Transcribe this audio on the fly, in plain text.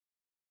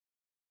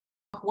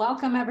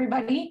Welcome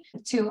everybody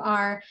to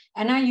our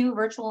NIU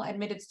Virtual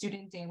Admitted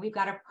Student Day. We've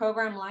got a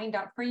program lined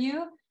up for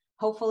you.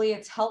 Hopefully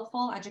it's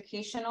helpful,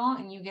 educational,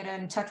 and you get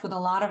in touch with a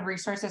lot of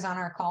resources on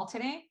our call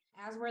today.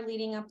 As we're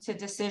leading up to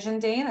Decision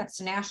Day, that's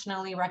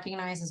nationally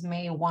recognized as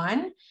May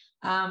 1.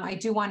 I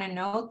do want to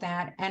note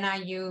that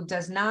NIU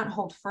does not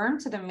hold firm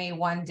to the May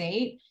 1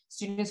 date.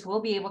 Students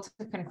will be able to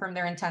confirm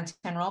their intent to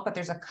enroll, but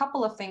there's a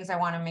couple of things I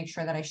want to make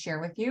sure that I share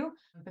with you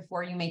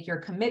before you make your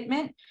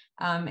commitment,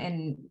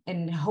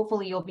 and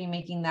hopefully you'll be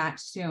making that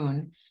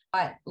soon.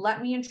 But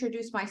let me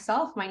introduce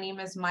myself. My name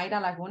is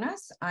Mayra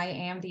Lagunas. I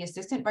am the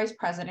Assistant Vice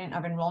President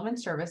of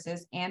Enrollment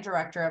Services and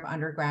Director of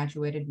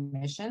Undergraduate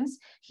Admissions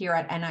here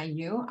at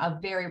NIU, a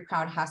very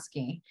proud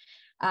Husky.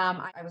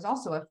 I was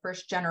also a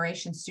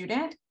first-generation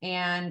student,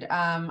 and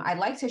I'd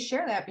like to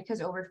share that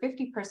because over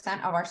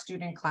 50% of our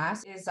student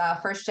class is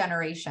first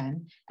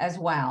generation as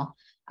well.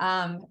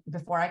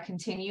 Before I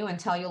continue and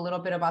tell you a little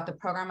bit about the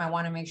program, I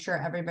want to make sure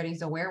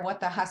everybody's aware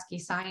what the Husky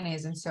sign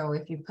is. And so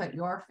if you put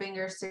your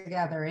fingers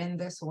together in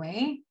this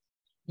way,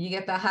 you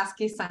get the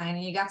Husky sign.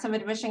 And you got some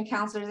admission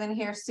counselors in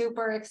here,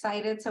 super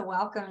excited to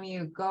welcome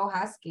you. Go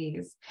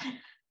Huskies.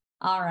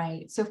 All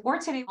right, so for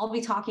today, I'll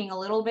be talking a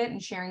little bit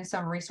and sharing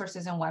some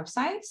resources and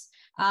websites.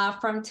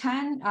 From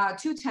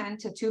 2:10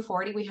 to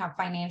 2:40, we have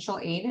financial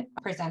aid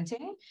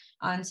presenting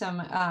on some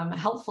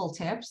helpful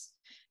tips.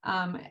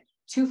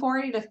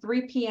 2:40 to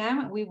 3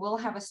 p.m., we will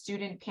have a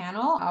student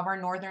panel of our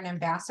Northern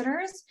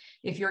ambassadors.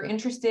 If you're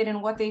interested in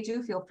what they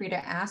do, feel free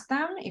to ask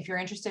them. If you're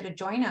interested to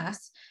join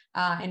us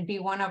and be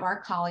one of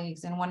our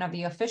colleagues and one of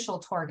the official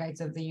tour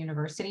guides of the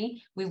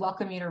university, we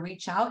welcome you to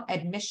reach out,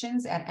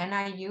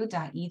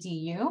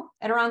 admissions@niu.edu.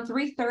 At around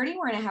 3:30,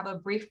 we're going to have a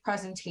brief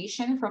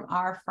presentation from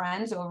our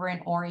friends over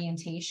in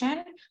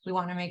orientation. We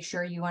want to make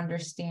sure you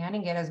understand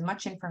and get as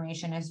much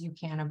information as you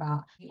can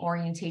about the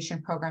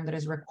orientation program that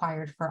is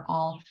required for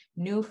all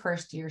new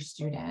first-year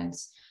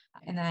students.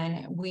 And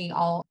then we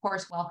all, of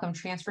course, welcome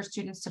transfer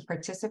students to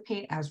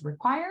participate as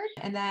required.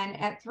 And then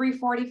at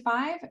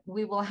 3:45,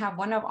 we will have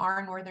one of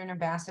our Northern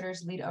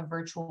ambassadors lead a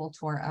virtual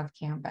tour of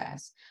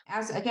campus.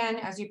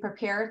 As you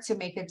prepare to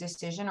make a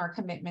decision or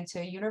commitment to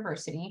a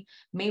university,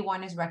 May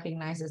 1 is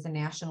recognized as the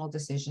National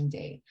Decision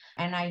Day.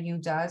 NIU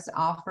does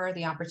offer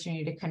the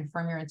opportunity to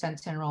confirm your intent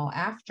to enroll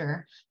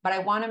after, but I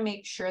want to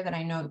make sure that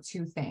I note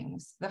two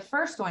things. The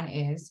first one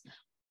is,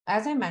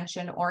 as I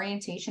mentioned,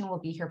 orientation will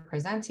be here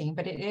presenting,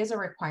 but it is a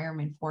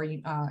requirement for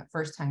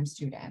first-time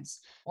students.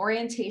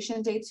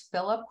 Orientation dates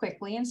fill up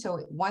quickly, and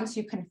so once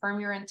you confirm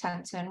your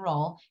intent to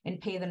enroll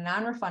and pay the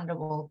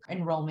non-refundable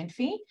enrollment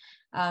fee,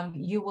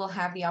 you will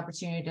have the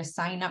opportunity to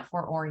sign up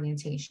for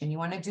orientation. You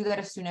want to do that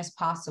as soon as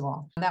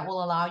possible. That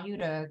will allow you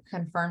to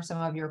confirm some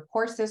of your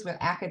courses with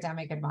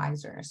academic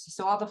advisors.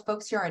 So all the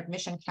folks here are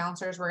admission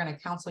counselors. We're going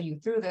to counsel you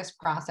through this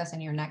process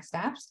and your next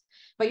steps.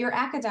 But your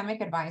academic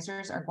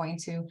advisors are going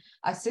to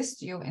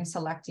assist you in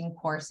selecting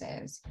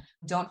courses.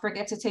 Don't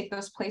forget to take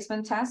those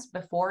placement tests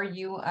before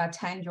you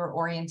attend your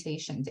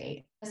orientation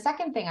date. The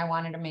second thing I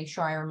wanted to make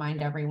sure I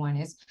remind everyone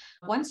is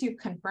once you've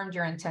confirmed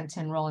your intent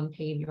to enroll and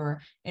paid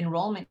your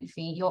enrollment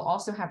fee, you'll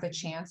also have the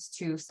chance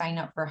to sign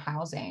up for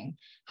housing.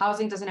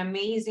 Housing does an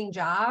amazing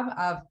job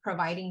of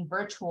providing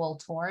virtual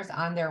tours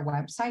on their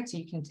website, so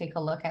you can take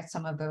a look at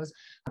some of those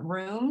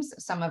rooms,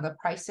 some of the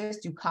prices,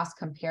 do cost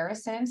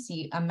comparisons,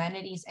 see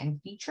amenities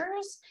and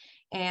features,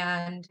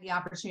 and the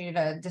opportunity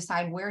to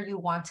decide where you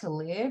want to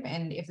live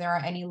and if there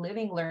are any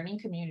living learning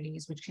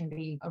communities, which can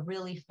be a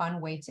really fun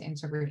way to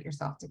integrate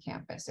yourself to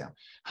campus. So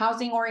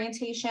housing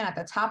orientation at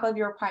the top of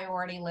your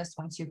priority list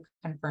once you've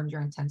confirmed your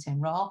intent to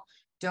enroll.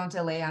 Don't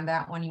delay on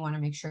that one. You want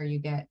to make sure you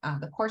get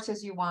the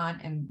courses you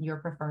want and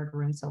your preferred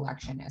room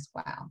selection as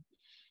well.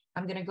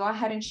 I'm going to go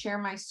ahead and share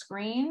my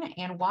screen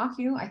and walk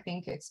you. I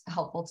think it's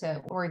helpful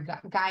or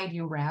guide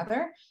you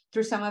rather,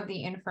 through some of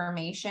the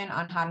information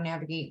on how to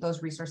navigate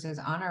those resources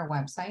on our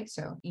website.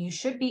 So you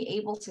should be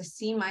able to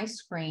see my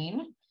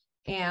screen,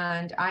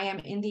 and I am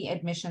in the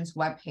admissions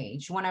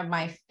webpage. One of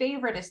my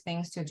favorite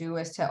things to do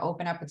is to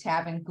open up a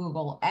tab and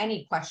Google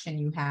any question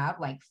you have,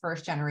 like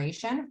first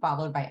generation,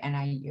 followed by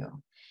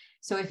NIU.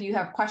 So if you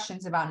have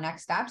questions about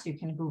next steps, you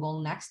can Google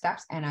next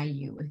steps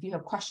NIU. If you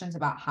have questions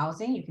about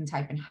housing, you can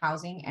type in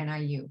housing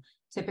NIU.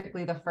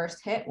 Typically, the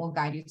first hit will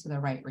guide you to the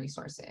right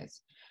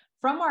resources.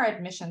 From our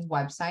admissions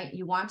website,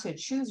 you want to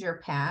choose your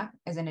path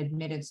as an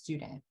admitted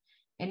student.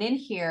 And in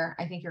here,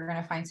 I think you're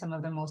going to find some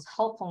of the most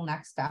helpful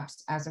next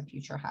steps as a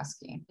future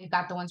Husky. We've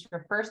got the ones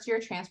for first-year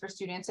transfer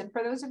students. And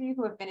for those of you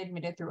who have been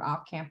admitted through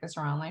off-campus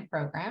or online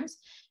programs,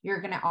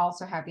 you're going to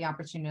also have the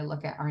opportunity to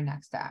look at our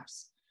next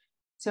steps.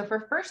 So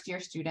for first-year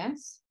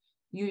students,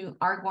 you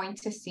are going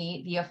to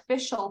see the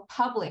official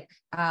public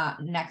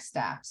next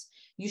steps.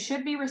 You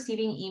should be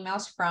receiving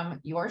emails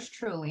from yours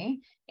truly,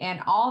 and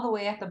all the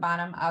way at the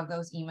bottom of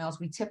those emails,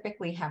 we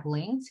typically have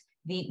linked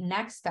the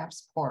Next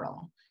Steps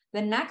portal.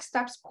 The Next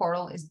Steps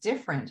portal is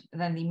different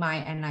than the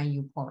My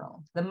NIU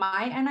portal. The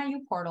My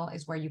NIU portal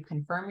is where you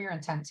confirm your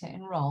intent to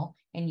enroll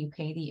and you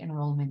pay the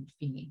enrollment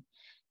fee.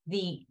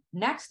 The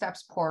Next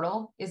Steps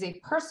portal is a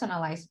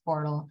personalized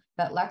portal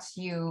that lets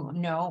you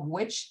know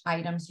which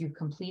items you've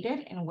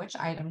completed and which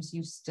items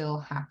you still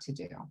have to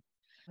do.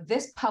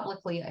 This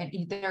publicly,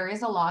 there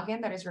is a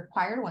login that is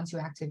required once you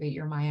activate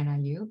your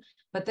MyNIU,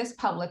 but this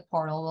public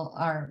portal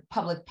or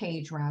public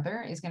page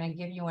rather is going to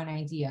give you an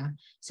idea.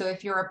 So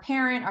if you're a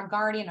parent, a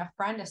guardian, a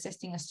friend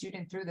assisting a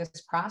student through this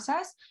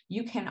process,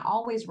 you can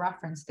always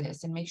reference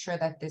this and make sure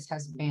that this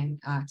has been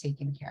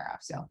taken care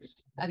of. So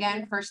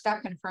again, first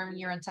step, confirm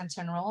your intent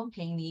to enroll and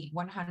paying the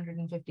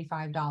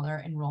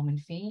 $155 enrollment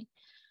fee.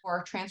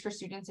 For transfer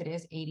students, it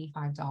is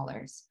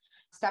 $85.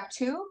 Step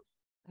 2,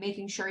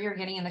 making sure you're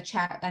getting in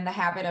the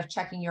habit of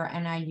checking your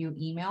NIU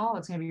email.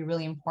 It's going to be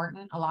really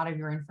important. A lot of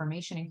your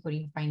information,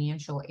 including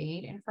financial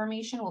aid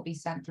information, will be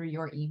sent through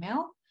your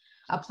email.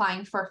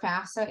 Applying for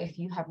FAFSA if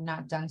you have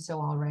not done so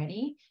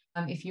already.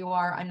 If you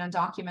are an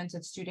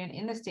undocumented student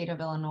in the state of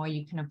Illinois,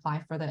 you can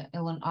apply for the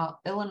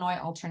Illinois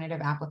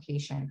Alternative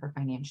Application for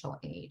Financial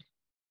Aid.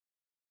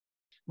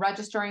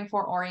 Registering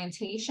for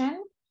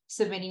orientation,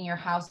 submitting your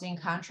housing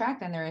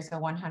contract, and there is a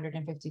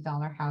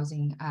 $150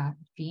 housing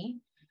fee.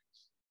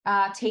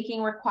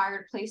 Taking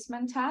required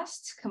placement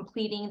tests,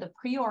 completing the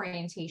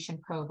pre-orientation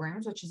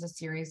programs, which is a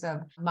series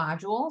of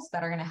modules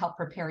that are going to help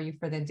prepare you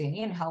for the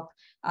day and help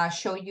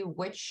show you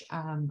which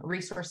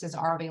resources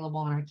are available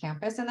on our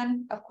campus. And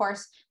then, of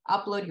course,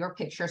 upload your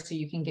picture so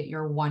you can get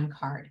your one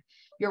card.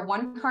 Your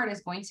one card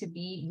is going to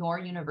be your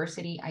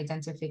university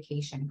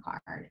identification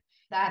card.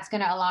 That's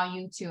going to allow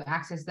you to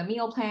access the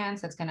meal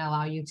plans. That's going to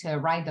allow you to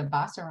ride the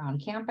bus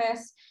around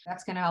campus.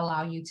 That's going to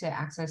allow you to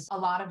access a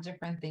lot of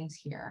different things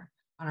here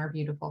on our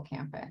beautiful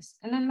campus.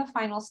 And then the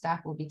final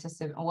step will be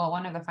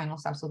one of the final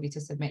steps will be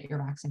to submit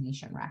your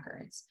vaccination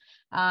records.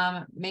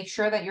 Make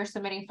sure that you're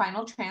submitting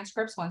final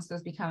transcripts once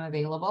those become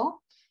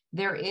available.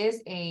 There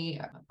is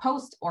a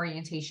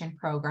post-orientation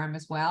program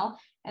as well.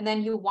 And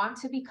then you want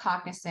to be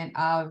cognizant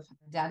of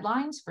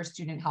deadlines for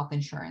student health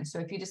insurance. So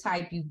if you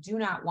decide you do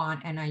not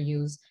want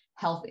NIU's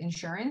health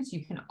insurance,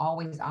 you can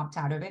always opt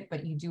out of it,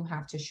 but you do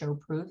have to show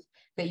proof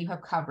that you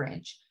have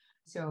coverage.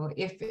 So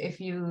if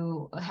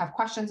you have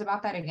questions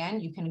about that, again,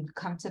 you can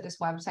come to this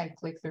website,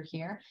 click through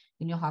here,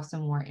 and you'll have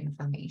some more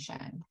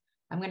information.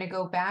 I'm going to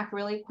go back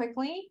really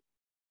quickly,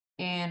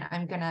 and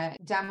I'm going to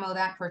demo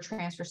that for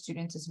transfer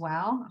students as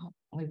well.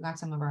 We've got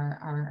some of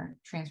our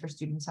transfer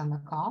students on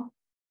the call.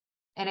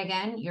 And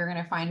again, you're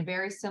going to find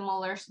very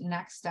similar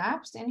next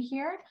steps in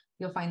here.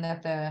 You'll find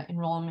that the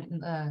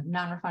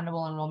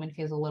non-refundable enrollment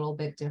fee is a little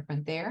bit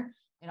different there.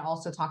 It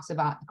also talks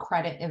about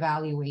credit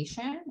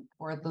evaluation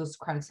for those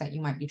credits that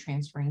you might be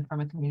transferring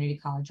from a community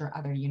college or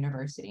other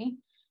university,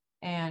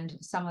 and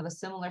some of the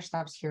similar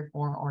steps here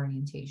for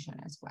orientation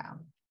as well.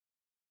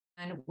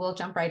 And we'll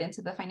jump right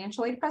into the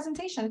financial aid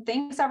presentation.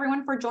 Thanks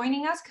everyone for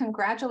joining us.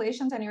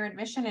 Congratulations on your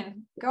admission,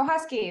 and go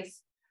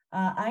Huskies.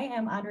 I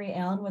am Audrey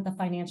Allen with the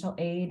Financial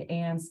Aid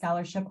and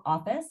Scholarship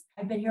Office.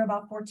 I've been here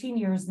about 14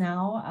 years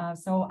now.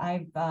 So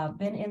I've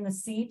been in the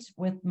seat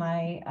with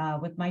my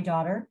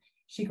daughter.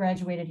 She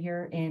graduated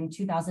here in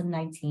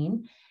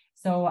 2019.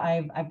 So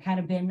I've kind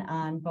of been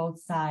on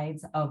both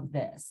sides of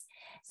this.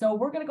 So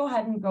we're going to go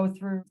ahead and go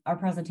through our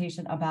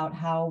presentation about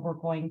how we're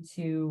going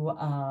to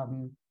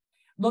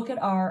look at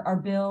our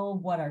bill,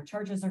 what our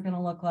charges are going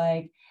to look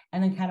like,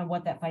 and then kind of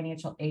what that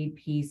financial aid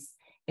piece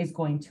is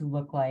going to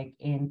look like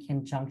in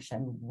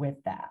conjunction with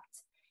that.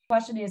 The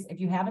question is,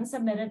 if you haven't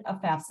submitted a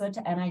FAFSA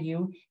to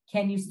NIU,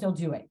 can you still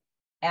do it?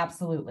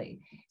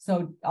 Absolutely.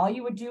 So all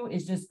you would do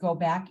is just go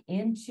back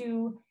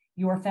into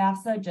your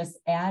FAFSA, just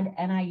add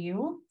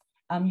NIU.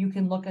 You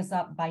can look us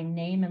up by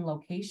name and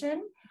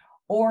location,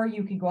 or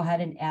you can go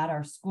ahead and add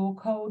our school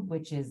code,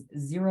 which is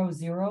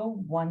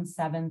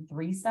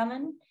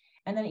 001737.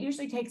 And then it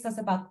usually takes us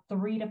about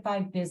 3 to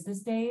 5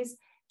 business days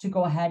to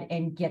go ahead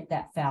and get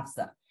that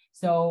FAFSA.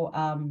 So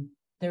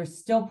there's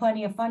still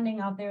plenty of funding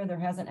out there.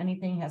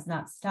 Anything has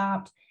not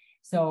stopped.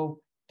 So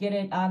get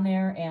it on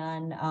there.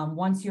 And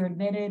once you're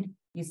admitted,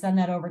 you send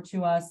that over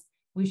to us.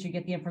 We should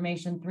get the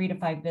information 3 to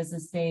 5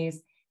 business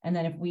days. And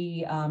then if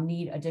we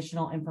need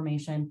additional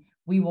information,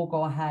 we will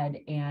go ahead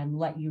and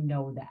let you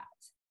know that.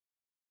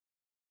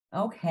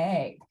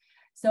 Okay.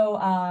 So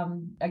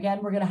again,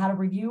 we're going to how to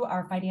review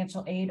our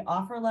financial aid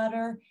offer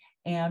letter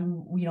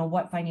and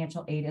what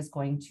financial aid is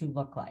going to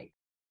look like.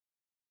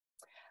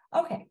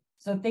 Okay,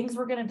 so things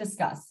we're going to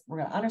discuss. We're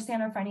going to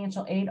understand our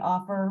financial aid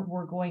offer.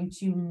 We're going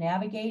to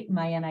navigate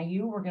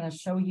MyNIU. We're going to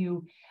show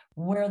you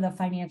where the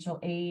financial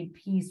aid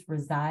piece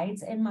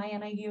resides in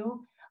MyNIU,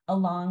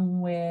 along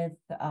with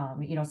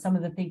some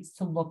of the things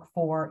to look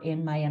for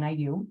in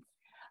MyNIU.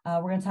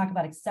 We're going to talk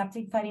about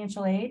accepting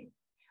financial aid,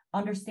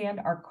 understand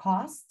our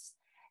costs,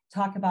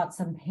 talk about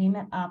some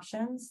payment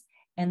options,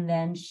 and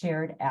then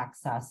shared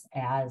access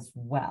as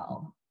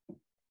well.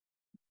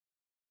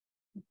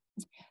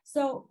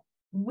 So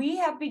we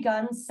have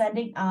begun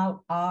sending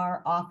out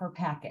our offer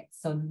packets.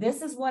 So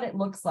this is what it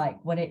looks like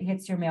when it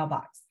hits your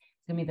mailbox.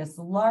 It's going to be this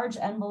large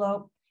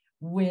envelope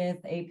with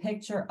a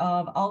picture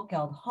of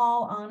Altgeld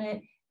Hall on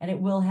it, and it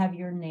will have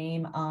your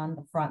name on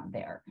the front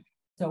there.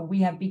 So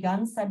we have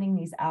begun sending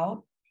these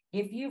out.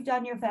 If you've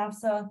done your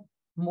FAFSA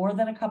more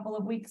than a couple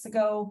of weeks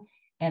ago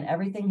and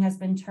everything has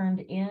been turned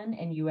in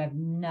and you have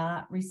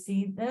not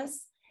received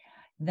this,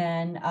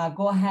 then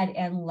go ahead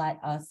and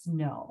let us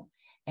know.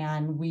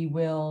 And we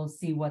will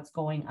see what's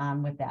going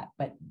on with that.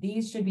 But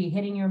these should be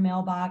hitting your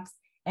mailbox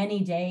any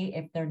day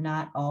if they're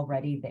not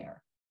already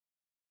there.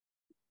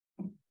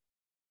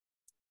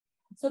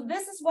 So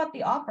this is what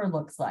the offer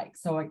looks like.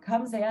 So it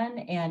comes in,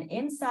 and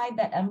inside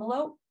that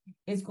envelope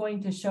is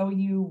going to show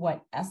you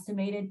what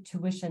estimated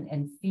tuition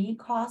and fee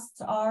costs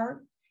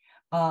are,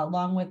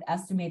 along with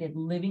estimated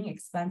living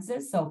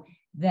expenses. So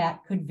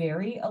that could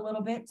vary a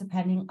little bit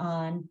depending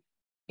on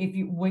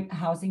what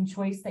housing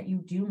choice that you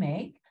do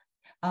make.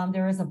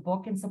 There is a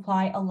book and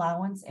supply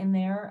allowance in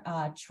there,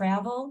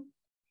 travel,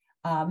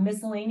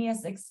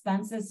 miscellaneous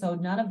expenses. So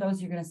none of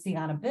those you're going to see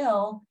on a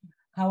bill.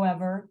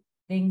 However,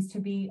 things to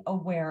be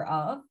aware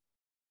of.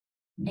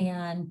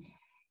 And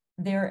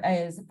there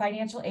is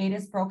financial aid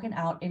is broken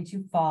out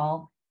into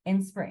fall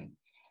and spring.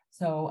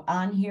 So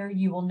on here,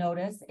 you will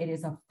notice it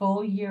is a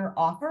full year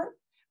offer,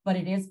 but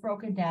it is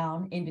broken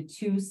down into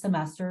 2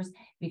 semesters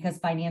because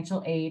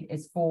financial aid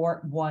is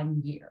for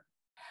 1 year.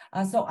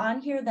 So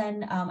on here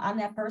then, on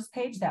that first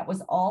page, that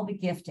was all the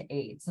gift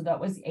aid. So that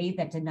was aid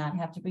that did not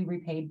have to be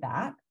repaid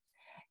back.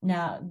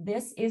 Now,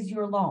 this is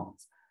your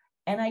loans.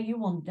 NIU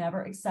will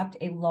never accept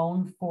a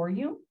loan for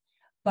you,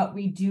 but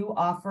we do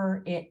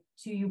offer it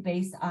to you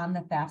based on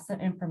the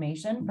FAFSA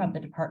information from the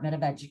Department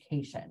of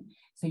Education.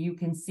 So you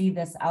can see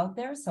this out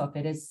there. So if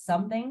it is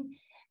something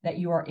that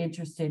you are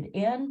interested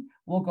in,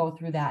 we'll go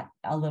through that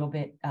a little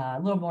bit, a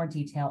little more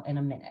detail in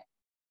a minute.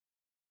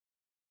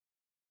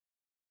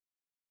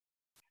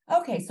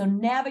 Okay, so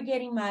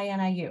navigating My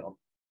NIU.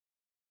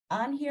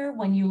 On here,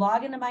 when you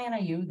log into My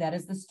NIU, that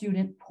is the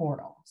student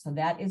portal. So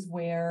that is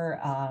where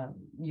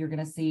you're going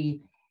to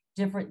see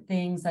different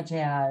things such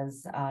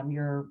as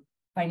your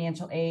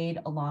financial aid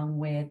along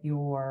with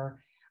your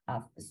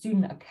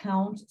student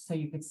account. So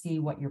you could see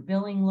what your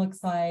billing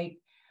looks like.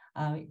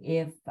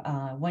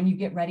 When you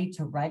get ready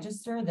to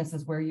register, this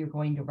is where you're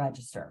going to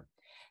register.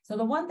 So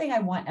the one thing I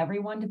want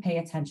everyone to pay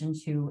attention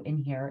to in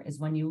here is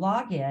when you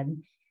log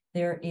in,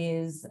 there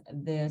is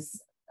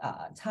this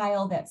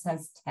tile that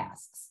says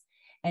tasks.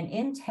 And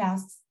in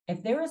tasks,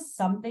 if there is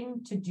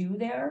something to do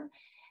there,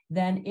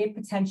 then it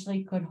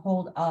potentially could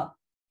hold up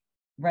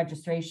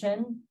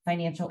registration,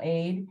 financial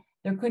aid.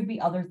 There could be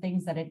other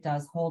things that it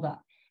does hold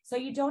up. So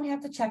you don't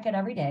have to check it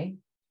every day,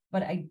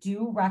 but I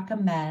do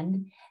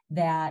recommend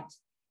that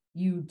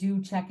you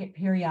do check it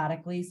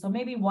periodically. So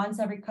maybe once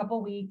every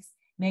couple weeks,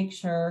 make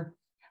sure.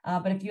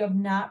 But if you have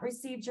not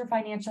received your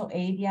financial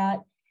aid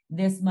yet,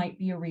 this might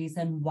be a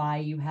reason why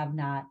you have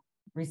not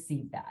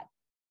received that.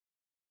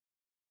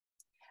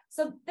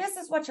 So this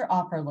is what your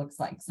offer looks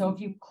like. So if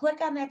you click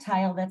on that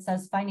tile that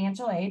says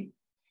financial aid,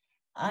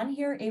 on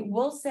here, it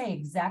will say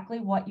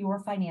exactly what your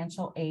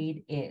financial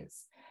aid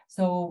is.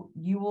 So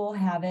you will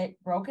have it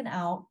broken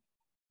out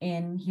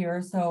in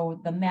here.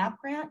 So the MAP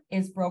grant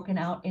is broken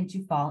out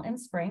into fall and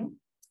spring.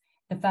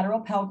 The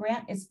federal Pell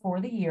Grant is for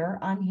the year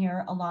on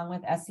here, along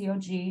with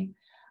SEOG,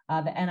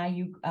 the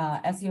NIU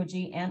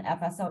SEOG and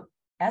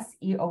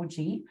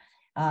SEOG.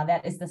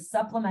 That is the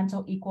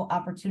Supplemental Equal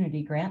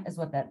Opportunity Grant is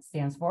what that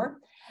stands for.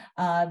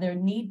 Their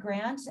NEED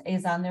grant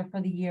is on there for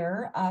the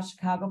year,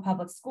 Chicago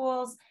Public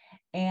Schools,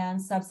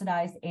 and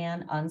subsidized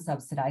and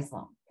unsubsidized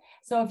loan.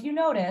 So if you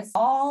notice,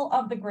 all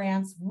of the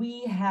grants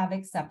we have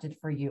accepted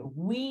for you.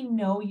 We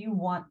know you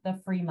want the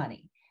free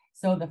money.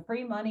 So the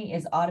free money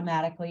is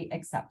automatically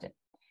accepted.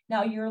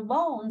 Now your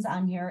loans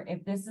on here,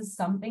 if this is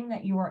something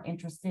that you are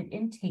interested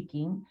in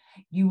taking,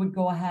 you would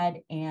go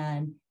ahead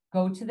and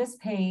go to this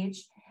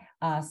page,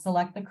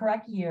 select the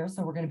correct year.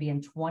 So we're going to be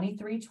in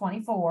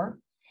 23-24,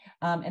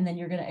 and then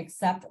you're going to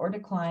accept or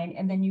decline,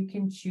 and then you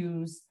can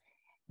choose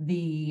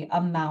the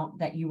amount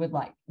that you would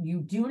like.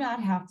 You do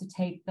not have to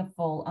take the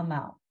full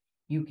amount.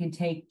 You can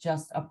take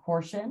just a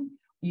portion.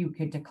 You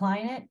could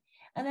decline it.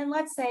 And then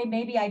let's say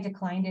maybe I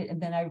declined it and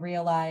then I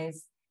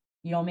realize,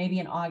 maybe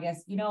in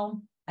August,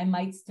 I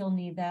might still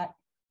need that.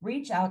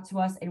 Reach out to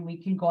us and we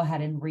can go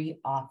ahead and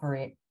re-offer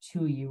it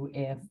to you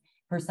if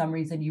for some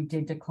reason you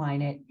did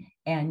decline it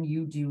and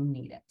you do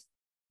need it.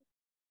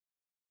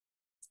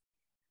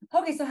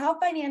 Okay, so how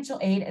financial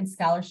aid and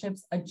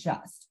scholarships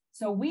adjust.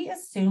 So we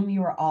assume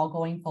you are all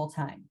going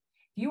full-time.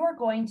 If you are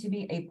going to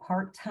be a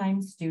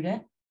part-time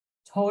student,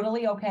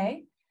 totally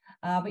okay.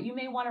 But you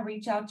may want to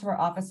reach out to our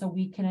office so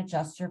we can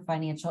adjust your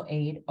financial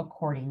aid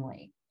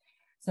accordingly.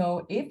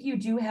 So if you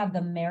do have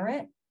the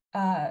merit,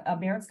 a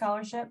merit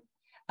scholarship,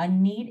 a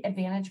NEED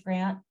Advantage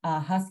grant, a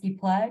Huskie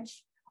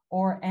pledge,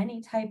 or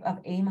any type of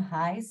AIM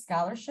High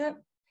scholarship,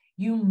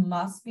 you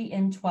must be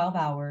in 12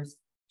 hours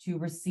to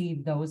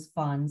receive those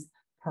funds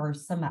per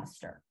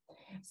semester.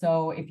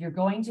 So if you're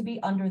going to be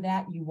under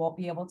that, you won't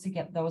be able to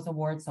get those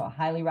awards. So I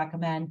highly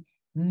recommend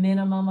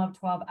minimum of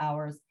 12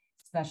 hours,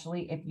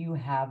 especially if you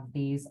have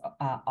these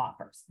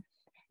offers.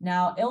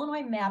 Now,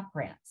 Illinois MAP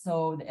grant.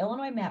 So the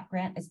Illinois MAP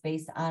grant is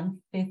based on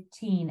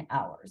 15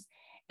 hours.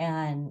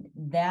 And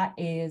that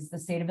is the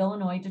state of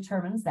Illinois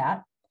determines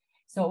that.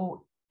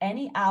 So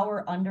any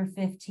hour under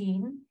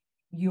 15,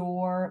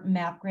 your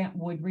MAP grant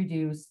would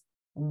reduce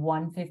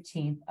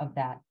 1/15 of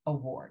that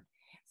award.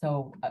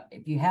 So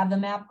if you have the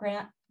MAP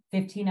grant,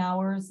 15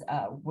 hours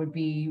would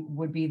be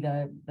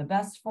the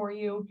best for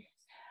you.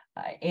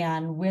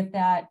 And with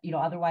that,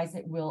 otherwise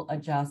it will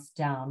adjust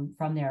down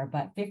from there.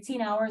 But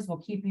 15 hours will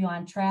keep you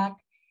on track,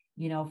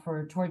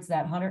 for towards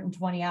that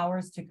 120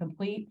 hours to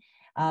complete.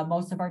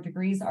 Most of our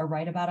degrees are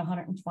right about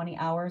 120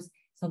 hours.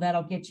 So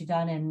that'll get you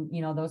done in,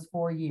 those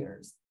 4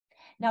 years.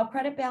 Now,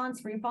 credit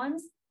balance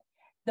refunds,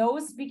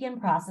 those begin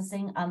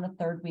processing on the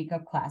 3rd week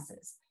of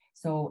classes.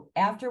 So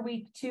after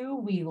week 2,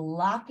 we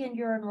lock in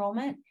your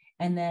enrollment,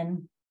 and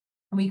then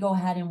we go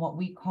ahead and what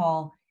we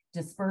call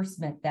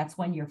disbursement. That's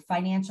when your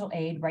financial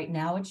aid, right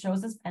now it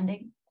shows as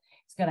pending,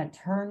 it's going to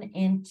turn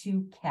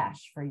into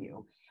cash for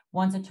you.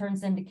 Once it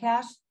turns into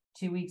cash,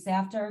 2 weeks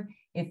after,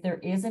 if there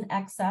is an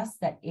excess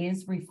that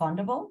is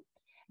refundable,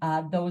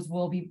 those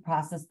will be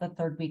processed the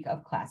 3rd week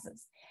of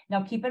classes.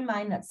 Now, keep in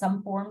mind that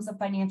some forms of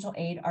financial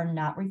aid are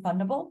not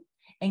refundable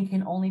and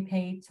can only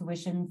pay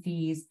tuition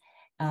fees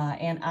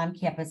and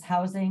on-campus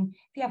housing.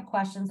 If you have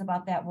questions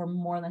about that, we're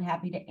more than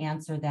happy to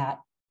answer that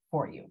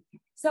for you.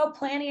 So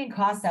planning and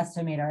cost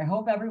estimator, I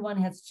hope everyone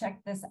has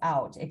checked this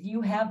out. If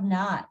you have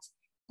not,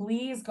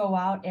 please go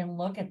out and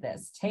look at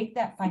this. Take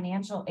that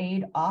financial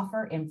aid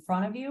offer in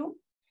front of you.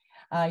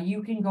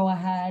 You can go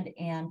ahead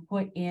and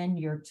put in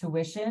your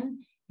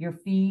tuition, your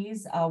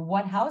fees,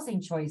 what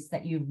housing choice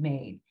that you've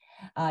made.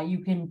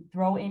 You can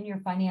throw in your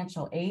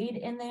financial aid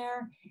in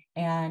there,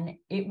 and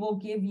it will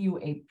give you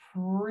a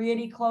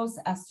pretty close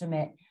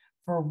estimate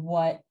for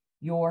what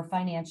your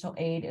financial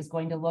aid is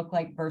going to look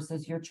like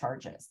versus your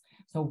charges.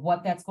 So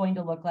what that's going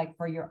to look like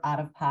for your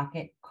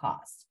out-of-pocket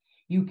cost.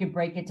 You could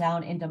break it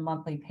down into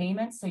monthly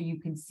payments so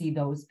you can see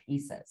those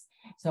pieces.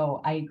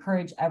 So I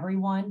encourage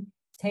everyone,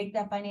 take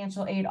that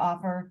financial aid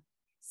offer,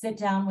 sit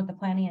down with the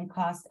planning and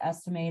cost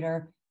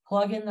estimator,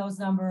 plug in those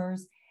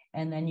numbers,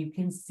 and then you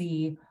can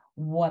see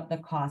what the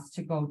cost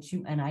to go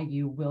to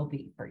NIU will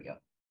be for you.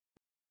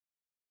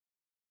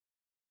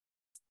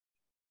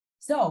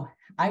 So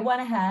I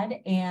went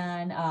ahead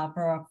and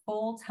for a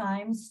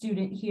full-time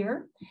student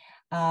here,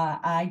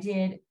 I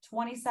did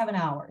 27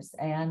 hours.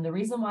 And the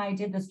reason why I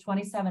did this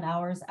 27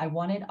 hours, I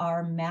wanted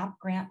our MAP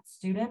grant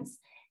students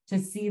to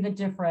see the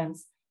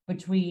difference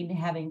between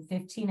having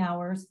 15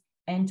 hours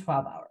and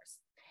 12 hours.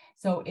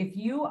 So if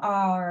you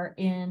are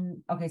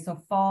in, so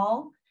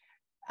fall,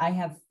 I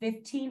have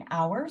 15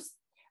 hours.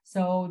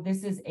 So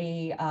this is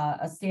a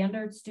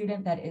standard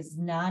student that is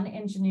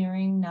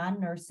non-engineering,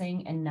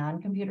 non-nursing, and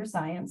non-computer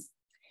science,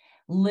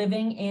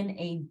 living in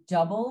a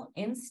double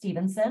in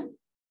Stevenson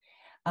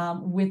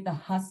with the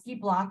Huskie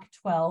Block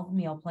 12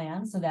 meal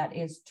plan. So that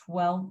is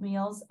 12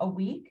 meals a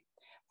week,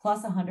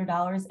 plus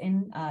 $100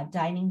 in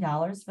dining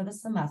dollars for the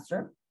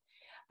semester.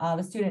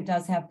 The student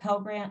does have Pell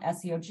Grant,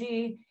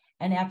 SEOG,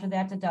 and after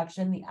that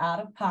deduction, the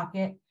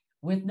out-of-pocket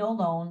with no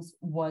loans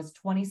was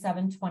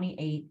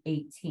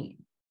 $27,2818.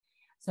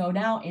 So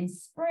now in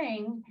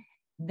spring,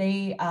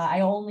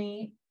 I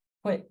only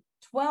put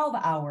 12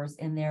 hours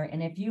in there.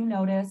 And if you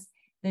notice,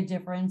 the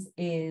difference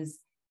is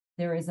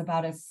there is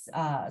about a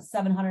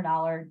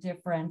 $700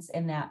 difference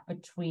in that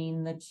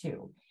between the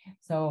two.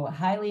 So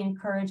highly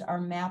encourage our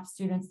MAP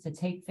students to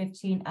take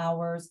 15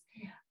 hours.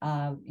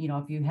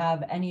 If you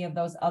have any of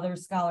those other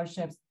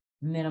scholarships,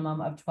 minimum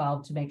of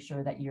 12 to make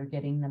sure that you're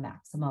getting the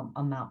maximum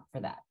amount for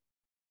that.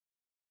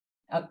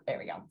 Oh, there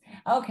we go.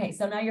 Okay,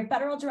 so now your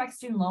federal direct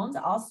student loans,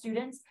 all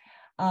students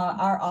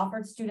are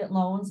offered student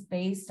loans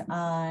based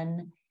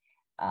on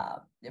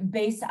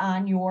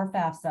your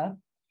FAFSA.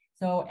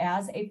 So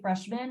as a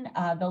freshman,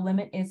 the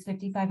limit is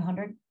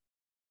 $5,500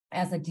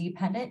 as a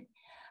dependent.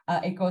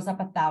 It goes up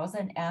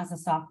 $1,000 as a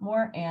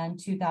sophomore and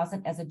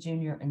 $2,000 as a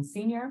junior and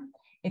senior.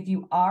 If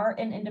you are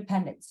an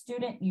independent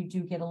student, you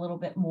do get a little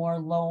bit more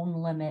loan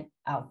limit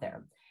out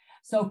there.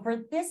 So for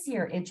this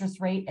year,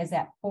 interest rate is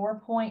at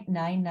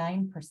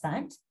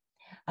 4.99%.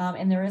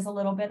 And there is a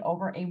little bit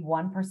over a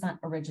 1%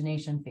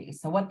 origination fee.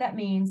 So what that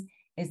means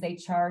is they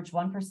charge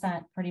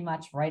 1% pretty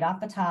much right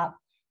off the top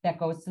that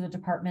goes to the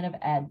Department of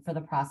Ed for the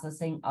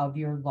processing of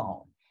your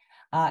loan.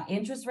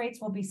 Interest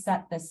rates will be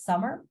set this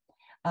summer,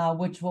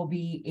 which will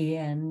be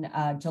in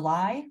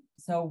July.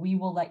 So we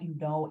will let you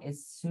know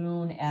as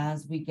soon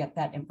as we get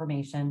that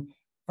information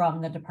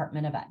from the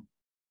Department of Ed.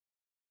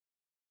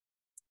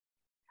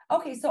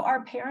 Okay, so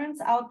our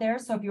parents out there,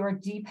 so if you're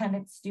a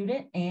dependent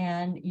student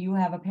and you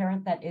have a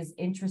parent that is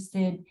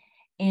interested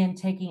in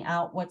taking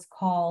out what's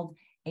called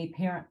a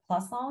Parent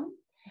Plus loan,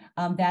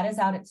 that is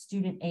out at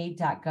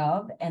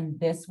studentaid.gov, and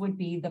this would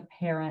be the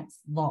parent's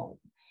loan.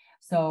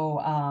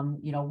 So,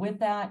 with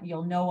that,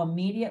 you'll know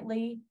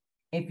immediately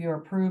if you're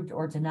approved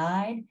or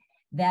denied.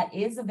 That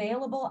is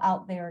available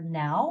out there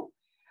now.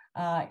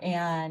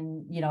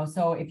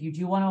 So if you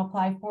do want to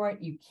apply for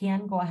it, you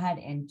can go ahead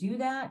and do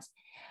that.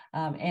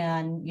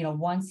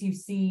 Once you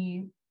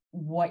see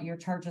what your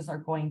charges are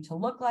going to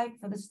look like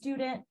for the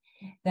student,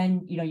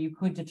 then, you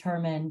could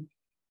determine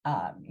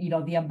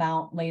the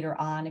amount later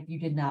on if you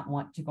did not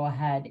want to go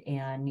ahead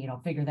and,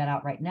 figure that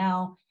out right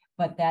now.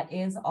 But that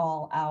is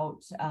all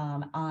out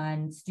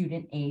on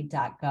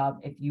studentaid.gov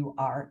if you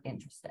are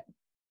interested.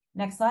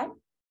 Next slide.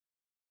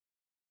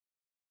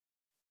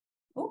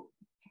 Ooh.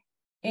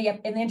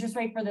 Yep, and the interest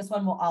rate for this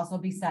one will also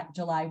be set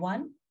July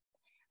 1.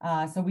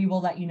 So we will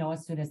let you know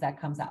as soon as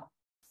that comes out.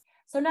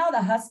 So now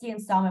the Husky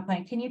installment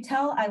plan. Can you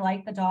tell I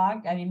like the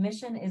dog? I mean,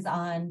 Mission is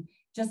on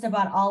just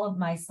about all of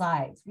my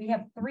slides. We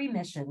have 3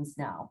 missions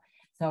now,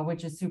 so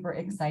which is super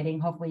exciting.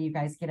 Hopefully you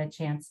guys get a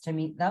chance to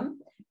meet them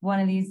one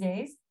of these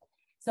days.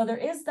 So there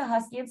is the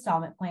Husky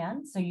installment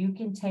plan. So you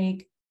can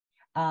take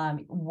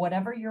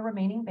whatever your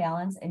remaining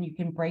balance and you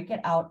can break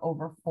it out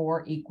over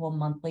 4 equal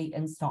monthly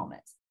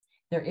installments.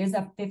 There is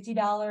a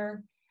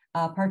 $50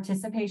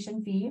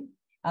 participation fee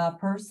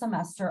per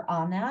semester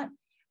on that.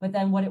 But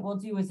then what it will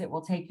do is it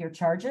will take your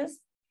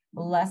charges,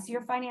 less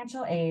your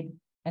financial aid,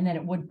 and then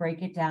it would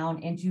break it down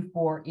into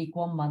 4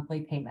 equal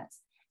monthly payments.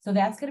 So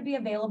that's going to be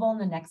available in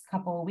the next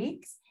couple of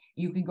weeks.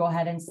 You can go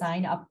ahead and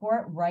sign up for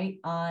it right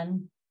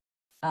on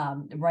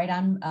an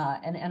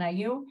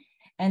NIU,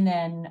 and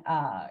then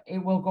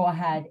it will go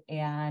ahead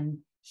and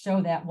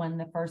show that when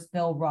the first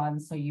bill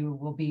runs, so you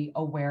will be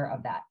aware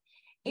of that.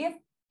 If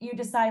you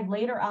decide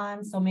later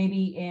on, so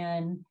maybe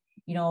in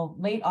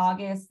late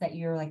August, that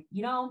you're like,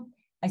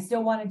 I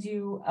still want to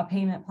do a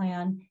payment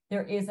plan,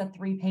 there is a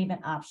 3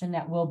 payment option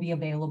that will be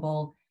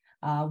available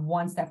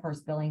once that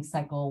first billing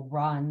cycle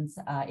runs,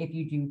 if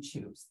you do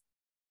choose.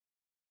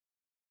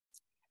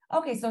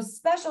 Okay, so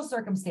special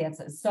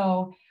circumstances.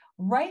 So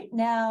right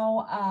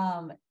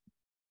now,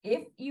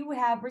 if you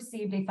have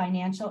received a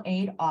financial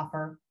aid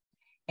offer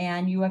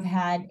and you have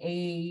had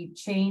a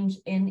change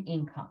in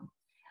income,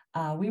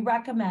 we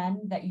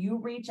recommend that you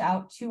reach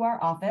out to our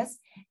office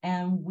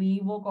and we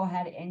will go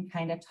ahead and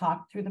kind of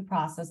talk through the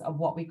process of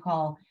what we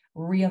call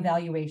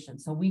reevaluation.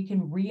 So we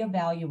can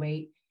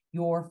reevaluate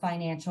your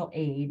financial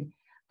aid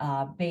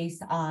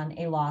based on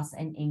a loss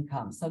in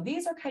income. So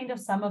these are kind of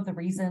some of the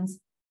reasons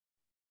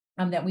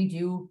that we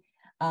do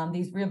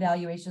these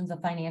reevaluations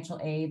of financial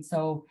aid.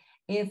 So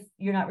if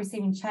you're not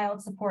receiving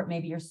child support,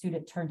 maybe your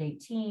student turned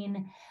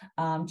 18,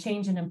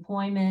 change in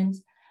employment,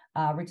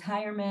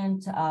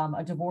 retirement,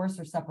 a divorce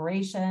or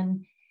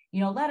separation,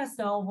 let us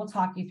know. We'll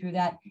talk you through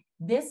that.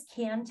 This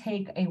can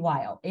take a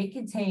while. It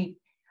can take,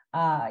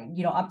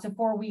 up to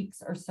 4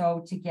 weeks or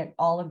so to get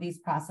all of these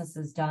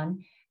processes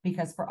done,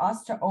 because for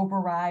us to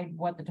override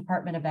what the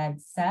Department of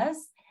Ed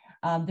says,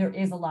 there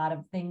is a lot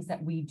of things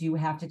that we do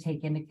have to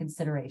take into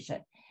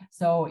consideration.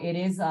 So it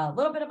is a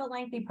little bit of a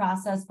lengthy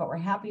process, but we're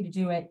happy to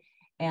do it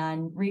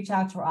and reach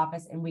out to our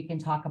office and we can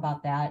talk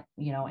about that,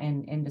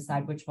 and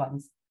decide which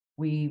ones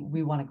we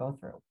want to go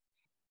through.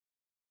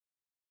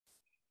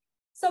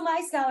 So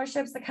my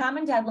scholarships, the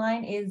common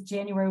deadline is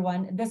January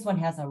 1. This one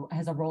has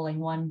a rolling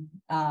one.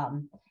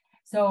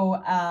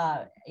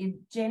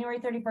 January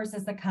 31st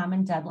is the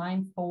common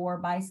deadline for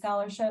my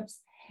scholarships.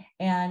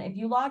 And if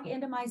you log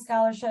into my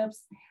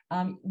scholarships,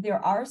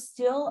 there are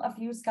still a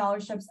few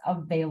scholarships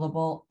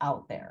available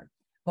out there.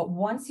 But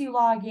once you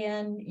log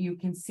in, you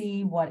can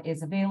see what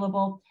is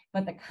available.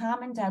 But the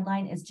common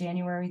deadline is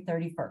January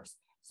 31st.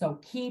 So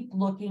keep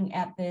looking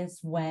at this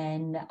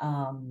when,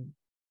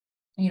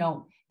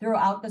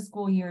 throughout the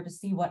school year to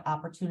see what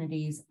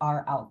opportunities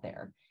are out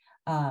there.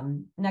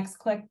 Next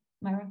click,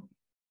 Myra.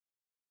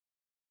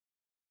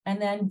 And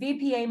then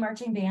VPA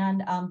Marching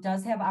Band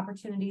does have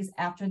opportunities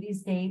after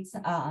these dates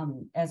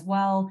as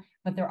well,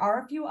 but there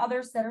are a few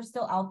others that are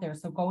still out there.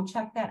 So go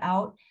check that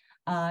out.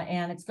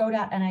 And it's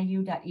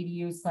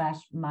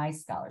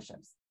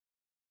go.niu.edu/myscholarships.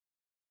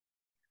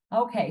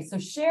 Okay, so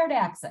shared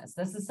access.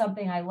 This is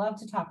something I love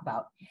to talk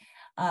about.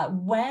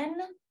 When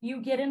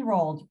you get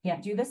enrolled, you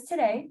can't do this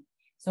today.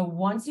 So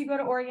once you go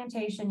to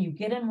orientation, you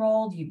get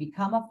enrolled, you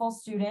become a full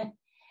student.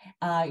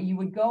 You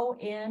would go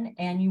in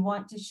and you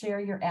want to share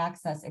your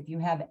access if you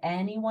have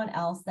anyone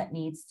else that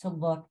needs to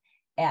look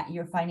at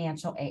your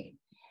financial aid.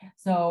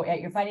 So at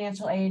your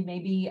financial aid,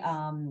 maybe,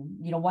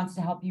 wants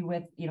to help you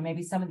with,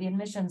 maybe some of the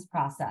admissions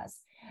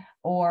process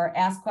or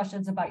ask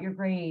questions about your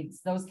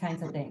grades, those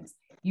kinds of things.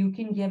 You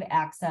can give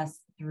access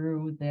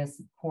through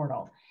this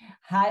portal.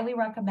 Highly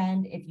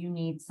recommend if you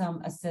need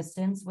some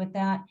assistance with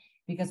that,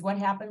 because what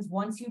happens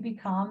once you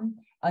become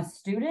a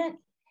student,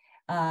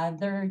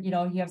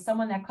 you have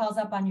someone that calls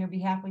up on your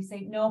behalf. We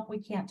say, nope, we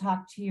can't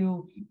talk to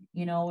you,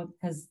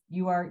 because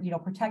you are,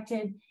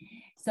 protected.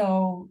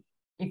 So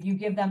if you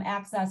give them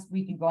access,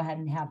 we can go ahead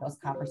and have those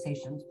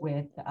conversations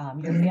with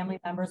your family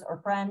members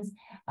or friends,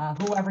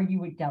 whoever you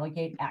would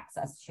delegate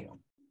access to.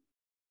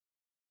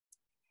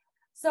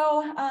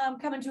 So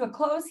coming to a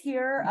close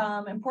here,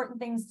 important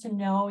things to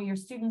know: your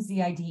student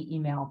ZID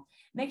email.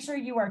 Make sure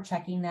you are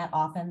checking that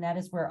often. That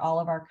is where all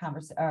of our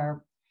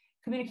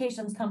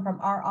communications come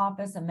from our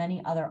office and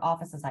many other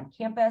offices on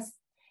campus.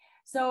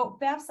 So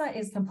FAFSA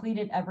is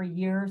completed every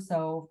year,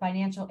 so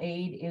financial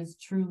aid is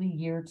truly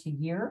year to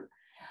year.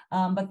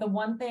 But the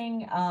one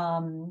thing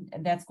we're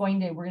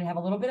going to have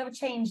a little bit of a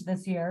change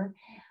this year.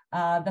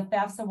 The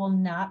FAFSA will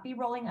not be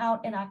rolling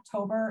out in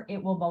October.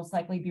 It will most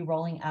likely be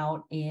rolling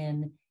out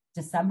in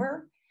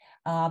December.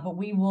 But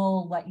we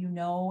will let you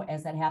know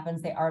as that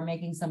happens. They are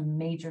making some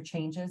major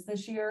changes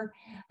this year.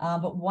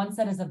 But once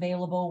that is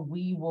available,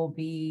 we will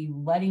be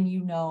letting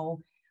you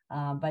know.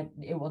 But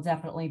it will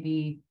definitely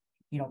be,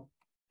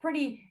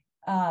 pretty,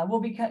 we'll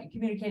be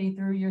communicating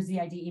through your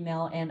ZID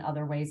email and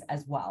other ways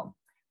as well.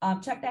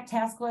 Check that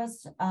task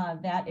list.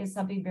 That is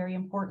something very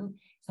important.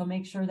 So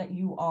make sure that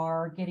you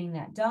are getting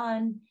that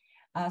done.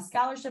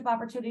 Scholarship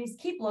opportunities,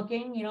 keep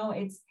looking.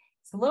 It's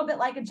a little bit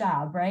like a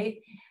job, right?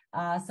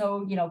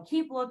 So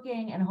keep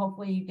looking, and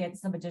hopefully you get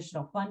some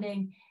additional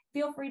funding.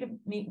 Feel free to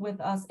meet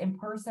with us in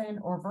person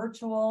or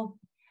virtual,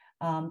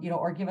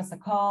 or give us a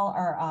call.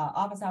 Our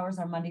office hours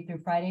are Monday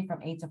through Friday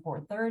from 8 to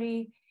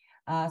 4:30.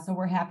 So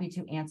we're happy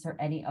to answer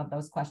any of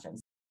those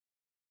questions.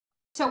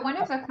 So one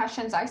of the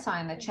questions I saw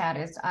in the chat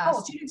is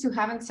students who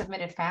haven't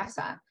submitted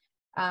FAFSA,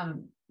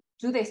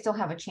 do they still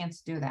have a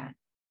chance to do that?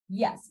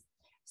 Yes.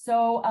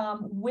 So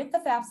with the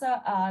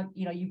FAFSA,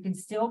 you can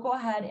still go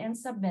ahead and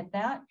submit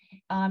that.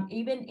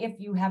 Even if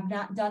you have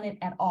not done it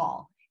at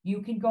all,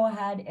 you can go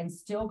ahead and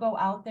still go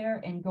out there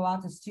and go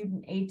out to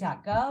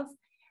studentaid.gov.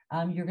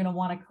 You're going to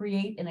want to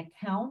create an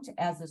account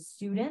as a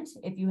student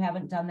if you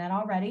haven't done that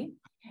already,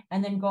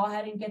 and then go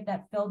ahead and get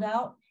that filled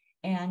out,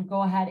 and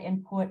go ahead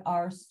and put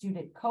our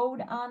student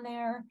code on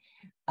there.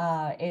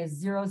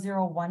 Is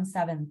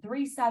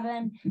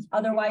 001737.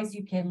 Otherwise,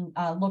 you can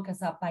look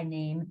us up by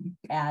name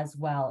as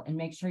well, and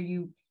make sure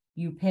you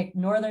pick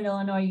Northern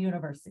Illinois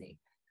University.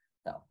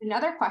 So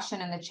another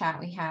question in the chat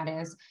we had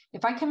is,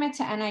 if I commit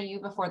to NIU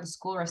before the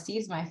school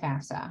receives my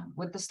FAFSA,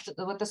 would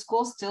the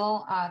school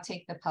still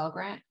take the Pell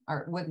Grant,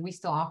 or would we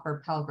still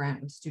offer Pell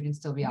Grant? Would students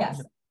still be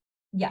eligible?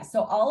 Yes.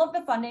 So all of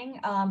the funding,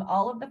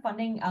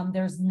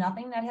 there's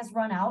nothing that has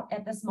run out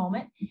at this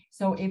moment.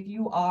 So if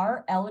you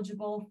are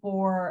eligible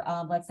for,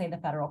 let's say, the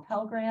federal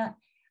Pell Grant,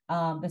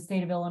 the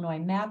state of Illinois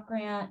MAP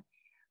grant,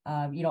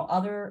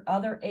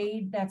 other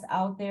aid that's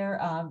out there,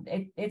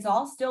 it's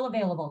all still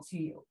available to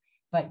you.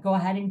 But go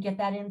ahead and get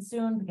that in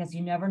soon, because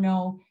you never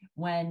know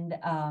when,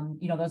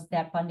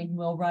 that funding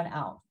will run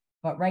out.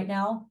 But right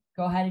now,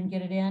 go ahead and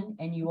get it in,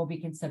 and you will be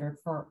considered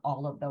for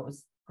all of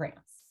those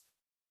grants.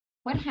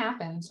 What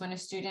happens when a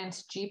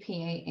student's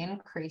GPA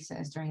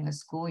increases during the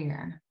school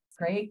year?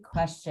 Great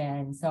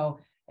question. So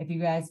if you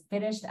guys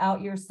finished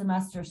out your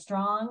semester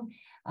strong,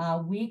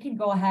 we can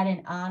go ahead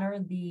and honor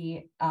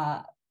the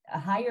a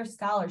higher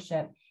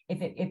scholarship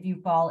if you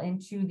fall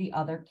into the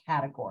other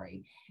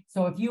category.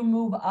 So if you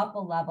move up a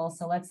level,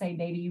 so let's say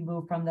maybe you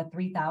move from the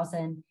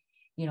 3,000,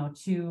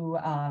 to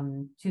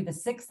the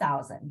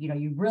 6,000.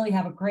 You really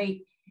have a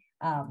great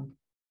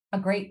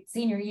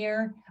senior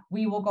year.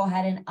 We will go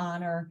ahead and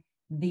honor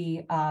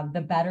the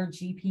better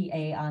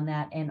GPA on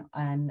that, and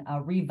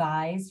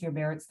revise your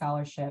merit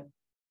scholarship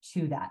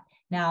to that.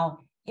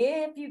 Now,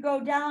 if you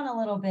go down a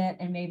little bit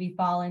and maybe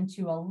fall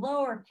into a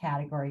lower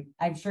category,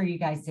 I'm sure you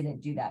guys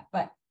didn't do that,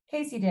 but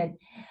in case you did,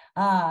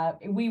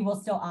 we will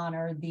still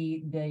honor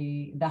the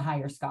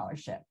higher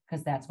scholarship,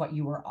 because that's what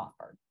you were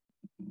offered.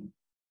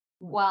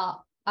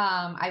 Well,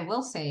 I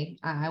will say,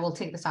 I will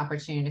take this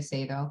opportunity to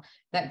say, though,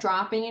 that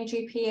dropping in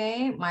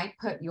GPA might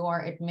put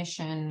your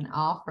admission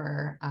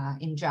offer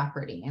in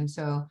jeopardy. And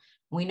so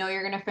we know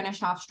you're going to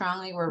finish off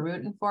strongly. We're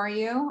rooting for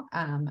you,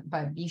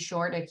 but be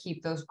sure to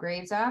keep those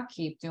grades up,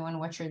 keep doing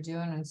what you're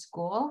doing in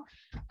school.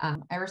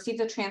 I received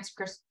a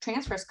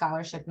transfer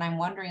scholarship, and I'm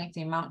wondering if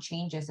the amount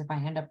changes if I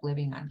end up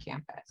living on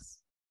campus.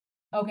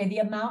 Okay, the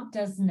amount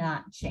does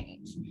not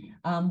change.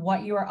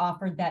 What you are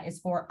offered, that is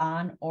for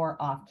on or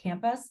off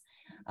campus.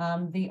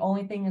 The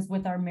only thing is,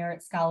 with our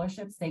merit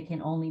scholarships, they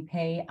can only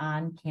pay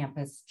on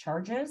campus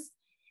charges.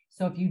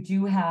 So if you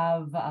do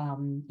have, a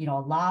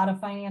lot of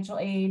financial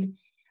aid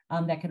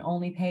that can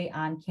only pay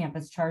on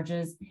campus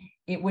charges,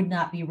 it would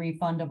not be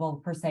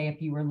refundable per se if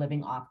you were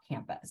living off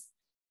campus.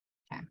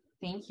 Okay,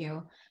 thank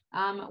you.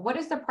 What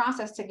is the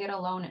process to get a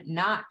loan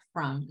not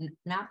from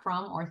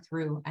or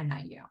through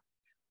NIU?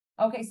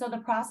 Okay, so the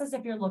process,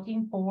 if you're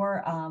looking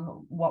for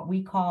what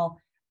we call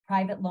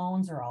private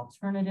loans or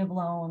alternative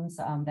loans,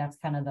 that's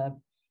kind of the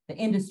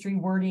industry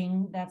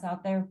wording that's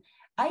out there.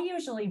 I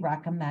usually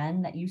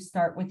recommend that you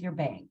start with your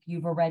bank.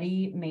 You've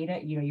already made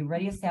it, you've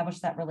already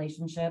established that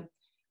relationship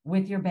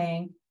with your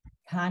bank.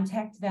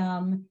 Contact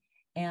them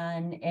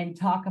and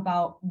talk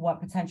about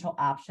what potential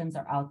options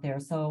are out there.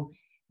 So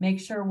make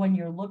sure when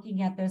you're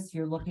looking at this,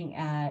 you're looking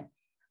at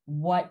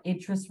what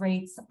interest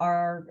rates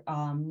are,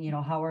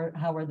 how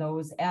are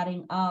those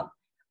adding up,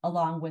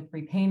 along with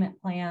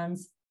repayment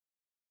plans.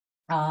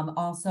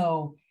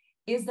 Also,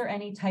 is there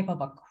any type of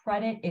a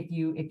credit if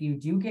you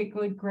do get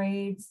good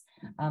grades?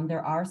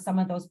 There are some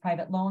of those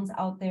private loans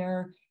out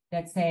there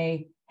that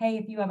say, hey,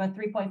 if you have a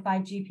 3.5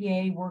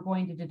 GPA, we're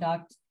going to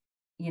deduct,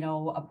 a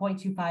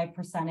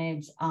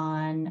 0.25%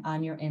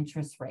 on your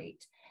interest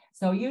rate.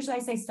 So usually I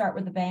say start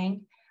with the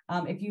bank.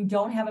 If you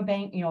don't have a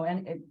bank,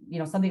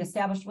 something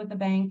established with the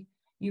bank,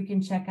 you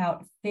can check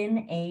out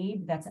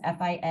FinAid, that's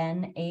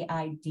FINAID.org.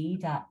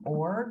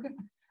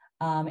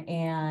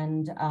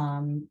 and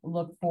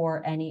look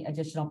for any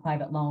additional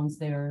private loans.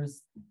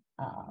 There's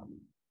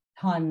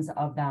tons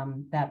of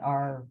them that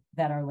are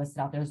listed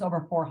out. There's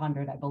over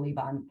 400, I believe,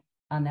 on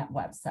that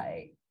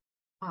website.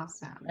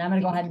 Awesome. And I'm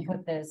going to go ahead and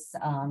put this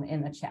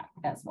in the chat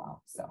as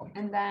well. So,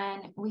 and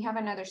then we have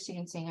another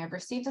student saying, I've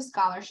received a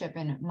scholarship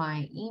in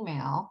my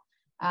email,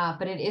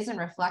 but it isn't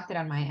reflected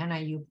on my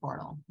NIU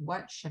portal.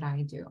 What should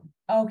I do?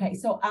 Okay,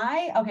 so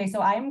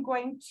I'm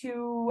going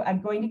to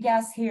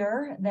guess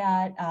here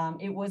that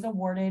it was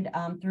awarded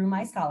through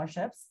my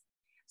scholarships.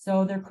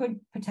 So there could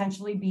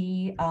potentially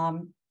be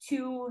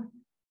two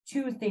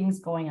things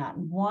going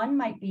on. One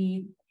might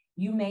be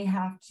you may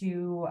have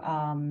to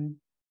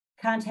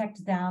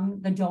contact them,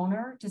 the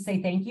donor, to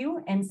say thank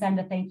you and send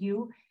a thank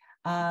you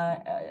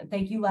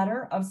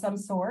letter of some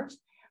sort.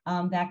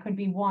 That could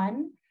be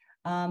one.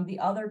 The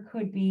other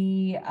could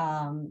be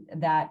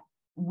that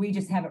we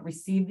just haven't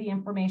received the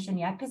information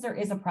yet, because there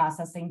is a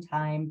processing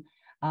time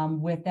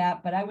with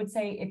that. But I would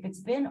say if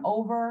it's been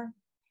over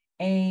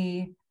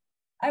if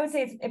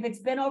it's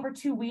been over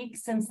 2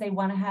 weeks since they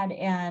went ahead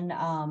and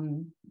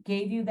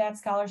gave you that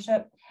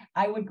scholarship,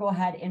 I would go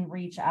ahead and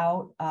reach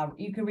out.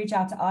 You can reach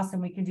out to us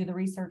and we can do the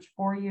research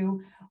for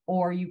you,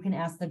 or you can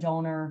ask the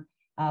donor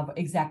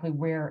exactly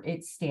where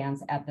it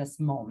stands at this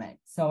moment.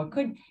 So it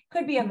could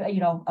be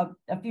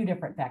a few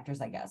different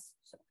factors, I guess.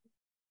 So.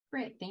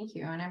 Great, thank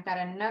you. And I've got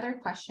another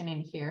question in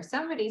here.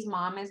 Somebody's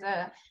mom is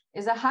a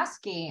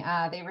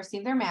Huskie. They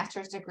received their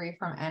master's degree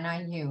from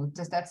NIU.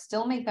 Does that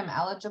still make them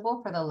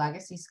eligible for the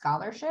Legacy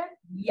Scholarship?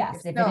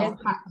 Yes, if so,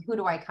 who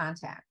do I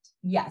contact?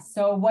 Yes,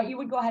 so what you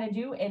would go ahead and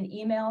do and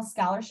email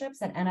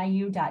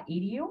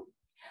scholarships@niu.edu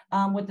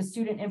with the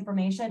student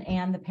information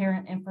and the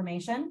parent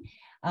information.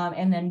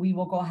 And then we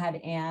will go ahead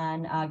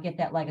and get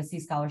that Legacy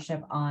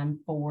Scholarship on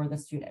for the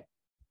student.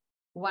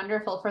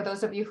 Wonderful. For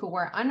those of you who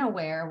were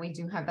unaware, we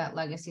do have that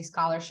Legacy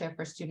Scholarship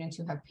for students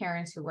who have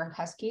parents who were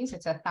Huskies.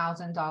 It's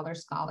 $1,000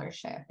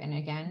 scholarship. And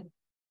again,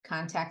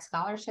 contact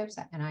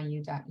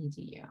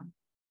scholarships@niu.edu.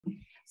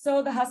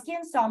 So the Huskie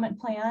installment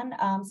plan,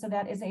 so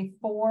that is a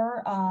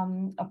four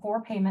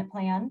payment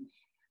plan.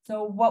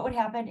 So what would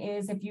happen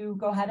is if you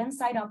go ahead and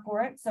sign up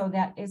for it, so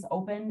that is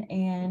open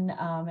in,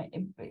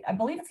 I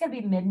believe it's going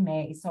to be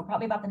mid-May, so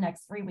probably about the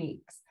next 3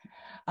 weeks.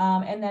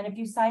 And then if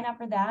you sign up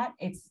for that,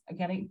 it's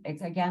going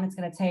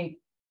to take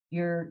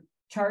your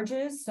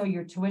charges, so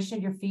your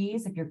tuition, your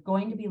fees, if you're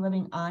going to be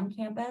living on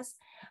campus,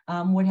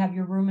 would have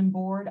your room and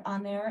board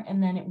on there,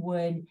 and then it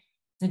would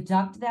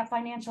deduct that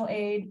financial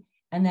aid,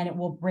 and then it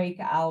will break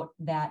out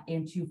that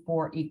into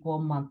 4 equal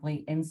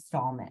monthly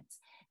installments.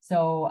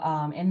 So,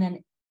 and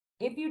then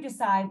if you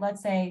decide,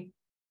 let's say,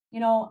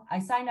 I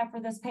signed up for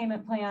this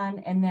payment plan,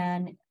 and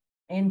then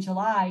in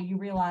July, you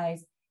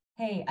realize,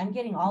 hey, I'm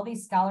getting all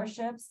these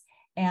scholarships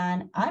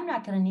and I'm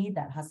not going to need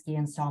that Huskie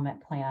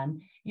installment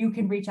plan. You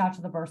can reach out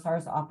to the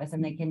bursar's office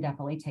and they can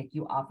definitely take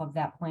you off of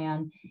that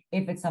plan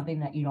if it's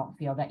something that you don't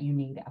feel that you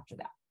need after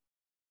that.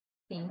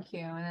 Thank you.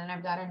 And then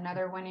I've got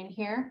another one in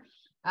here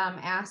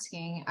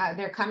asking,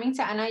 they're coming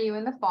to NIU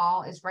in the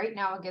fall. Is right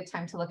now a good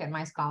time to look at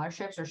my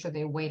scholarships, or should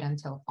they wait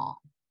until fall?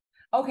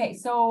 Okay,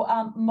 so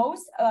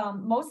most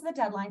of the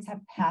deadlines have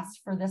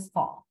passed for this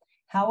fall.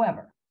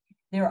 However,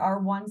 there are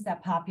ones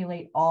that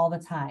populate all the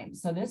time.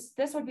 So this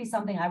would be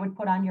something I would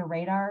put on your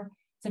radar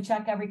to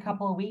check every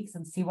couple of weeks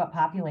and see what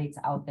populates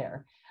out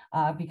there,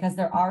 because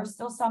there are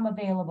still some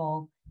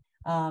available.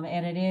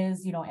 And it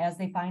is, as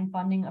they find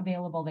funding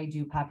available, they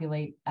do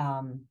populate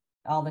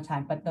all the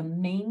time. But the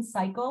main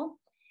cycle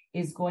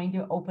is going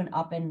to open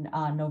up in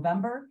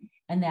November,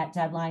 and that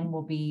deadline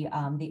will be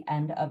the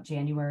end of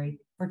January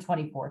for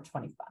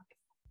 24-25.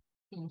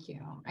 Thank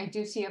you. I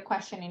do see a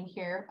question in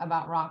here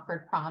about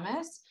Rockford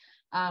Promise.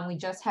 We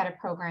just had a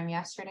program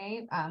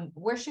yesterday.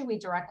 Where should we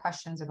direct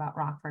questions about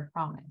Rockford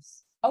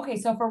Promise? Okay,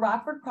 so for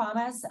Rockford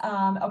Promise,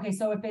 okay,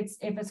 so if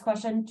it's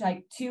questioned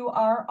like to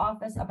our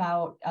office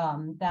about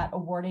that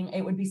awarding,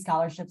 it would be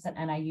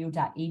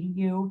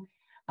scholarships@niu.edu.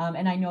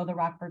 And I know the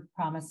Rockford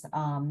Promise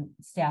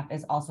staff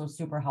is also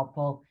super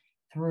helpful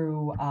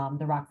through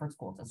the Rockford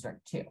School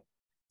District too.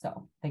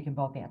 So they can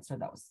both answer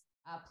those.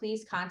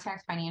 Please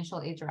contact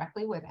financial aid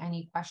directly with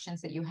any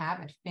questions that you have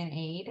at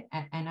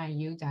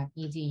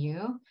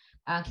finaid@niu.edu.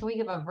 Can we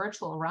give a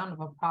virtual round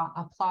of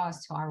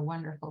applause to our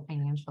wonderful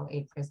financial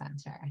aid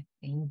presenter?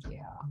 Thank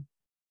you.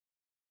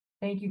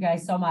 Thank you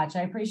guys so much.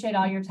 I appreciate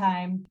all your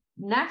time.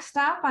 Next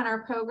up on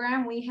our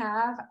program, we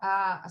have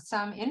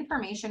some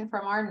information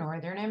from our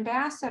Northern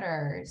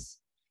ambassadors.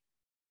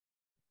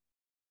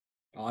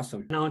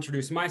 Awesome. And I'll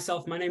introduce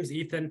myself. My name is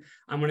Ethan.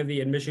 I'm one of the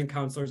admission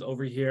counselors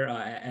over here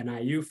at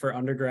NIU for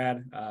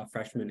undergrad,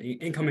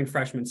 incoming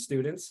freshman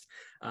students.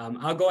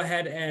 I'll go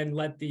ahead and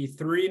let the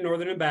 3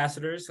 Northern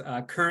ambassadors,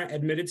 current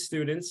admitted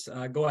students,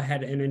 go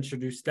ahead and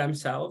introduce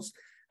themselves.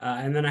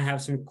 And then I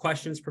have some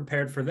questions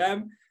prepared for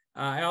them.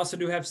 I also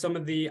do have some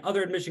of the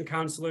other admission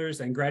counselors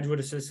and graduate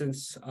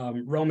assistants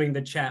roaming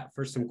the chat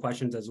for some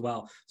questions as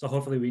well. So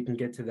hopefully we can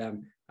get to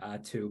them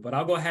too. But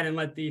I'll go ahead and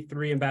let the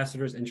 3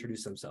 ambassadors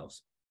introduce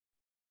themselves.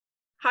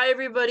 Hi,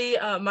 everybody.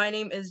 My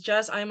name is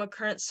Jess. I am a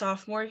current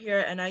sophomore here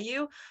at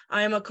NIU.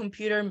 I am a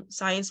computer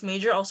science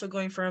major, also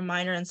going for a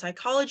minor in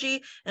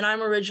psychology, and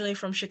I'm originally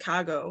from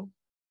Chicago.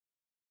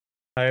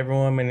 Hi,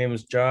 everyone. My name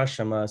is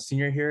Josh. I'm a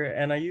senior here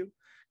at NIU.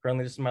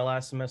 Currently, this is my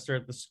last semester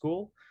at the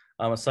school.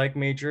 I'm a psych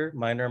major,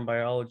 minor in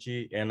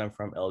biology, and I'm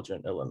from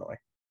Elgin, Illinois.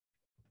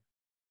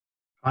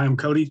 Hi, I'm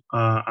Cody.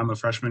 I'm a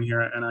freshman here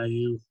at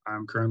NIU.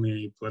 I'm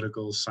currently a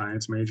political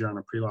science major on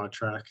a pre-law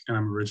track, and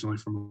I'm originally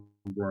from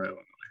Aurora,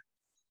 Illinois.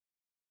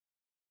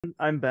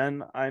 I'm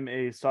Ben. I'm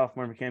a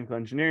sophomore mechanical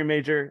engineering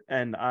major,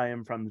 and I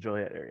am from the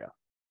Joliet area.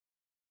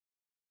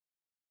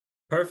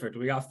 Perfect.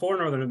 We got 4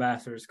 Northern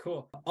Ambassadors.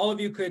 Cool. All of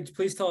you could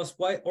please tell us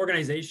what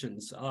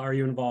organizations are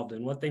you involved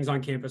in? What things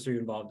on campus are you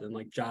involved in,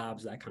 like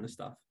jobs, that kind of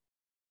stuff?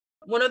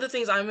 One of the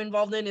things I'm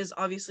involved in is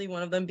obviously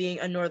one of them being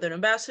a Northern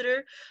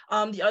Ambassador.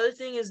 The other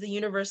thing is the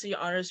University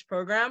Honors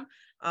Program.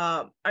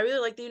 I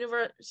really like the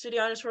University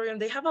Honors Program.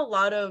 They have a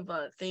lot of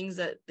things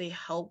that they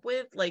help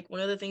with. Like one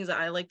of the things that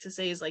I like to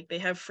say is like they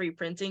have free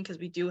printing because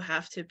we do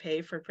have to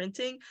pay for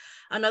printing.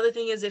 Another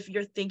thing is if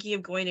you're thinking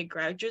of going to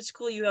graduate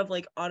school, you have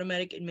like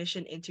automatic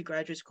admission into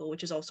graduate school,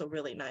 which is also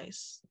really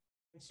nice.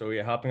 So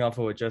yeah, hopping off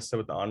of what Jess said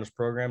with the honors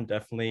program,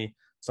 definitely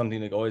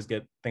something to always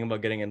think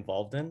about getting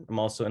involved in. I'm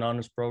also in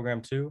honors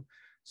program too.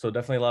 So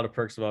definitely a lot of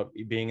perks about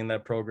being in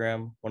that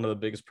program. One of the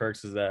biggest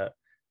perks is that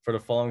for the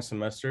following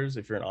semesters,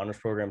 if you're an honors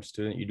program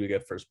student, you do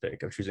get first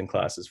pick of choosing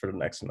classes for the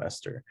next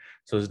semester.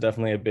 So it's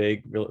definitely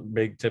a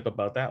big tip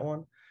about that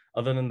one.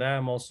 Other than that,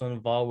 I'm also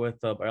involved with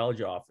the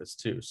biology office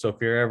too. So if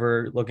you're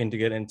ever looking to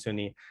get into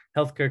any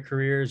healthcare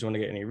careers, you want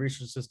to get any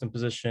research assistant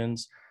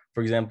positions,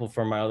 for example,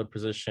 for my other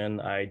position,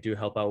 I do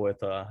help out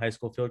with high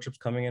school field trips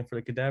coming in for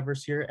the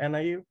cadavers here at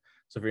NIU.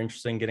 So if you're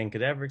interested in getting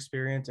cadaver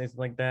experience, anything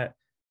like that,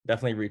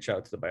 definitely reach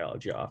out to the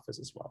biology office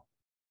as well.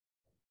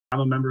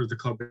 I'm a member of the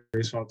club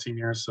baseball team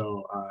here,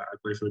 so I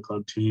play for the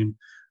club team.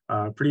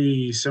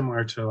 Pretty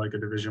similar to like a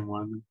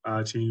Division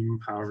I team.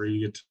 However,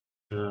 you get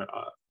to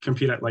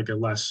compete at like a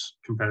less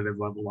competitive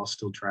level while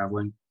still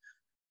traveling.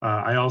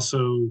 I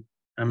also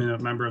am a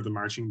member of the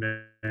marching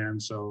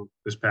band. So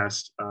this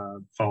past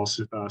fall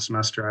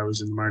semester, I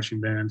was in the marching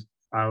band.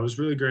 It was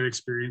a really great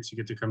experience. You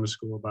get to come to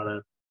school about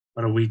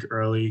a week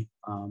early,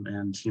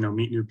 and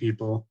meet new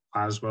people,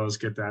 as well as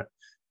get that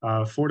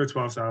 $4,000 to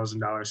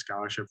 $12,000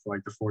 scholarship for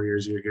like the 4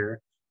 years you're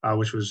here,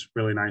 which was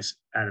really nice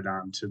added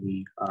on to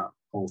the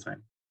whole thing.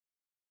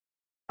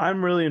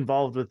 I'm really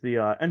involved with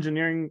the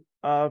engineering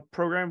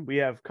program. We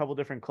have a couple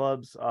different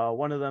clubs.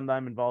 One of them that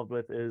I'm involved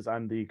with is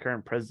I'm the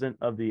current president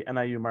of the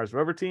NIU Mars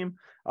Rover team,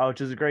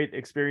 which is a great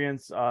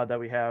experience that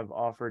we have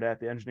offered at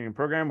the engineering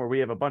program, where we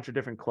have a bunch of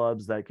different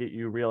clubs that get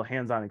you real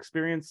hands-on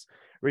experience,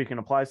 where you can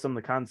apply some of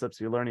the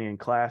concepts you're learning in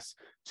class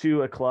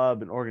to a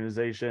club, an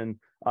organization,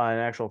 an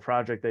actual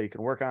project that you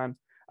can work on.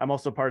 I'm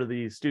also part of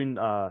the student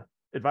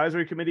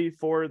advisory committee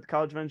for the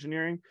College of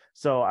Engineering.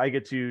 So I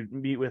get to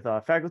meet with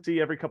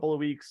faculty every couple of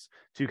weeks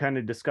to kind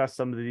of discuss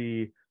some of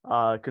the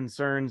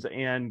concerns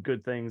and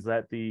good things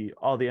that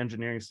all the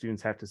engineering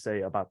students have to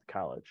say about the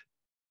college.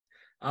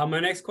 My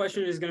next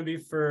question is going to be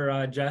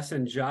for Jess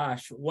and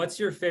Josh. What's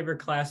your favorite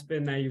class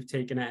been that you've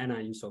taken at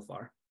NIU so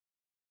far?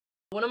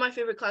 One of my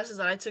favorite classes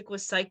that I took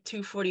was Psych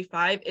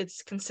 245.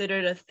 It's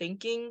considered a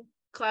thinking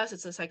class.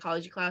 It's a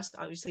psychology class,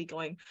 obviously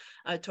going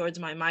towards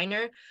my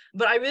minor,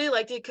 but I really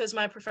liked it because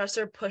my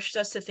professor pushed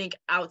us to think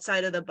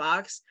outside of the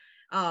box,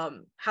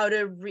 how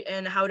to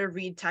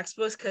read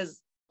textbooks, because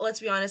let's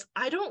be honest,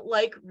 I don't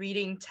like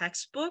reading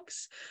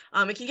textbooks.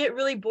 It can get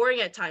really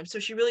boring at times. So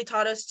she really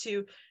taught us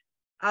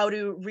how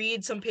to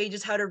read some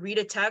pages, how to read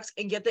a text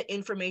and get the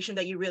information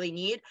that you really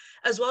need.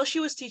 As well, she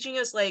was teaching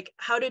us like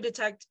how to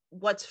detect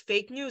what's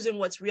fake news and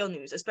what's real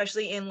news,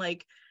 especially in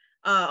like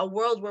a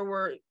world where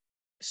we're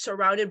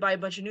surrounded by a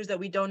bunch of news that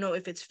we don't know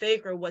if it's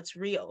fake or what's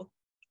real.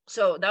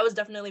 So that was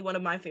definitely one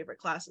of my favorite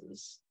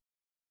classes.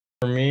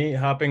 For me,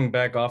 hopping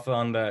back off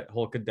on that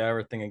whole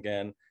cadaver thing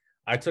again,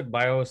 I took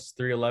Bios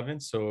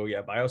 311. So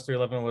yeah, Bios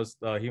 311 was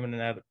the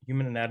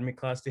human anatomy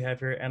class they have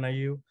here at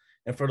NIU.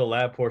 And for the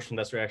lab portion,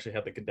 that's where I actually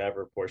had the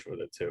cadaver portion with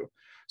it too.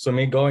 So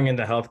me going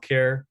into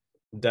healthcare,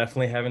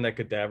 definitely having that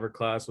cadaver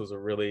class was a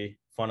really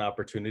fun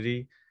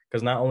opportunity,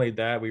 because not only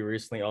that, we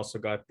recently also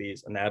got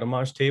these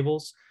anatomage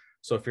tables.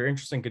 So if you're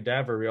interested in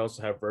cadaver, we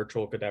also have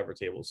virtual cadaver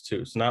tables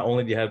too. So not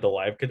only do you have the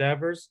live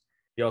cadavers,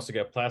 you also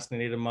get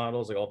plastinated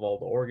models like of all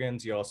the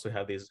organs. You also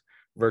have these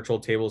virtual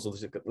tables.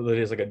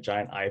 Literally, it's like a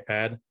giant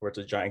iPad where it's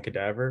a giant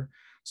cadaver.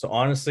 So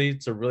honestly,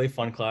 it's a really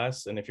fun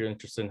class. And if you're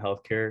interested in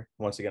healthcare,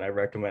 once again, I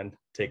recommend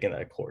taking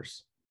that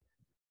course.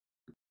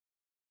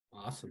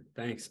 Awesome,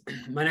 thanks.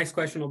 My next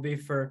question will be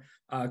for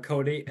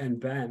Cody and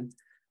Ben.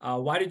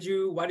 Why did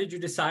you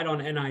decide on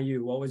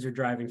NIU? What was your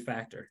driving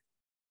factor?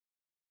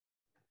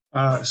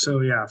 So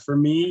yeah, for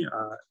me,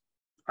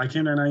 I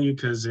came to NIU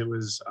because it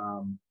was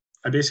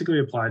I basically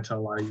applied to a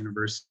lot of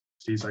universities.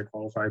 I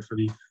qualified for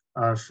the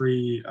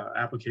free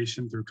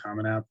application through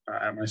Common App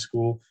at my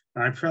school,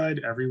 and I applied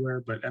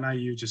everywhere, but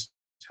NIU just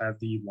had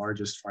the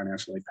largest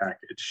financial aid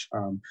package.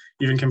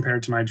 Even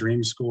compared to my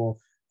dream school,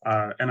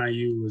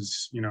 NIU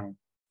was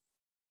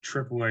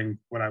tripling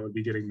what I would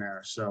be getting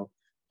there. So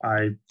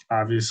I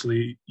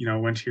obviously,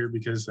 went here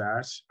because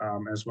that,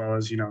 as well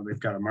as, they've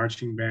got a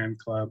marching band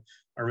club,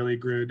 a really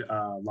good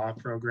law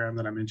program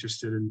that I'm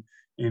interested in,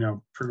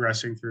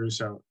 progressing through.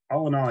 So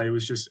all in all, it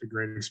was just a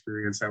great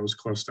experience that was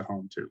close to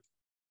home too.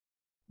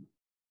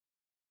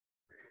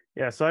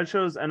 Yeah, so I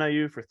chose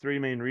NIU for three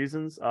main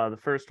reasons. The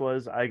first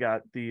was I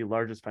got the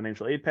largest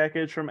financial aid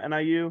package from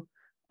NIU.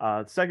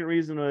 The second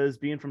reason was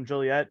being from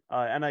Joliet.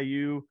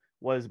 NIU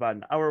was about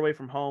an hour away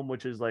from home,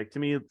 which is like to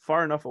me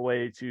far enough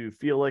away to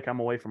feel like I'm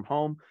away from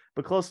home,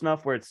 but close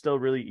enough where it's still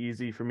really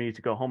easy for me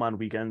to go home on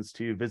weekends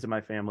to visit my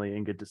family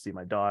and get to see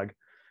my dog.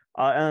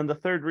 And the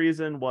third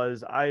reason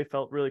was I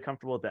felt really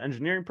comfortable with the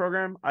engineering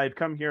program. I had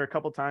come here a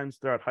couple times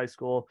throughout high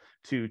school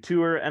to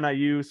tour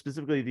NIU,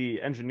 specifically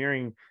the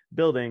engineering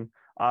building.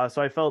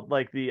 So I felt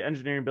like the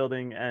engineering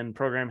building and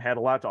program had a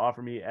lot to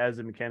offer me as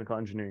a mechanical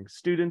engineering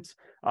student,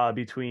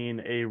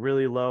 between a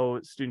really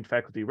low student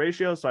faculty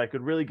ratio. So I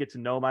could really get to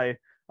know my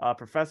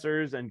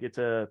professors and get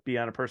to be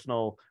on a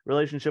personal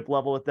relationship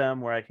level with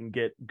them where I can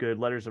get good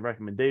letters of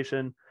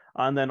recommendation.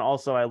 And then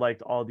also I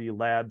liked all the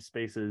lab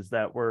spaces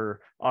that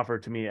were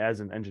offered to me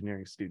as an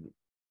engineering student.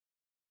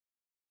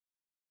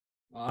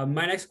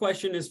 My next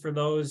question is for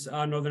those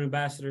Northern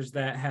Ambassadors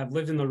that have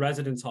lived in the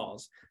residence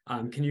halls.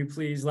 Can you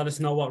please let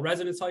us know what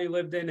residence hall you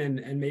lived in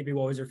and maybe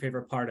what was your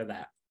favorite part of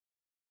that?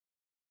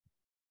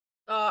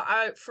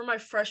 For my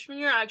freshman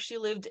year, I actually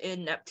lived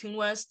in Neptune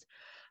West.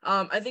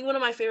 I think one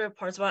of my favorite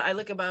parts about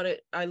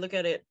it, I look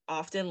at it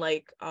often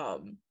like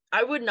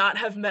I would not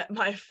have met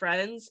my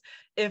friends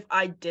if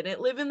I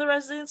didn't live in the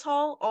residence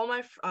hall.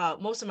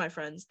 Most of my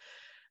friends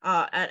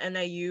at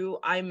NIU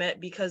I met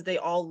because they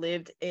all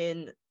lived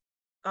in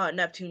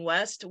Neptune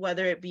West,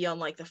 whether it be on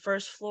like the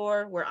first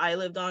floor where I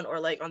lived on or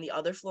like on the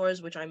other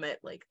floors, which I met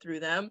like through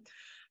them.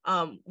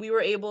 We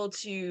were able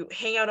to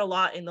hang out a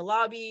lot in the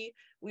lobby.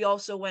 We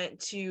also went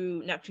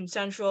to Neptune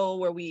Central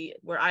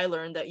where I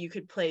learned that you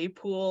could play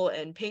pool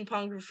and ping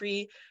pong for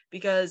free,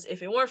 because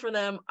if it weren't for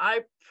them,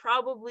 I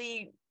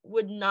probably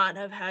would not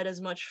have had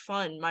as much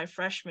fun my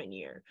freshman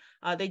year.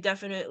 They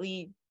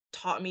definitely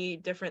taught me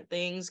different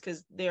things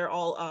because they're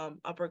all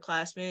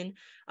upperclassmen.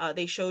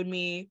 They showed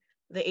me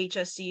the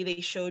HSC, they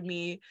showed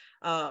me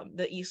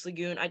the East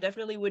Lagoon. I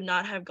definitely would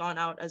not have gone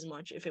out as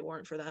much if it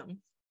weren't for them.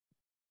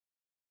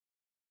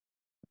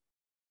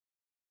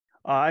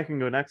 I can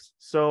go next.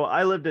 So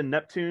I lived in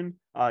Neptune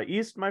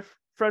East my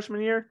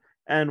freshman year.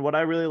 And what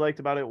I really liked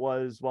about it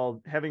was,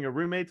 while having a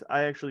roommate,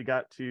 I actually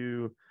got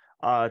to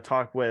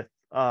talk with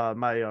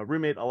my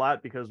roommate a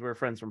lot because we're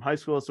friends from high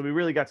school. So we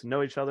really got to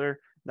know each other.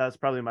 That's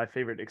probably my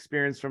favorite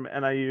experience from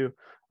NIU,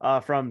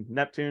 from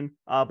Neptune.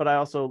 But I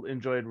also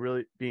enjoyed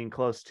really being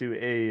close to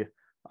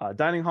a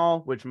dining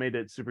hall, which made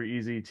it super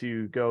easy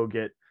to go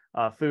get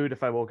food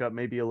if I woke up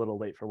maybe a little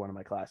late for one of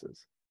my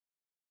classes.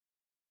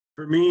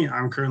 For me,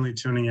 I'm currently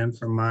tuning in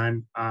from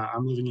mine.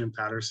 I'm living in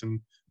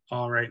Patterson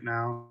Hall right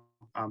now.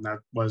 That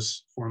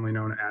was formerly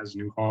known as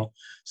New Hall.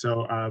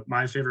 So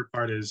my favorite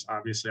part is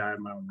obviously I have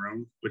my own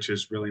room, which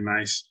is really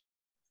nice.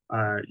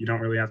 You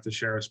don't really have to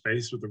share a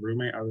space with a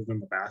roommate other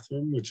than the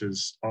bathroom, which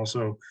is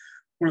also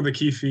one of the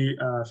key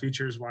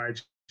features why I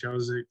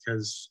chose it,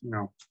 because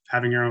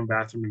having your own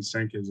bathroom and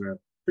sink is a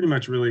pretty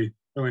much really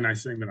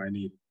nice thing that I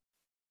need.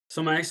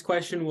 So my next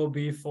question will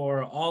be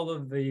for all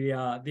of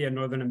the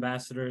Northern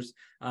Ambassadors.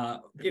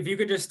 If you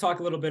could just talk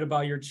a little bit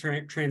about your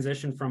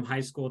transition from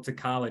high school to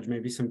college,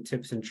 maybe some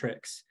tips and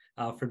tricks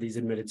for these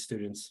admitted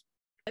students.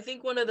 I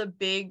think one of the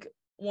big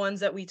ones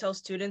that we tell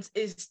students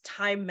is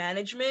time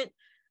management.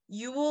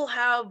 You will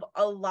have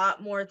a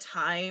lot more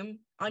time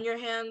on your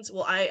hands.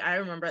 Well, I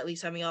remember at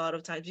least having a lot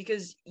of time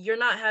because you're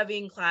not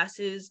having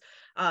classes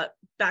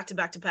back to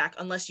back to back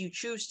unless you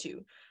choose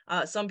to.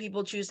 Some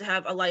people choose to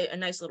have a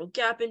nice little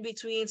gap in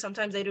between.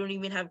 Sometimes they don't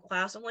even have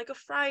class on like a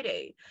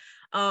Friday,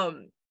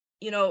 and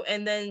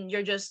then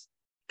you're just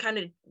kind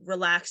of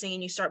relaxing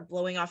and you start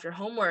blowing off your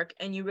homework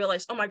and you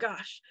realize, oh my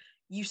gosh,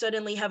 you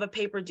suddenly have a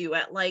paper due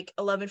at like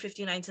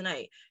 11:59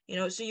 tonight,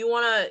 so you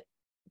want to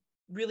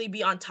really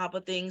be on top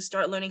of things,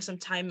 start learning some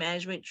time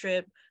management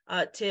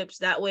tips.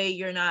 That way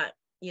you're not,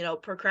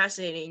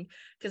 procrastinating.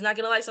 Because not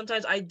gonna lie,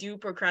 sometimes I do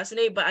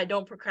procrastinate, but I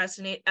don't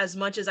procrastinate as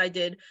much as I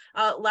did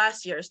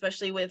last year,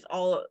 especially with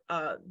all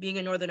being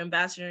a Northern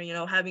Ambassador,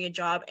 having a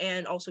job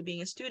and also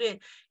being a student,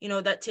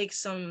 that takes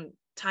some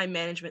time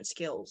management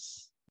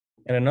skills.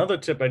 And another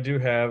tip I do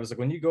have is like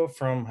when you go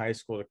from high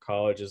school to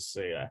college, is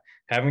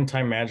having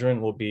time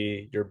management will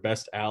be your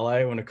best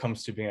ally when it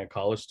comes to being a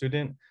college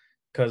student.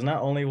 Because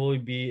not only will you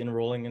be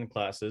enrolling in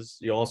classes,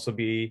 you'll also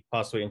be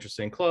possibly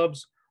interested in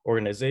clubs,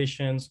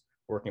 organizations,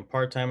 working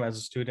part-time as a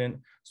student.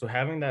 So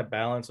having that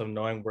balance of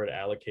knowing where to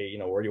allocate,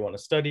 where do you want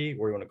to study,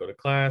 where you want to go to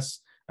class,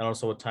 and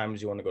also what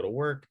times you want to go to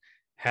work,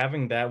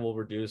 having that will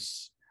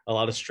reduce a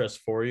lot of stress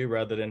for you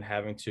rather than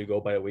having to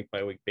go by a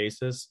week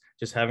basis.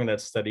 Just having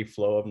that steady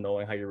flow of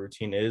knowing how your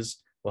routine is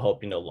will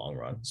help you in the long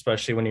run,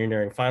 especially when you're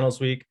nearing finals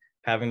week.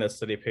 Having that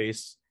steady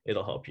pace,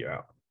 it'll help you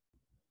out.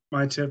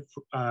 My tip,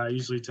 I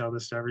usually tell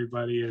this to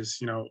everybody, is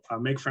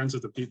make friends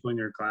with the people in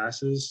your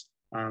classes.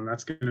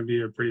 That's going to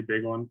be a pretty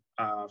big one.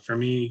 For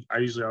me, I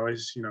usually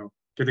always,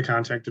 get the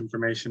contact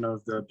information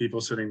of the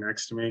people sitting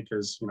next to me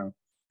because,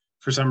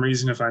 for some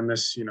reason, if I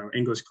miss,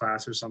 English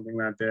class or something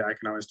that day, I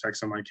can always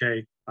text them like,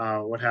 hey,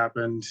 what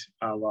happened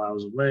while I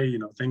was away,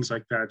 things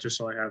like that, just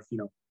so I have,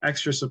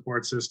 extra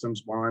support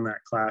systems while I'm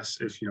at class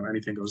if,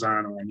 anything goes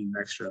on or I need an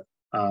extra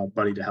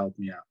buddy to help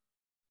me out.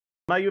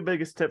 My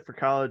biggest tip for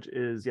college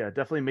is, yeah,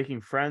 definitely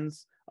making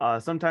friends.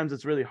 Sometimes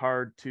it's really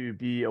hard to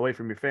be away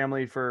from your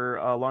family for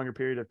a longer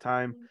period of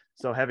time.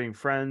 So having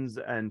friends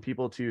and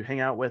people to hang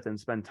out with and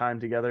spend time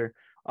together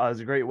is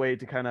a great way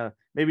to kind of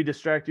maybe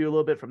distract you a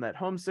little bit from that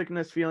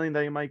homesickness feeling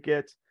that you might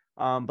get.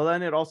 But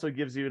then it also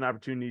gives you an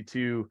opportunity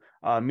to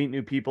meet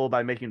new people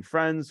by making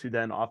friends who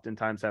then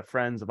oftentimes have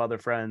friends of other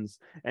friends.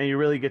 And you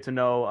really get to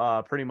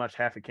know pretty much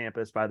half a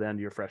campus by the end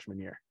of your freshman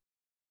year.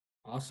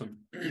 Awesome.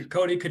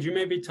 Cody, could you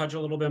maybe touch a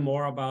little bit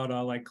more about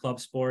like club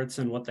sports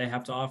and what they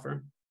have to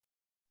offer?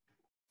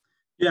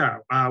 Yeah,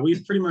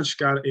 we've pretty much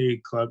got a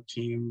club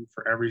team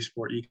for every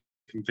sport you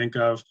can think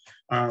of.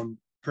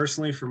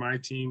 Personally, for my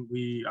team,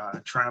 we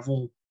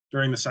travel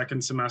during the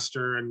second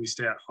semester and we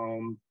stay at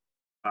home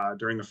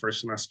during the first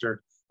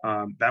semester.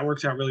 That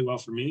worked out really well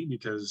for me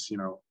because,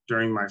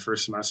 during my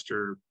first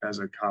semester as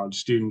a college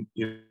student,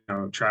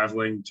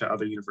 traveling to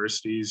other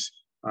universities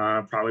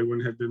probably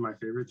wouldn't have been my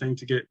favorite thing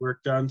to get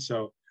work done.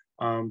 So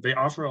they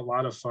offer a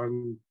lot of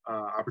fun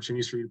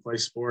opportunities for you to play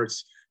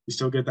sports. You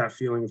still get that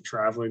feeling of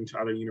traveling to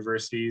other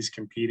universities,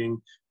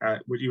 competing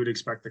at what you would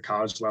expect the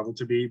college level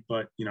to be,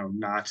 but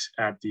not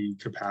at the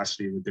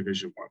capacity of a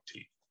Division I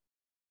team.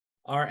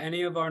 Are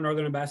any of our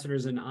Northern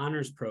Ambassadors in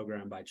honors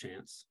program by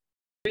chance?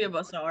 3 of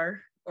us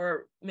are,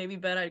 or maybe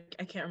Ben, I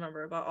can't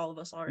remember, about all of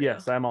us are.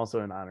 Yes, yeah. I'm also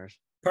in honors.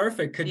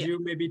 Perfect. Could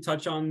you maybe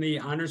touch on the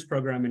honors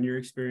program and your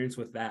experience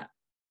with that?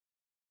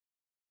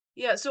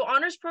 Yeah, so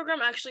honors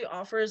program actually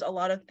offers a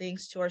lot of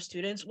things to our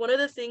students. One of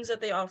the things that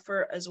they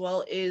offer as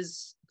well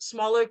is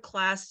smaller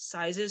class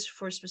sizes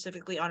for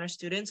specifically honor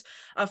students.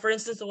 For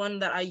instance, the one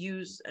that I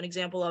use an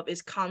example of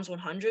is Comms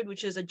 100,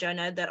 which is a gen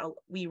ed that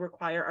we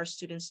require our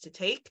students to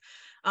take.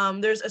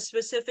 There's a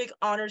specific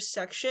honors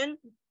section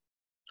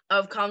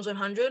of Comms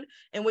 100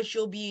 in which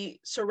you'll be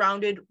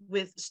surrounded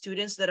with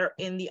students that are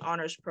in the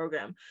honors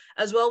program.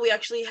 As well, we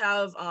actually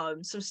have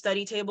some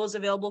study tables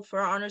available for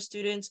our honors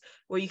students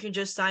where you can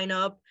just sign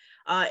up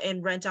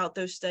and rent out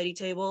those study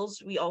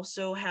tables. We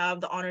also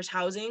have the honors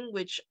housing,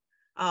 which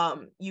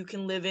you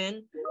can live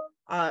in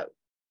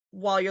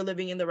while you're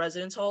living in the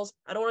residence halls.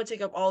 I don't want to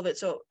take up all of it,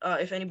 so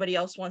if anybody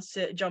else wants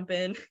to jump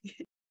in.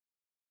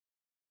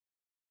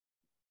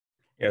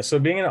 Yeah, so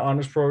being in an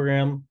honors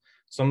program,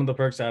 some of the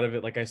perks out of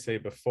it, like I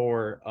said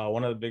before,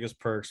 one of the biggest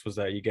perks was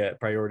that you get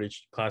priority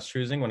class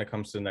choosing when it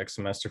comes to the next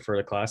semester for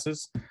the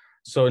classes.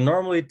 So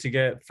normally to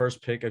get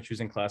first pick of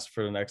choosing class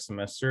for the next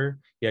semester,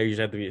 you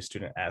usually have to be a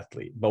student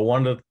athlete. But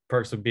one of the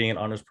perks of being an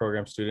honors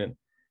program student,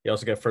 you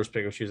also get first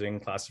pick of choosing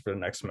classes for the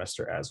next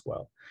semester as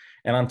well.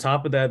 And on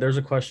top of that, there's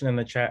a question in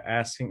the chat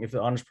asking if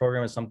the honors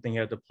program is something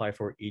you have to apply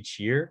for each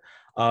year.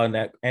 And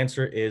that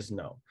answer is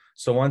no.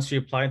 So once you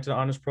apply into the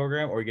honors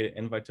program or you get an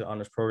invite to the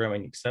honors program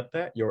and you accept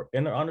that, you're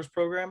in the honors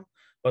program.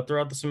 But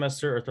throughout the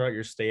semester or throughout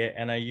your stay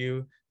at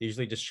NIU, they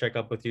usually just check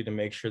up with you to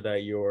make sure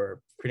that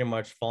you're pretty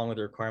much following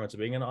the requirements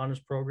of being in the honors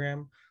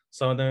program.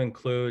 Some of them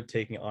include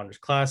taking honors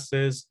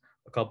classes,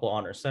 a couple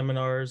honors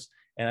seminars,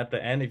 and at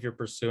the end, if you're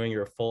pursuing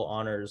your full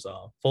honors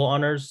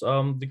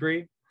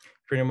degree,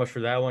 pretty much for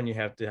that one, you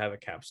have to have a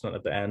capstone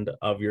at the end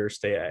of your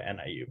stay at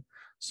NIU.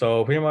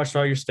 So pretty much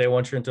throughout your stay,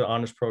 once you're into the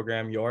honors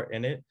program, you're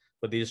in it,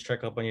 but they just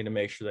check up on you to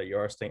make sure that you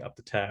are staying up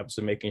to tabs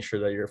and making sure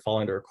that you're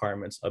following the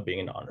requirements of being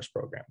in the honors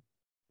program.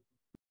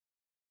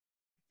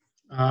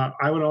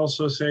 I would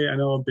also say, I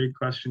know a big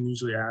question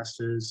usually asked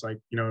is like,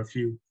 if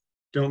you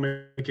don't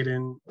make it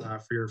in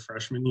for your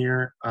freshman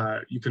year,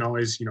 you can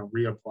always,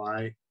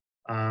 reapply.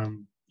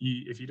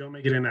 If you don't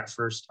make it in that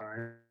first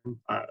time,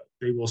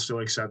 they will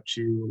still accept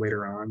you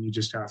later on. You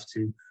just have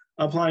to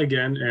apply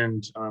again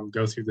and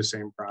go through the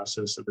same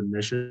process of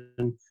admission,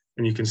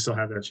 and you can still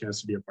have that chance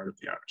to be a part of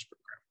the honors program.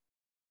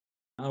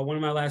 One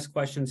of my last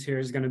questions here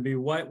is going to be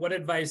what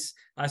advice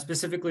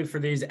specifically for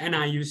these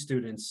NIU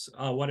students,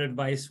 what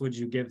advice would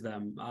you give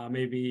them?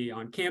 Maybe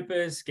on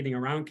campus, getting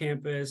around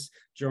campus,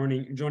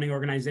 joining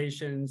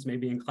organizations,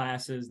 maybe in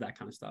classes, that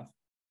kind of stuff.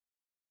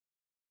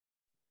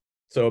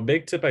 So a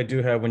big tip I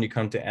do have when you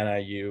come to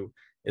NIU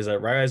is that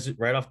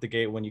right off the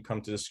gate when you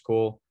come to the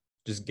school,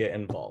 just get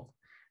involved.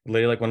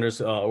 Later, like when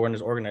there's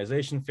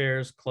organization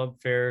fairs,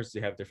 club fairs, they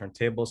have different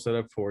tables set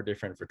up for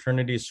different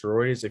fraternities,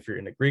 sororities. If you're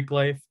in the Greek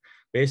life,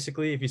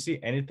 basically, if you see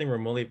anything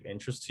remotely of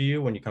interest to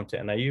you when you come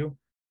to NIU,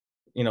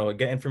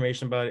 get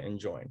information about it and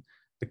join.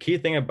 The key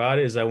thing about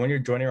it is that when you're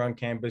joining around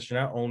campus, you're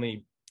not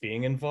only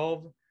being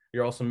involved,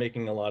 you're also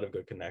making a lot of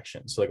good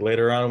connections. So like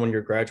later on when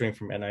you're graduating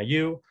from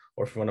NIU,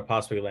 or if you want to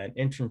possibly land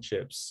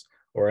internships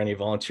or any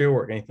volunteer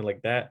work, anything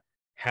like that,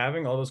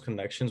 having all those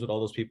connections with all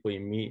those people you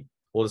meet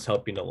will just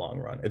help you in the long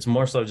run. It's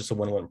more so just a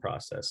win-win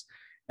process.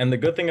 And the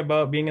good thing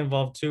about being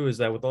involved too is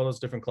that with all those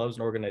different clubs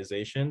and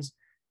organizations,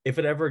 if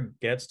it ever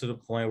gets to the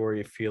point where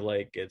you feel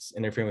like it's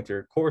interfering with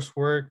your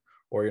coursework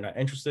or you're not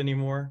interested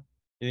anymore,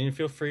 then you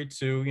feel free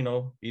to,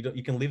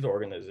 you can leave the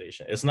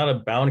organization. It's not a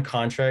bound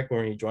contract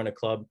where when you join a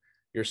club,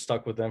 you're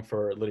stuck with them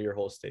for literally your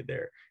whole stay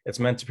there. It's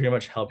meant to pretty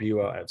much help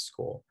you out at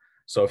school.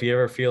 So if you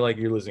ever feel like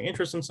you're losing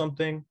interest in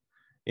something,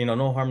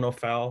 no harm, no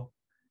foul.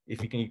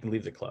 If you can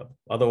leave the club.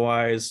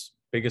 Otherwise,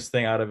 biggest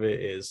thing out of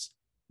it is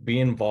be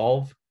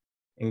involved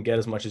and get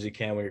as much as you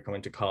can when you're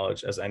coming to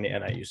college as any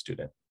NIU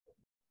student.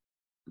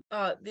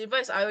 The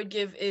advice I would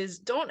give is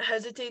don't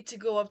hesitate to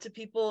go up to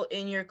people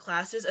in your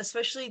classes,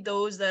 especially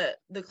the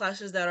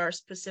classes that are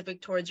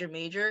specific towards your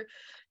major,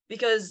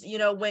 because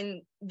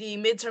when the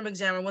midterm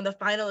exam or when the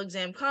final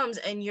exam comes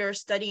and you're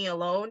studying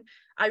alone,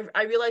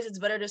 I realize it's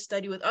better to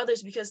study with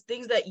others, because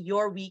things that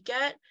you're weak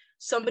at,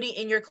 somebody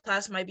in your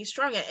class might be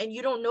strong at, and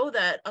you don't know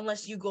that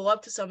unless you go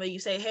up to somebody, you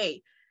say,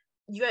 hey,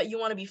 you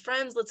want to be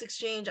friends, let's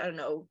exchange, I don't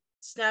know,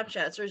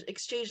 Snapchats or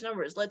exchange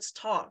numbers, let's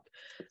talk.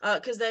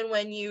 Because then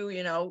when you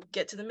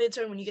get to the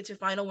midterm, when you get to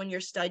final, when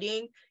you're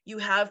studying, you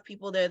have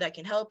people there that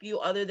can help you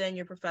other than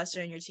your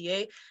professor and your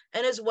TA.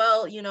 And as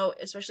well,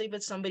 especially if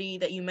it's somebody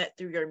that you met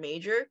through your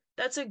major,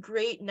 that's a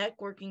great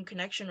networking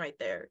connection right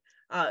there.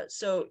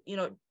 So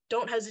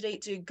don't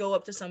hesitate to go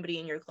up to somebody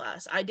in your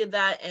class. I did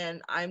that,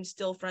 and I'm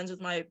still friends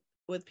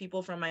with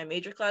people from my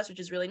major class, which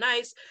is really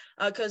nice,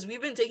 because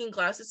we've been taking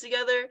classes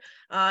together,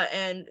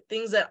 and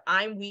things that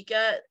I'm weak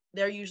at,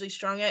 they're usually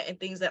strong at, and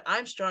things that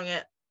I'm strong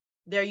at,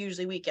 they're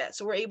usually weak at.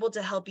 So we're able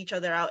to help each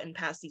other out and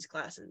pass these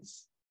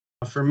classes.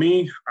 For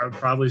me, I would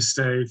probably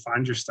say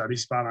find your study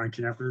spot on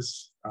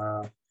campus.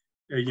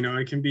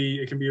 It can be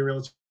a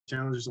real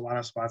challenge. There's a lot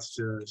of spots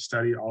to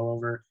study all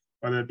over,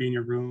 whether it be in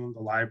your room,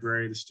 the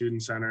library, the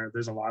student center.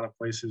 There's a lot of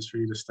places for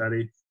you to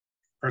study.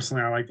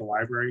 Personally, I like the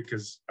library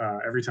because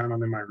every time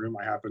I'm in my room,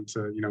 I happen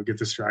to, get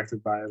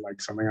distracted by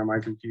like something on my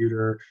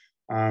computer.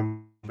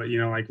 But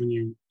like when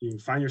you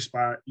find your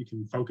spot, you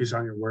can focus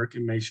on your work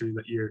and make sure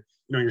that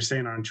you're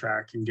staying on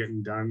track and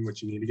getting done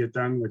what you need to get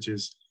done, which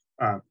is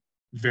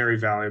very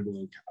valuable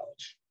in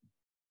college.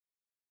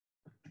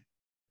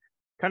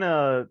 Kind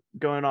of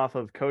going off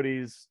of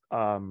Cody's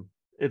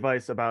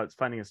advice about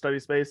finding a study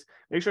space,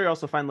 make sure you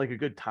also find like a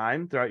good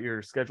time throughout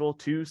your schedule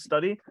to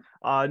study.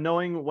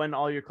 Knowing when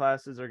all your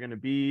classes are going to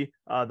be,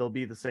 they'll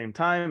be the same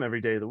time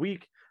every day of the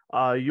week.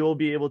 You'll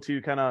be able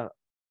to kind of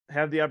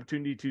have the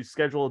opportunity to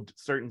schedule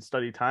certain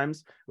study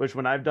times, which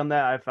when I've done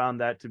that, I found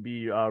that to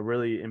be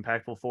really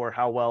impactful for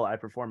how well I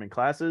perform in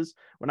classes.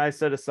 When I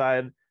set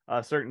aside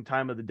a certain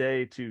time of the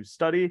day to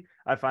study,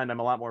 I find I'm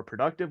a lot more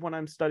productive when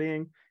I'm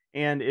studying.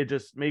 And it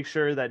just makes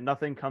sure that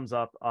nothing comes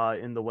up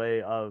in the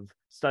way of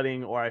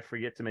studying, or I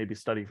forget to maybe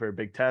study for a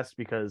big test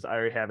because I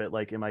already have it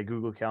like in my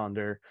Google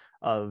Calendar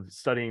of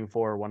studying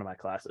for one of my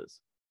classes.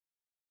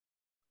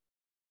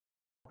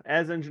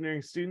 As an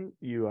engineering student,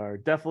 you are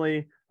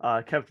definitely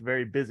kept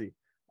very busy.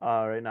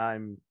 Right now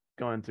I'm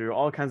going through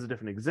all kinds of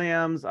different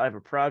exams. I have a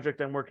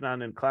project I'm working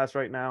on in class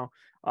right now.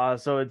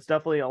 So it's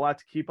definitely a lot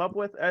to keep up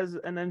with as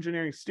an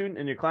engineering student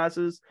in your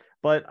classes,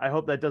 but I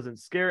hope that doesn't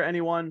scare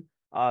anyone.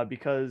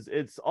 Because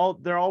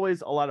they're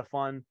always a lot of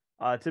fun.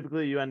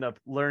 Typically, you end up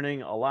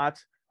learning a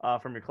lot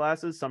from your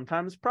classes,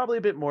 sometimes probably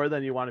a bit more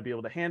than you want to be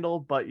able to handle,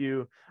 but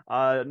you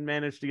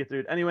manage to get through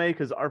it anyway,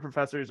 because our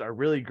professors are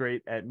really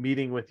great at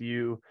meeting with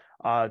you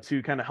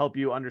to kind of help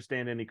you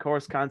understand any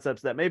course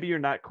concepts that maybe you're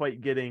not quite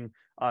getting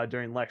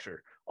during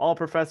lecture. All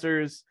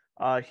professors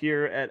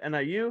here at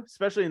NIU,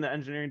 especially in the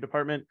engineering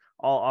department,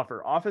 all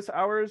offer office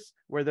hours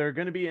where they're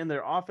going to be in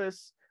their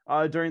office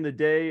during the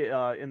day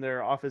in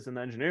their office in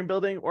the engineering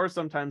building, or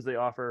sometimes they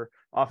offer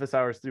office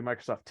hours through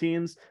Microsoft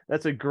Teams.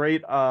 That's a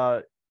great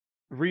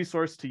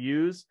resource to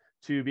use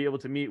to be able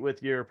to meet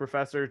with your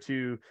professor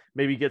to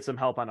maybe get some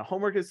help on a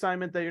homework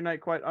assignment that you're not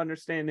quite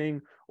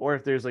understanding, or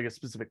if there's like a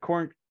specific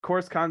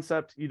course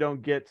concept you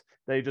don't get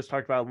that you just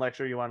talked about in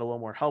lecture you want a little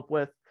more help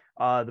with.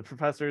 The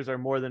professors are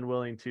more than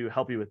willing to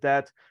help you with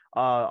that.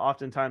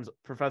 Oftentimes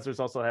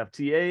professors also have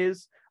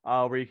TAs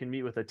where you can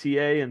meet with a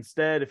TA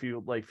instead if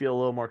you feel a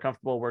little more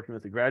comfortable working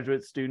with a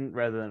graduate student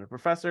rather than a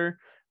professor.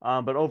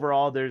 But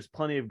overall, there's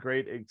plenty of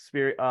great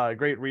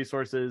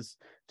resources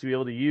to be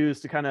able to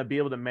use to kind of be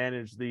able to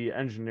manage the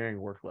engineering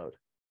workload.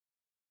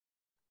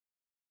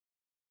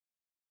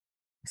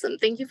 Awesome.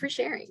 Thank you for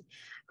sharing.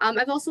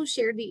 I've also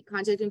shared the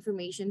contact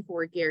information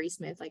for Gary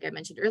Smith. Like I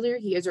mentioned earlier,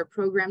 he is our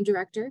program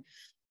director.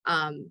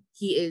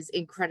 He is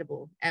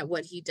incredible at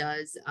what he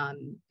does.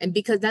 And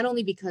not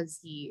only because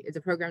he is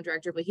a program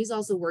director, but he's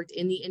also worked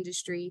in the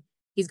industry.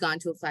 He's gone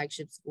to a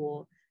flagship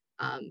school.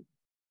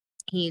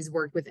 He's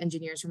worked with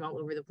engineers from all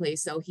over the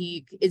place. So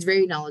he is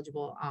very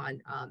knowledgeable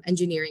on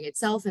engineering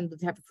itself and the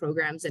type of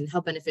programs and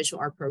how beneficial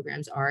our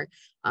programs are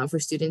for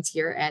students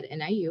here at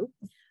NIU.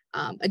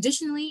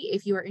 Additionally,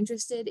 if you are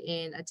interested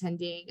in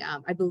attending,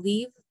 I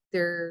believe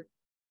they're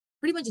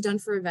pretty much done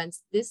for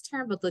events this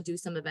term, but they'll do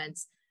some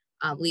events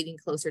leading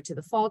closer to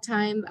the fall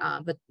time.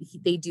 But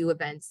they do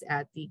events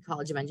at the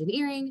College of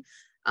Engineering.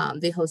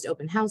 They host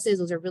open houses.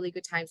 Those are really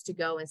good times to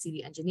go and see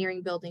the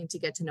engineering building to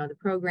get to know the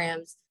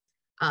programs.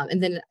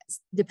 And then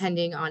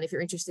depending on if you're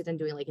interested in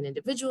doing like an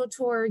individual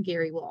tour,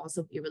 Gary will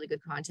also be a really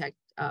good point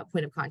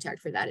of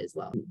contact for that as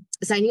well.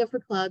 Signing up for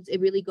clubs,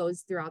 it really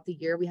goes throughout the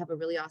year. We have a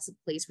really awesome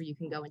place where you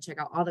can go and check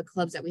out all the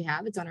clubs that we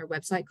have. It's on our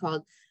website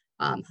called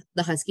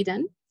the Huskie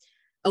Den.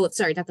 Oh,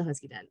 sorry, not the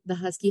Huskie Den, the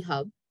Huskie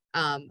Hub.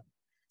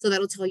 So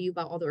that'll tell you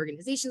about all the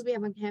organizations we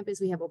have on campus.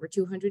 We have over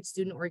 200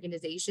 student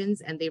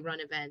organizations, and they run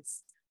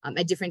events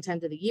at different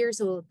times of the year.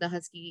 So the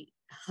Huskie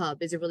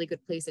Hub is a really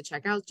good place to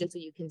check out, just so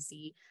you can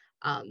see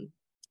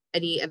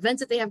any events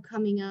that they have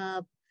coming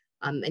up,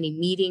 any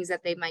meetings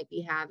that they might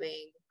be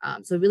having.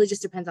 So it really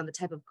just depends on the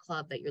type of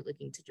club that you're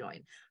looking to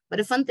join. But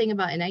a fun thing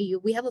about NIU,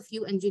 we have a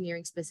few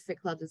engineering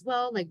specific clubs as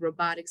well, like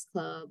robotics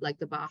club, like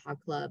the Baja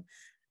Club.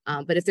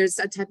 But if there's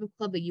a type of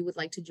club that you would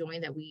like to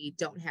join that we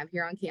don't have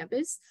here on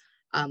campus,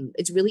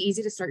 it's really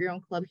easy to start your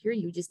own club here.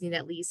 You just need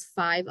at least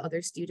 5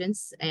 other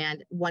students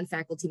and 1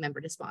 faculty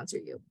member to sponsor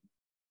you.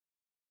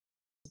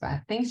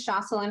 Thanks,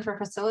 Jocelyn, for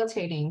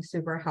facilitating.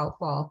 Super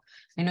helpful.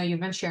 I know you've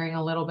been sharing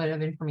a little bit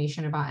of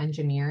information about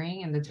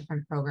engineering and the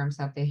different programs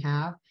that they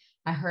have.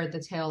 I heard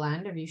the tail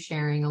end of you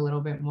sharing a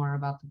little bit more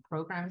about the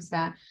programs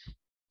that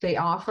they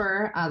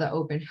offer, the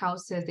open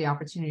houses, the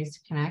opportunities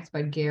to connect,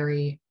 but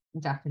Gary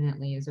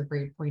definitely is a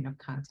great point of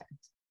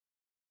contact.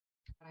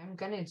 What I'm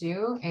going to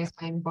do is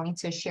I'm going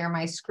to share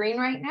my screen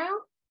right now,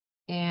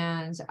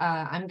 and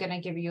I'm going to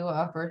give you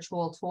a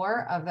virtual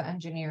tour of the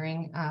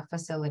engineering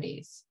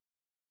facilities.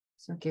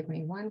 So give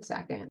me 1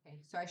 second. Okay,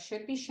 so I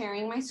should be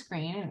sharing my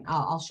screen, and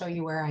I'll show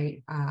you where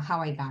how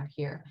I got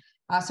here.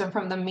 So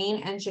from the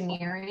main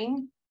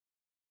engineering,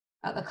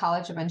 the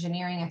College of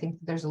Engineering, I think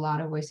there's a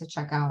lot of ways to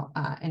check out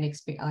and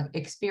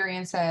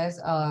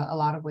experiences, a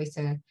lot of ways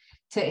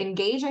to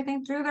engage, I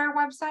think, through their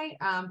website.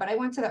 But I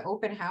went to the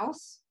open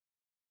house,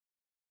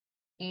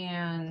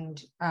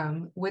 and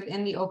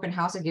within the open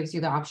house, it gives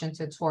you the option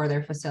to tour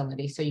their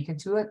facility. So you can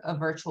do a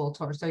virtual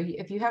tour. So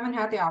if you haven't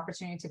had the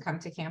opportunity to come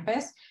to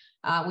campus,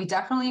 we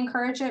definitely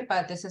encourage it,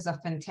 but this is a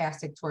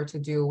fantastic tour to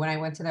do. When I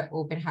went to the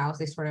open house,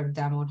 they sort of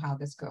demoed how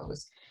this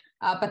goes.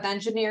 But the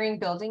engineering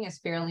building is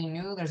fairly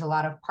new. There's a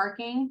lot of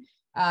parking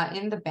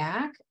in the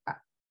back,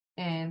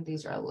 and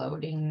these are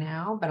loading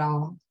now, but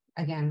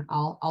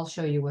I'll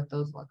show you what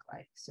those look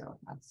like. So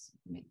let's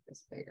make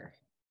this bigger.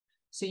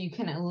 So you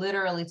can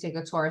literally take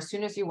a tour as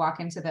soon as you walk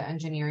into the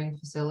engineering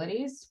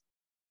facilities.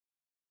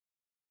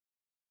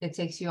 It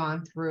takes you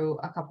on through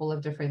a couple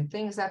of different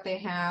things that they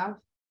have.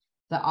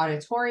 The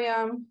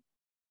auditorium,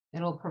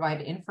 it'll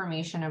provide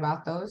information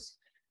about those.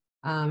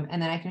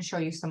 And then I can show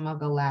you some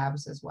of the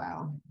labs as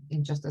well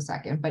in just a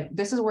second. But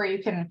this is where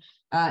you can,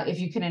 if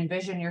you can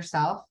envision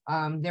yourself,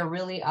 they're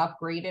really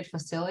upgraded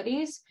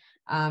facilities.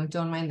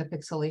 Don't mind the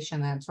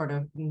pixelation that sort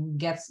of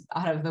gets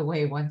out of the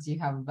way once you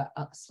have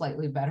a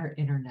slightly better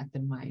internet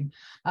than mine.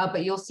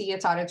 But you'll see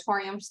it's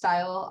auditorium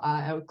style.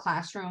 A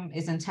classroom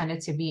is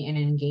intended to be an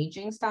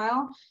engaging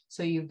style.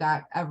 So you've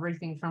got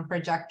everything from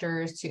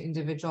projectors to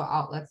individual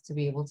outlets to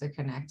be able to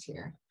connect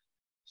here.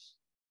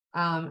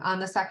 On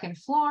the second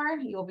floor,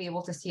 you'll be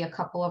able to see a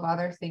couple of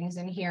other things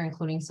in here,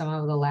 including some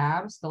of the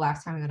labs. The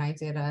last time that I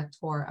did a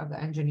tour of the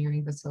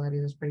engineering facility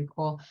was pretty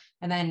cool.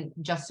 And then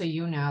just so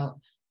you know,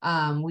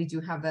 we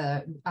do have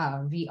the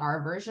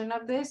VR version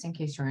of this in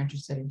case you're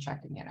interested in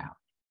checking it out.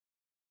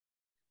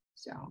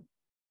 So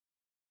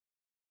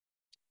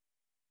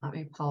let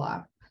me pull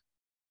up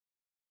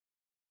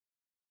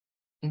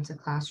into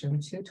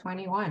classroom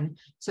 221.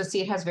 So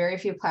see, it has very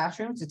few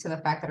classrooms due to the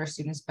fact that our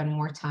students spend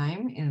more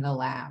time in the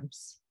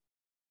labs.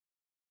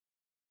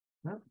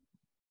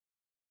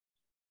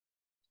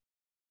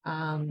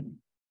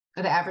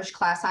 The average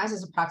class size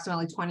is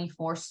approximately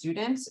 24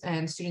 students,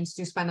 and students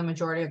do spend the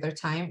majority of their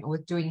time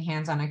with doing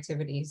hands-on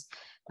activities.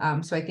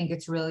 So I think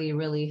it's really,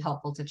 really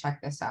helpful to check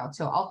this out.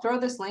 So I'll throw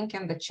this link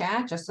in the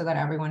chat just so that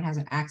everyone has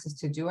an access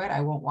to do it.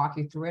 I won't walk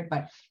you through it,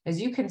 but as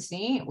you can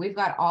see, we've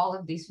got all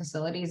of these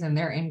facilities and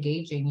they're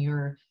engaging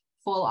your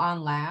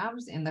full-on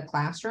labs in the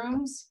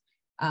classrooms.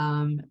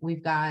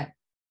 We've got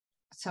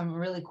some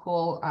really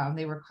cool,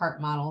 they were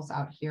cart models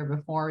out here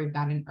before. We've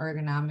got an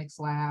ergonomics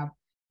lab.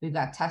 We've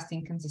got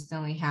testing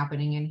consistently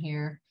happening in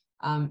here.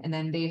 And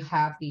then they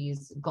have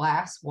these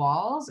glass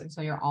walls, and so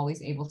you're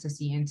always able to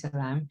see into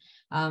them.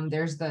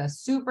 There's the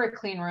super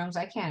clean rooms.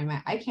 I can't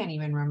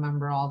even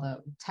remember all the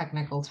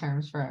technical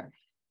terms for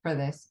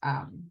this.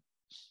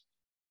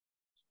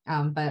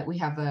 But we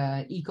have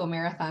the Eco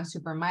Marathon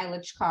Super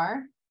Mileage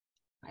Car.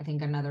 I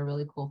think another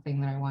really cool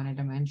thing that I wanted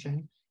to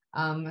mention.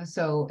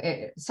 So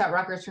it set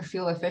records for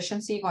fuel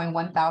efficiency, going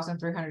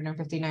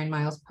 1,359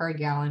 miles per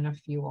gallon of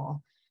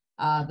fuel.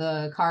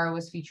 The car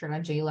was featured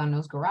on Jay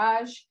Leno's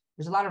Garage.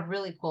 There's a lot of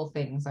really cool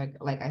things,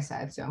 like I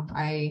said. So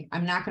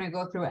I'm not going to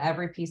go through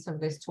every piece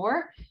of this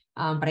tour,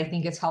 but I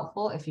think it's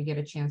helpful if you get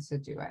a chance to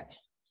do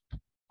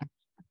it.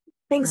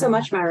 Thanks so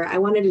much, Myra. I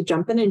wanted to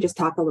jump in and just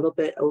talk a little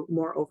bit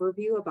more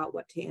overview about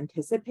what to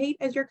anticipate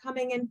as you're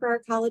coming in for our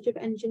College of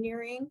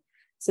Engineering.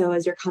 So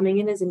as you're coming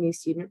in as a new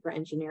student for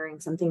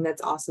engineering, something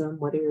that's awesome,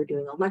 whether you're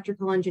doing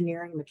electrical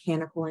engineering,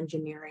 mechanical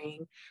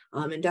engineering,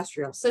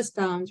 industrial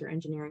systems, or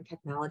engineering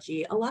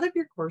technology, a lot of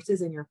your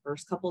courses in your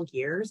first couple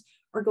years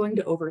are going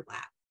to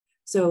overlap.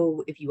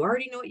 So if you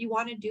already know what you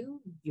want to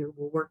do, you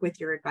will work with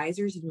your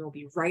advisors and you'll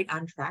be right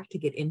on track to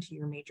get into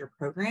your major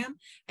program.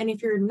 And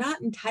if you're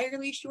not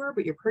entirely sure,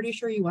 but you're pretty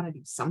sure you want to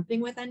do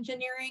something with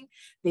engineering,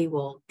 they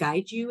will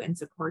guide you and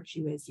support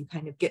you as you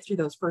kind of get through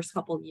those first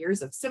couple of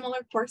years of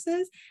similar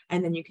courses,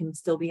 and then you can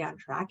still be on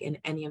track in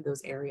any of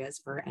those areas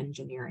for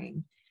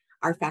engineering.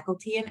 Our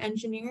faculty in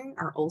engineering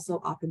are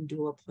also often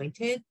dual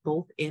appointed,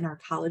 both in our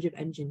College of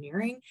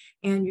Engineering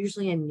and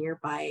usually in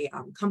nearby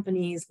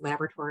companies,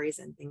 laboratories,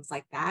 and things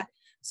like that.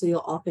 So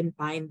you'll often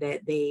find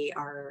that they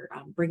are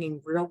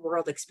bringing real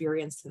world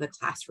experience to the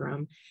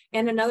classroom.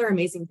 And another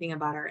amazing thing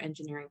about our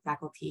engineering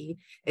faculty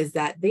is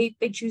that they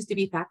choose to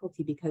be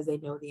faculty because they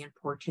know the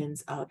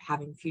importance of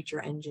having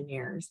future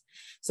engineers.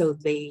 So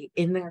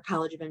in their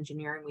College of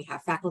Engineering, we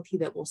have faculty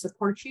that will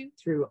support you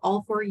through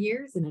all 4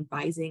 years in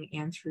advising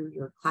and through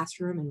your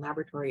classroom and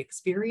laboratory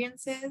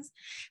experiences.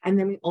 And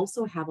then we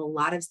also have a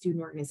lot of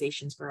student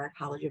organizations for our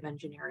College of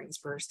Engineering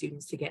for our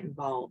students to get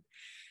involved.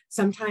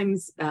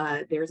 Sometimes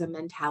there's a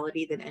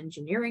mentality that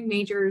engineering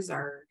majors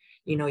are,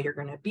 you're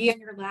going to be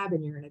in your lab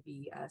and you're going to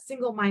be a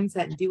single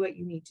mindset and do what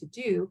you need to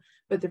do.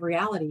 But the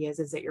reality is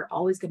that you're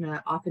always going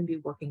to often be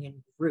working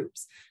in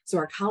groups. So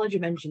our College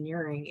of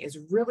Engineering is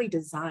really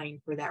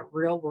designed for that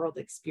real world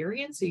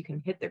experience so you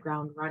can hit the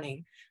ground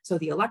running. So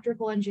the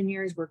electrical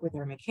engineers work with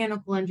our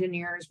mechanical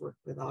engineers, work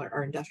with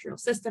our industrial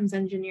systems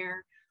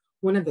engineer.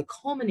 One of the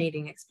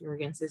culminating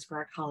experiences for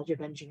our College of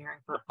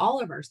Engineering for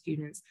all of our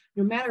students,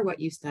 no matter what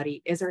you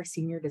study, is our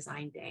Senior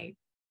Design Day.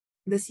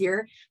 This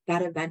year,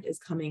 that event is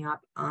coming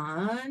up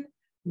on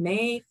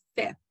May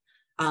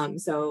 5th.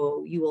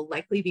 So you will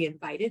likely be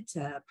invited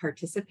to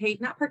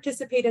not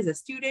participate as a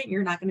student.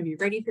 You're not going to be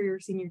ready for your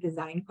senior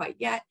design quite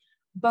yet,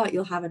 but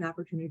you'll have an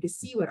opportunity to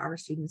see what our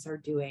students are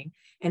doing.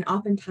 And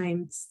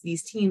oftentimes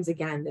these teams,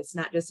 again, it's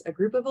not just a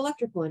group of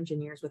electrical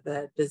engineers with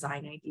a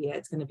design idea.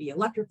 It's going to be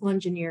electrical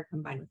engineer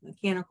combined with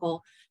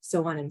mechanical,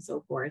 so on and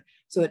so forth.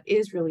 So it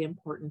is really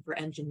important for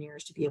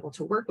engineers to be able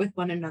to work with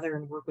one another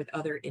and work with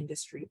other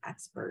industry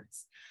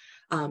experts.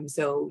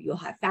 So you'll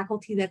have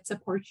faculty that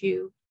support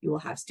you. You will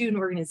have student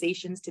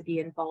organizations to be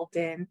involved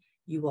in.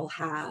 You will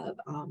have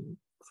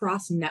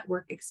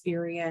cross-network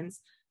experience.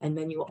 And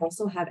then you will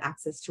also have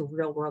access to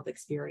real world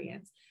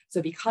experience.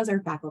 So because our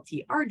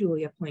faculty are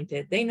duly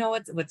appointed, they know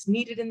what's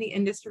needed in the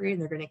industry,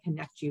 and they're going to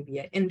connect you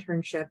via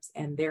internships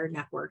and their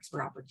networks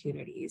for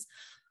opportunities.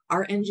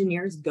 Our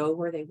engineers go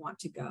where they want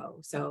to go.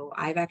 So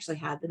I've actually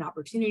had an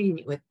opportunity to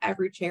meet with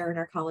every chair in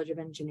our College of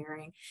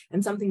Engineering,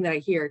 and something that I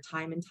hear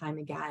time and time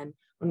again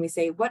when we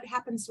say, what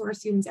happens to our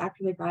students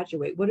after they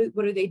graduate? What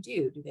do they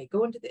do? Do they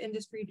go into the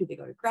industry? Do they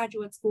go to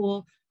graduate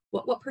school?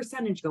 What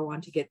percentage go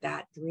on to get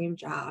that dream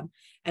job?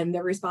 And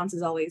their response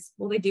is always,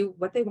 well, they do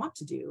what they want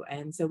to do.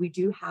 And so we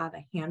do have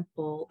a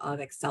handful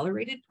of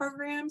accelerated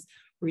programs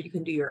where you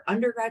can do your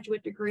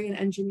undergraduate degree in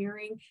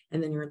engineering,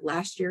 and then your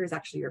last year is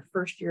actually your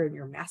first year in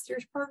your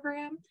master's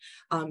program.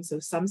 So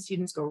some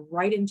students go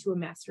right into a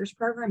master's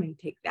program and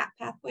take that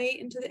pathway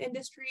into the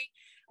industry.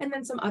 And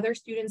then some other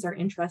students are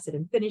interested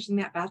in finishing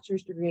that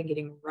bachelor's degree and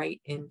getting right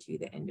into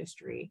the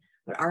industry.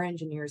 But our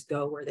engineers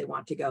go where they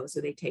want to go,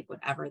 so they take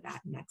whatever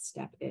that next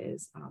step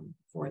is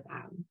for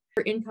them.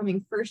 For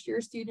incoming first year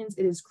students,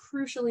 it is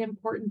crucially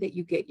important that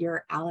you get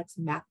your ALEKS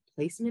math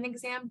placement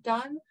exam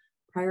done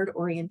prior to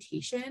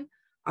orientation.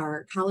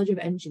 Our College of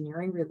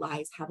Engineering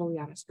relies heavily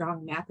on a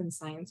strong math and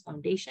science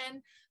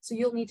foundation, so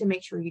you'll need to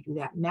make sure you do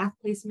that math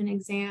placement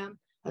exam,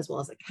 as well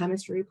as a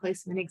chemistry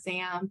placement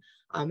exam,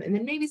 and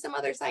then maybe some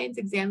other science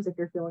exams if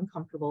you're feeling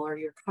comfortable or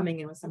you're coming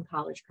in with some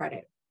college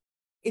credit.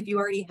 If you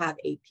already have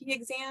AP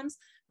exams,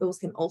 those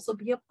can also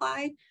be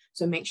applied.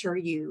 So make sure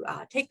you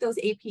take those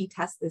AP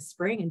tests this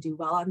spring and do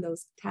well on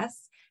those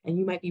tests, and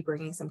you might be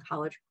bringing some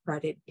college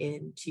credit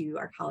into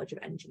our College of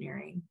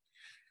Engineering.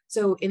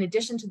 So in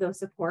addition to those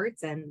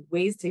supports and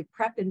ways to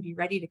prep and be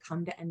ready to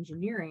come to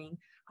engineering,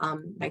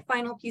 my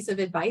final piece of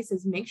advice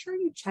is make sure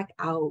you check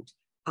out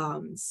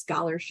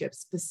scholarships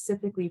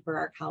specifically for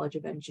our College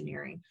of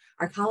Engineering.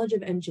 Our College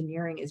of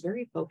Engineering is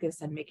very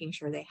focused on making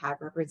sure they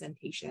have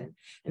representation.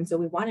 And so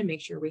we want to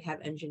make sure we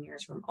have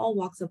engineers from all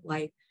walks of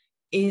life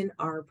in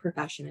our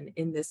profession and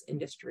in this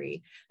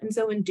industry. And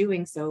so in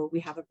doing so, we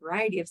have a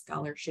variety of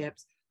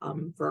scholarships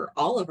for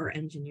all of our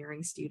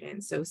engineering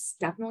students. So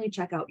definitely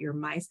check out your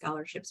My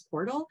Scholarships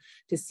portal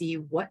to see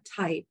what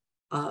type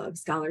of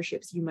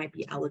scholarships you might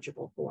be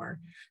eligible for.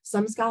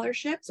 Some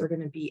scholarships are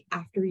going to be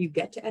after you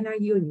get to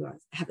NIU and you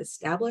have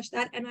established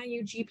that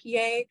NIU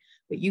GPA,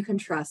 but you can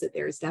trust that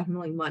there's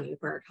definitely money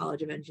for our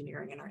College of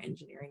Engineering and our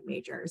engineering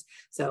majors.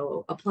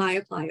 So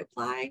apply.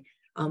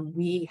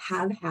 We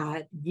have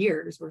had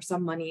years where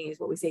some money is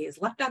what we say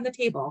is left on the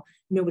table.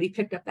 Nobody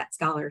picked up that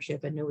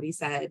scholarship and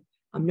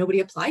nobody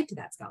applied to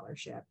that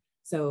scholarship.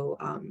 So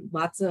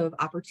lots of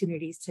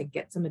opportunities to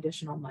get some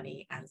additional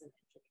money as an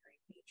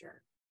engineering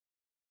major.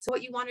 So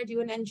what you want to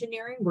do in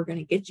engineering, we're going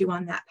to get you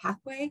on that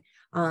pathway.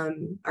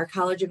 Our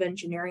College of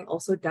Engineering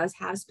also does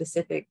have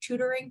specific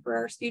tutoring for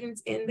our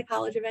students in the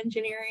College of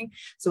Engineering.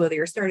 So whether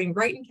you're starting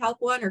right in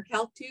Calc 1 or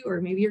Calc 2, or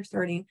maybe you're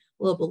starting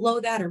a little below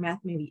that, or math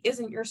maybe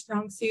isn't your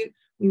strong suit,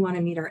 we want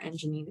to meet our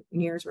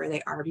engineers where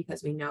they are,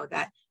 because we know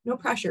that no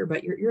pressure,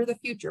 but you're the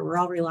future. We're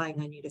all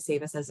relying on you to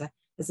save us as a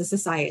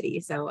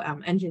society. So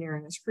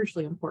engineering is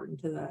crucially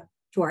important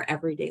to our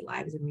everyday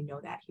lives, and we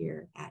know that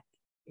here at.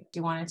 Do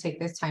you want to take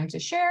this time to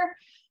share?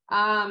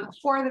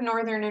 For the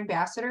Northern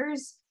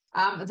Ambassadors,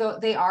 though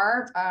they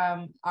are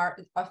our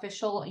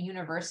official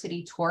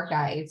university tour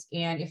guides,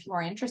 and if you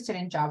are interested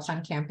in jobs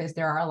on campus,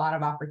 there are a lot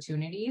of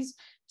opportunities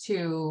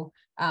to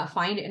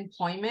find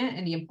employment,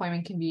 and the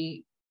employment can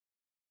be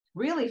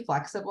really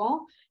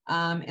flexible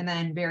and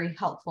then very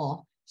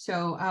helpful.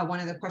 So one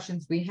of the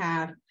questions we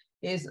have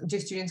is, do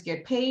students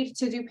get paid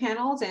to do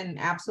panels? And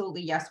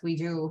absolutely, yes, we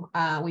do.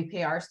 We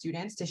pay our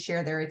students to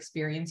share their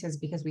experiences,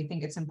 because we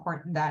think it's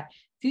important that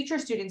future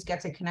students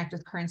get to connect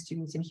with current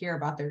students and hear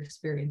about their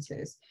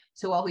experiences.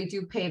 So while we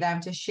do pay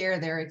them to share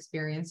their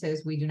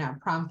experiences, we do not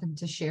prompt them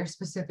to share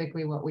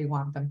specifically what we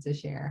want them to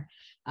share.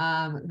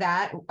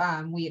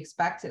 We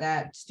expect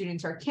that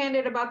students are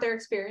candid about their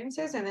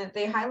experiences, and that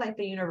they highlight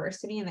the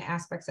university and the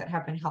aspects that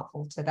have been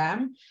helpful to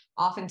them.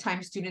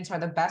 Oftentimes, students are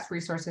the best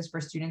resources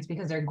for students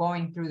because they're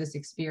going through this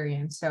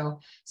experience. So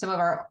some of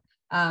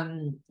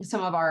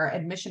our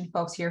admission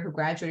folks here who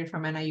graduated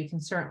from NIU can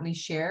certainly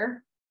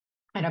share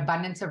an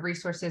abundance of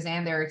resources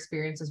and their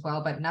experience as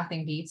well, but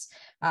nothing beats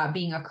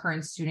being a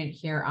current student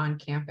here on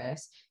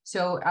campus.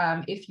 So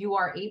if you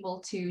are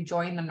able to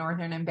join the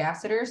Northern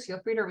Ambassadors,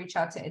 feel free to reach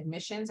out to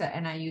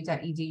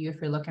admissions@niu.edu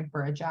if you're looking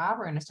for a job.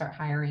 We're going to start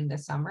hiring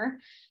this summer.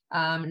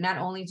 Not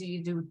only do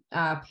you do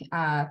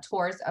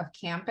tours of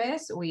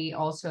campus, we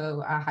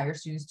also hire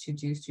students to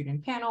do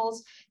student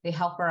panels. They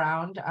help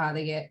around,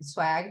 they get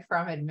swag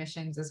from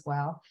admissions as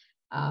well.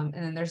 And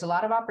then there's a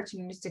lot of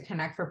opportunities to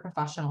connect for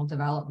professional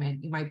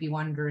development. You might be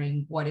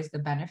wondering, what is the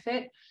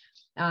benefit?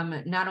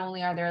 Not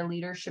only are there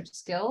leadership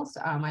skills,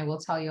 I will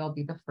tell you, I'll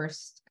be the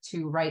first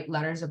to write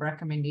letters of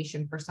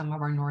recommendation for some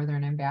of our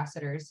Northern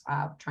Ambassadors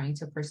trying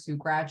to pursue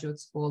graduate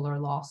school or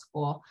law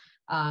school.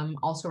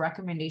 Also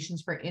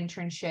recommendations for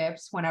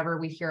internships. Whenever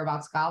we hear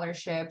about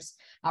scholarships,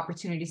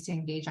 opportunities to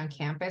engage on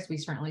campus, we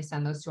certainly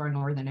send those to our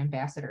Northern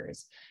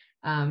Ambassadors.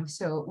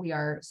 So we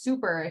are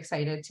super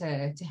excited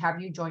to have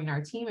you join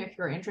our team. If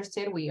you're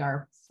interested, we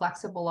are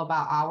flexible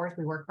about hours.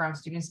 We work around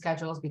student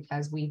schedules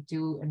because we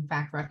do in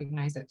fact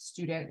recognize that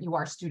you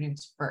are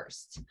students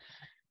first.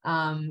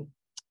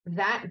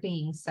 That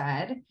being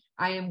said,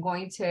 I am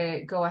going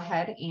to go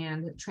ahead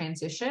and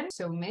transition.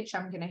 So Mitch,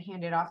 I'm going to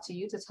hand it off to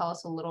you to tell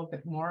us a little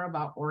bit more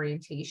about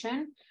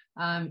orientation.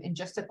 And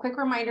just a quick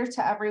reminder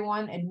to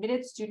everyone,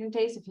 admitted student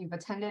days, if you've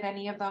attended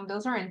any of them,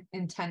 those are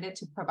intended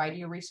to provide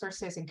you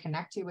resources and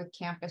connect you with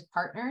campus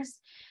partners.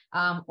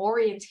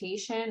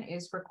 Orientation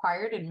is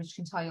required, and Mitch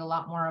can tell you a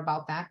lot more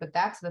about that, but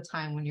that's the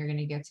time when you're going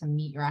to get to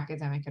meet your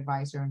academic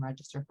advisor and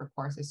register for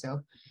courses.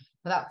 So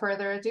without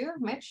further ado,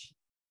 Mitch,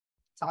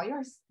 it's all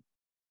yours.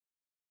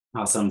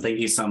 Awesome. Thank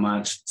you so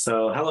much.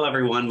 So hello,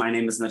 everyone. My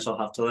name is Mitchell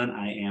Huftelen.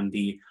 I am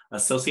the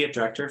Associate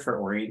Director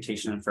for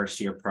Orientation and First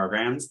Year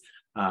Programs.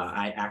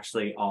 I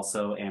actually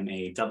also am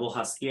a double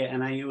Huskie at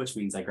NIU, which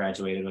means I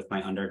graduated with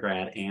my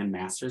undergrad and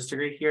master's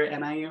degree here at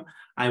NIU.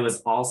 I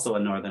was also a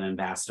Northern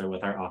Ambassador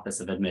with our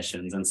Office of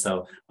Admissions. And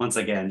so once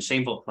again,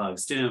 shameful plug,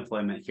 student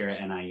employment here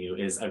at NIU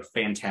is a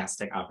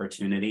fantastic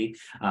opportunity.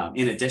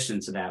 In addition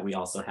to that, we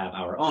also have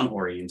our own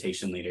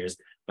orientation leaders,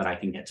 but I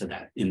can get to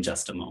that in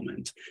just a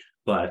moment.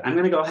 But I'm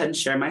going to go ahead and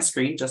share my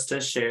screen just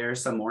to share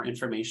some more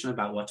information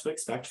about what to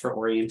expect for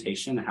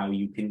orientation and how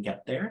you can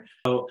get there.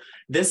 So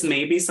this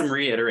may be some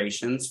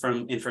reiterations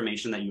from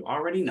information that you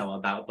already know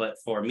about, but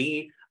for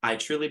me, I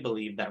truly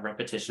believe that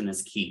repetition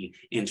is key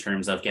in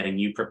terms of getting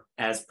you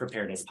as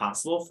prepared as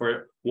possible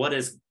for what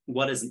is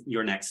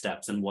your next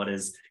steps and what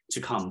is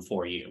to come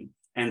for you.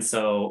 And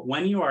so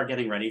when you are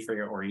getting ready for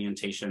your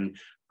orientation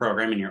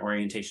program and your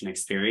orientation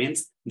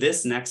experience,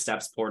 this Next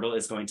Steps portal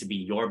is going to be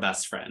your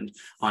best friend.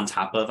 On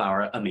top of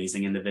our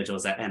amazing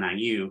individuals at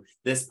NIU,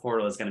 this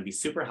portal is going to be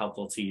super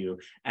helpful to you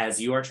as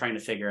you are trying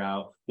to figure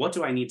out, what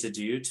do I need to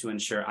do to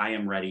ensure I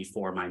am ready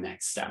for my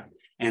next step?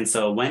 And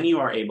so when you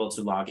are able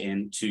to log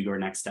into your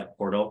Next Step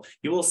portal,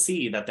 you will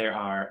see that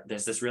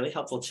there's this really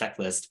helpful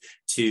checklist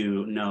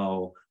to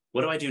know,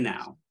 what do I do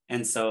now?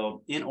 And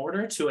so in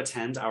order to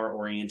attend our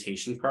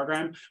orientation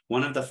program,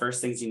 one of the first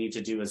things you need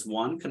to do is,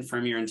 one,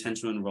 confirm your intent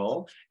to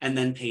enroll, and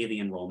then pay the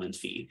enrollment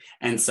fee.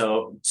 And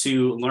so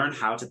to learn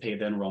how to pay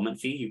the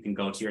enrollment fee, you can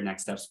go to your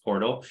Next Steps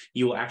portal.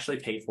 You will actually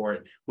pay for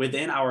it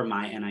within our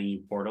My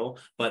NIU portal,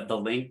 but the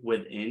link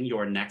within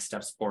your Next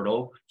Steps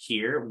portal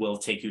here will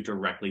take you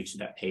directly to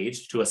that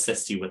page to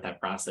assist you with that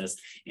process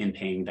in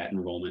paying that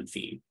enrollment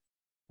fee.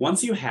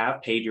 Once you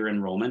have paid your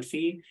enrollment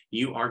fee,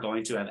 you are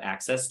going to have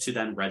access to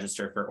then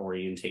register for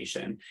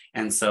orientation.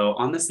 And so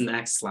on this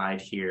next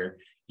slide here,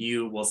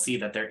 you will see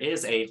that there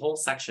is a whole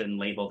section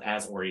labeled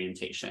as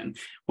orientation.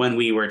 When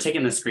we were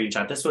taking the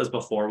screenshot, this was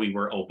before we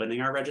were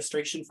opening our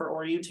registration for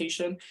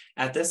orientation.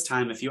 At this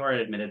time, if you are an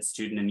admitted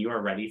student and you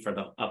are ready for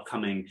the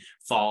upcoming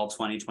fall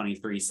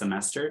 2023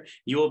 semester,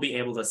 you will be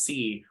able to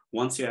see,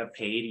 once you have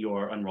paid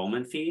your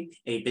enrollment fee,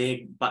 a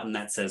big button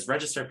that says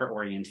register for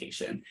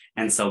orientation.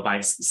 And so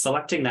by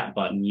selecting that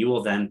button, you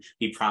will then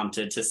be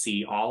prompted to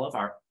see all of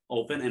our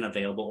open and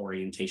available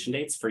orientation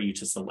dates for you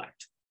to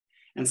select.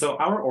 And so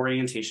our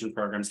orientation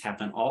programs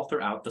happen all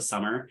throughout the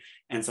summer.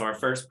 And so our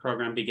first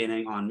program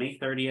beginning on May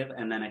 30th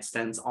and then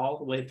extends all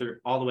the way through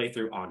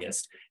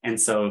August. And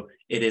so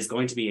it is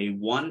going to be a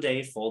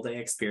one-day, full-day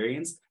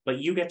experience, but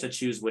you get to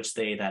choose which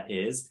day that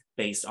is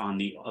based on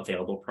the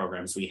available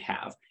programs we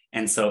have.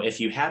 And so if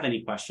you have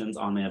any questions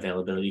on the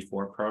availability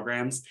for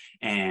programs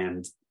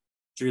and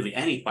truly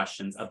any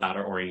questions about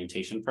our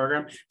orientation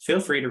program, feel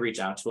free to reach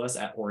out to us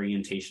at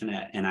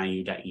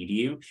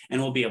orientation@niu.edu,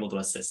 and we'll be able to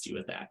assist you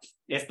with that.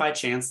 If by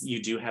chance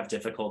you do have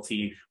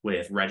difficulty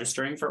with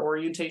registering for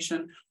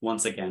orientation,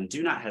 once again,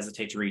 do not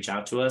hesitate to reach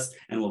out to us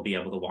and we'll be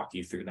able to walk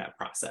you through that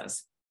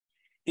process.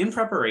 In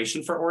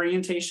preparation for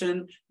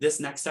orientation,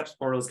 this Next Steps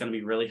portal is going to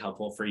be really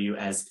helpful for you,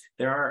 as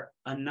there are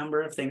a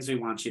number of things we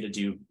want you to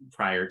do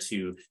prior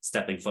to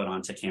stepping foot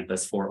onto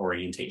campus for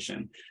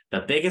orientation.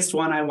 The biggest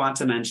one I want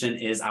to mention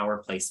is our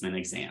placement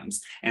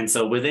exams. And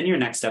so within your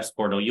Next Steps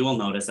portal, you will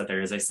notice that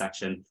there is a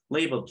section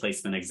labeled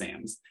placement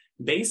exams.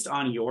 Based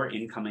on your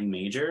incoming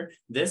major,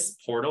 this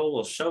portal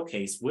will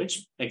showcase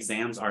which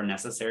exams are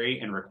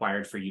necessary and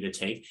required for you to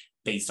take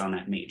based on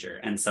that major.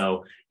 And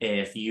so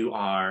if you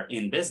are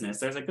in business,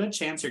 there's a good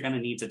chance you're going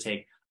to need to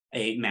take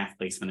a math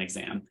placement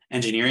exam.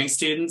 Engineering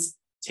students,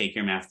 take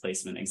your math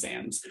placement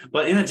exams.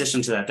 But in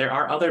addition to that, there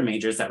are other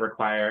majors that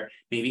require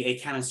maybe a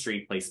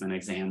chemistry placement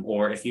exam,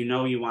 or if you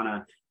know you want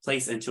to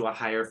place into a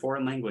higher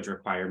foreign language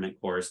requirement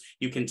course,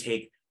 you can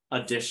take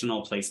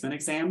additional placement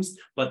exams,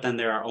 but then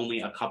there are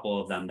only a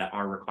couple of them that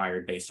are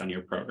required based on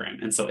your program.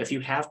 And so if you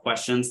have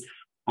questions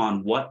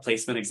on what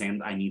placement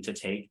exams I need to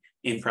take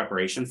in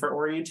preparation for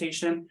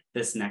orientation,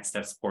 this Next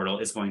Steps portal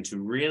is going to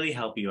really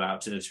help you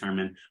out to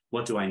determine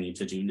what do I need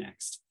to do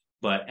next.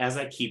 But as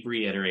I keep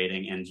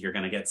reiterating, and you're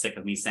going to get sick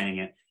of me saying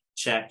it,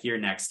 check your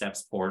Next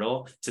Steps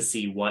portal to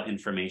see what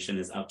information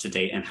is up to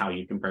date and how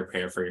you can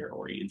prepare for your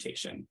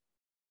orientation.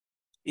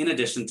 In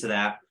addition to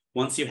that,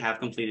 once you have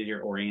completed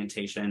your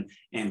orientation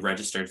and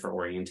registered for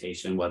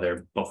orientation,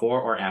 whether before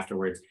or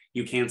afterwards,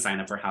 you can sign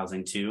up for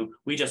housing too.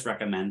 We just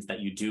recommend that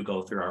you do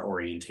go through our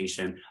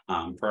orientation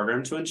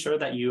program to ensure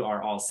that you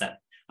are all set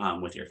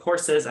with your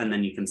courses, and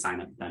then you can sign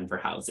up then for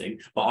housing.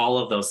 But all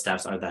of those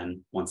steps are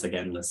then once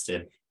again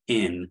listed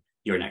in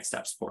your Next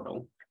Steps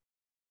portal.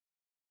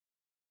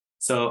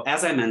 So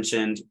as I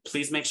mentioned,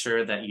 please make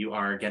sure that you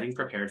are getting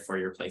prepared for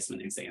your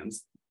placement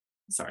exams.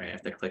 Sorry, I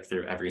have to click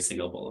through every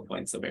single bullet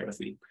point, so bear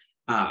with me.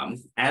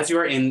 As you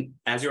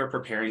are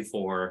preparing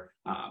for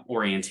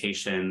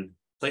orientation,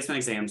 placement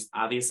exams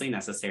obviously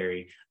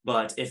necessary,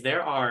 but if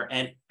there are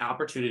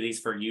opportunities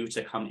for you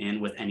to come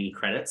in with any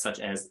credits, such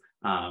as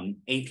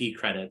AP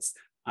credits,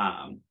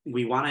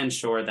 we want to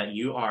ensure that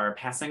you are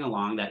passing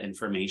along that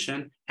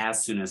information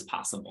as soon as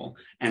possible.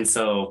 And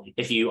so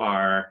if you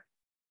are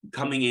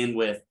coming in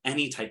with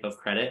any type of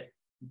credit,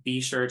 be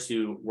sure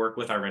to work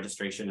with our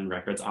registration and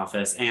records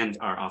office and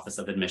our Office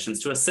of Admissions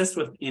to assist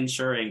with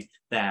ensuring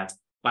that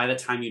by the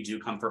time you do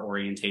come for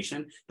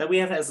orientation, that we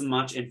have as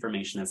much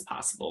information as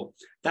possible.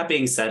 That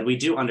being said, we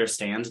do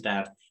understand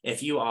that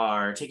if you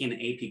are taking an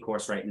AP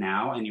course right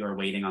now and you are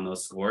waiting on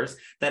those scores,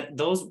 that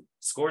those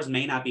scores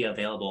may not be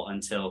available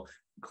until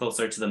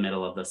closer to the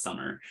middle of the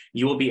summer.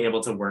 You will be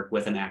able to work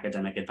with an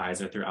academic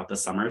advisor throughout the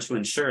summer to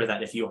ensure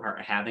that if you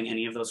are having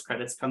any of those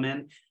credits come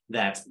in,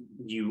 that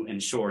you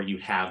ensure you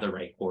have the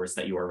right course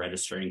that you are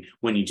registering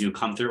when you do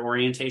come through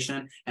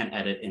orientation and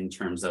edit in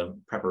terms of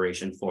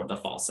preparation for the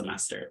fall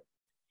semester.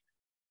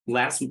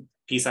 Last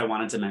piece I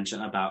wanted to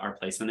mention about our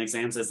placement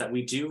exams is that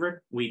we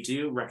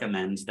do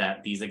recommend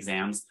that these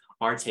exams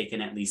are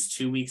taken at least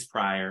 2 weeks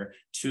prior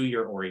to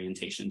your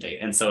orientation date.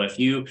 And so if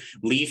you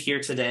leave here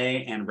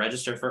today and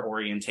register for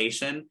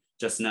orientation,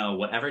 just know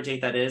whatever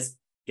date that is,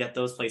 get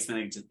those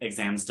placement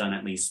exams done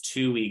at least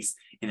 2 weeks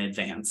in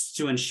advance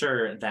to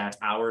ensure that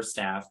our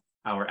staff,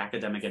 our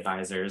academic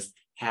advisors,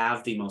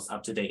 have the most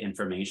up-to-date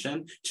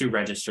information to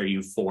register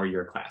you for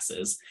your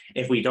classes.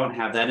 If we don't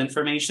have that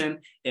information,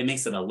 it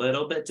makes it a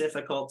little bit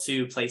difficult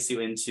to place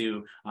you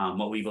into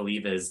what we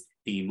believe is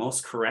the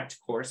most correct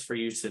course for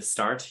you to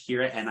start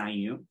here at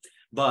NIU.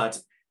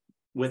 But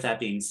with that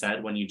being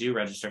said, when you do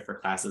register for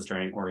classes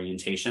during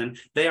orientation,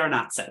 they are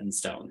not set in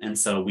stone. And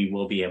so we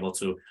will be able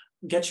to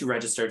get you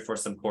registered for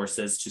some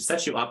courses to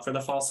set you up for the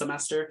fall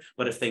semester.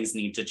 But if things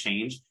need to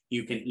change,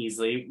 you can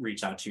easily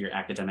reach out to your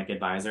academic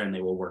advisor and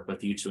they will work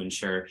with you to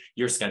ensure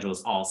your schedule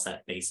is all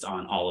set based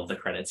on all of the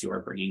credits you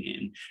are bringing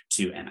in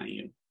to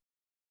NIU.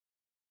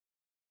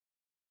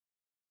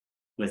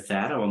 With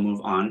that, I will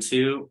move on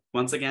to,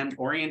 once again,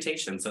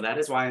 orientation. So that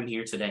is why I'm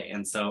here today.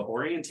 And so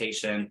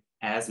orientation,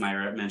 as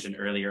Myra mentioned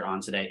earlier on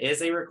today,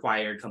 is a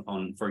required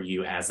component for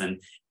you as an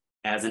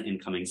as an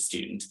incoming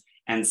student.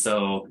 And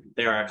so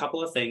there are a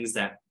couple of things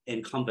that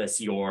encompass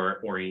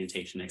your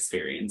orientation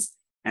experience.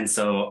 And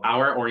so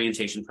our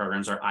orientation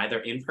programs are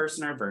either in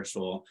person or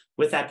virtual.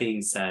 With that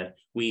being said,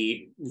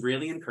 we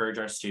really encourage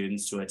our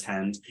students to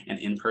attend an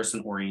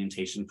in-person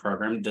orientation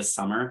program this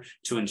summer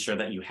to ensure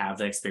that you have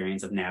the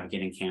experience of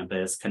navigating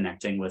campus,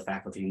 connecting with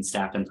faculty and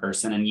staff in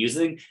person, and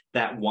using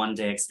that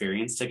one-day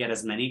experience to get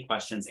as many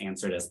questions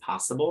answered as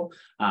possible.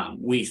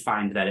 We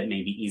find that it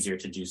may be easier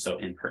to do so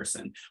in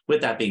person.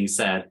 With that being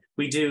said,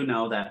 we do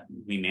know that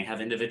we may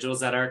have individuals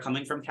that are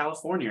coming from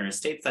California or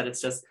states that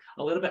it's just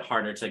a little bit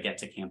harder to get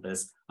to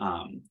campus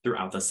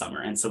throughout the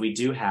summer. And so we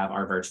do have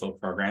our virtual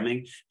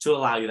programming to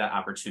allow you that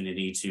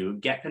opportunity to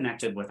get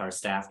connected with our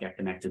staff, get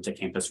connected to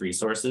campus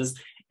resources,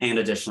 and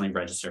additionally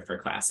register for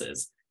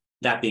classes.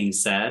 That being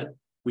said,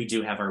 we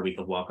do have our week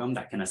of welcome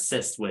that can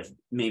assist with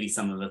maybe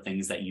some of the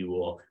things that you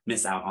will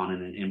miss out on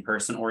in an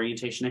in-person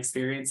orientation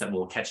experience that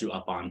will catch you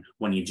up on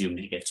when you do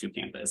make it to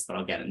campus, but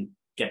I'll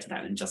get to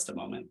that in just a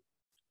moment.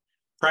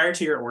 Prior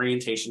to your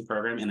orientation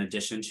program, in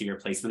addition to your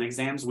placement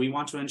exams, we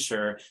want to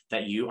ensure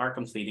that you are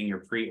completing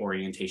your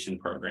pre-orientation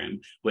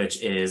program,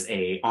 which is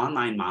an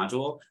online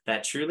module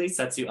that truly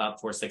sets you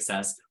up for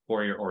success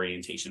for your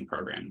orientation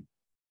program.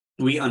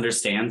 We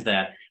understand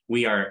that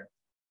we are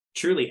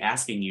truly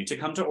asking you to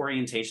come to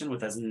orientation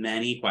with as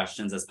many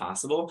questions as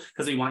possible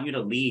because we want you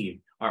to leave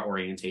our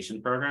orientation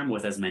program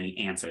with as many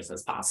answers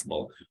as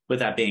possible. With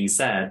that being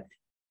said,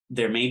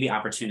 there may be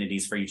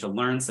opportunities for you to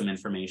learn some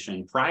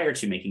information prior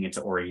to making it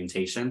to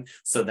orientation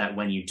so that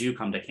when you do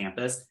come to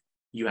campus,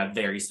 you have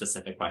very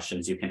specific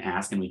questions you can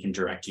ask and we can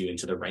direct you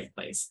into the right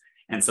place.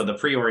 And so the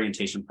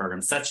pre-orientation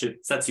program sets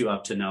you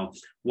up to know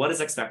what is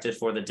expected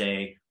for the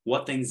day,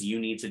 what things you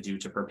need to do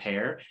to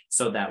prepare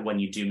so that when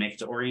you do make it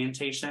to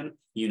orientation,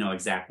 you know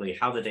exactly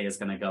how the day is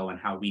going to go and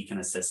how we can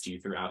assist you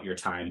throughout your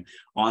time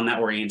on that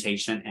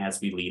orientation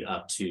as we lead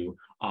up to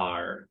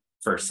our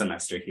first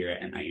semester here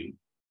at NIU.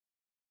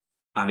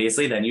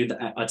 Obviously, then you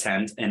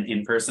attend an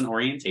in-person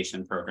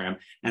orientation program.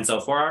 And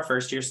so for our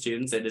first year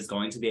students, it is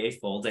going to be a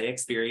full day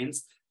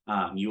experience.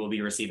 You will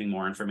be receiving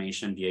more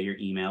information via your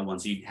email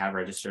once you have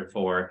registered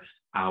for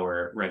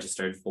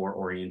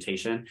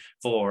orientation.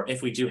 For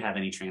if we do have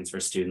any transfer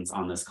students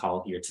on this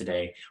call here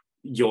today,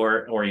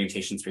 your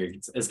orientation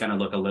experience is going to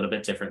look a little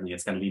bit differently.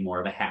 It's going to be more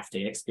of a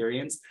half-day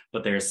experience,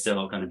 but there's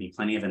still going to be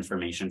plenty of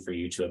information for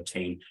you to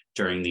obtain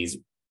during these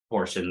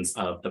portions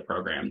of the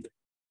program.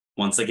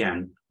 Once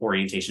again,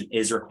 orientation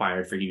is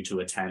required for you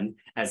to attend,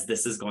 as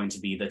this is going to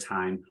be the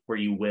time where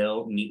you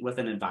will meet with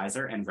an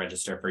advisor and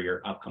register for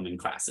your upcoming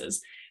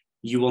classes.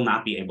 You will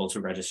not be able to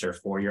register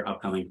for your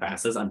upcoming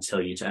classes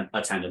until you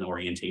attend an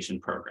orientation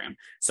program.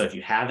 So if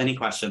you have any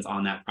questions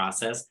on that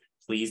process,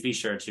 please be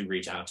sure to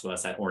reach out to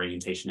us at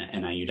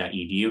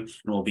orientation@niu.edu, and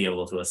we'll be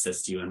able to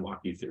assist you and walk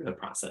you through the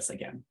process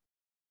again.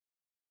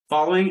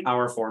 Following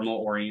our formal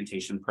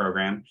orientation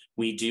program,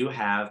 we do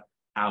have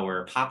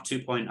our POP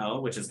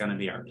 2.0, which is going to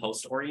be our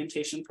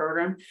post-orientation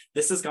program.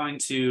 This is going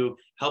to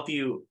help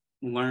you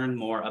learn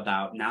more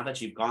about, now that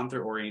you've gone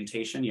through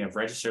orientation, you have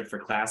registered for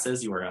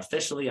classes, you are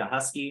officially a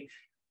Huskie.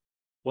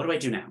 What do I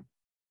do now?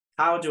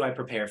 How do I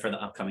prepare for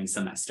the upcoming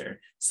semester?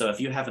 So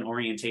if you have an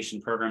orientation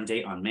program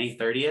date on May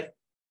 30th,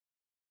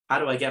 how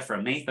do I get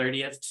from May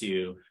 30th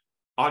to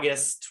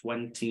August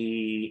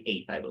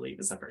 28th, I believe,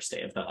 is the first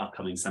day of the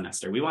upcoming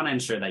semester? We want to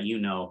ensure that you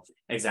know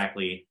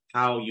exactly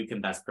how you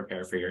can best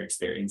prepare for your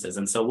experiences.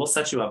 And so we'll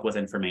set you up with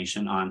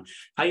information on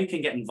how you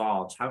can get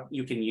involved, how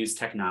you can use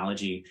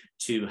technology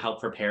to help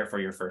prepare for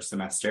your first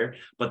semester,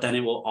 but then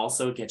it will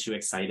also get you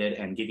excited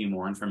and give you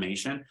more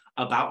information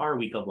about our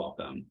week of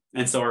welcome.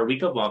 And so our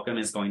week of welcome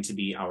is going to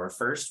be our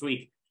first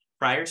week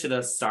prior to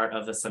the start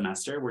of the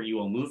semester, where you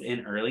will move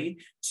in early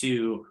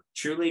to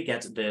truly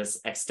get this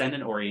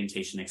extended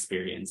orientation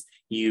experience.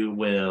 You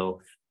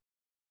will,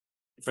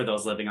 for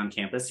those living on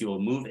campus, you will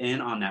move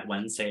in on that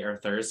Wednesday or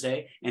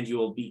Thursday, and you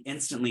will be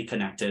instantly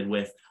connected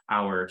with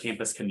our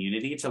campus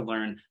community to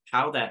learn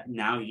how that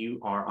now you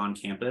are on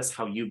campus,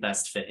 how you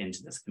best fit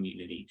into this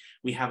community.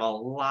 We have a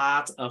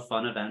lot of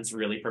fun events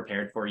really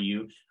prepared for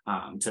you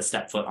to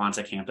step foot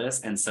onto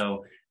campus. And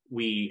so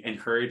we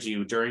encourage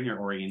you during your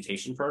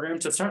orientation program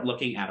to start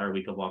looking at our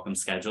week of welcome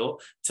schedule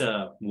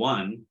to,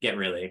 one, get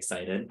really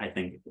excited. I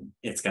think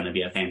it's going to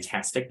be a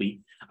fantastic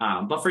week,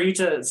 but for you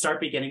to start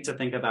beginning to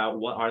think about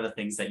what are the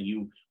things that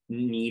you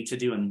need to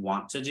do and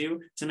want to do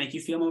to make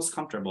you feel most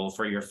comfortable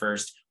for your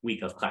first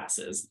week of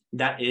classes.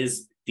 That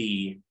is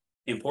the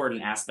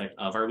important aspect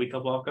of our week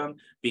of welcome,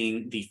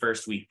 being the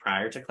first week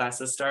prior to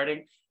classes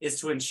starting, is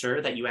to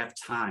ensure that you have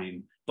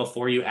time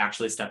before you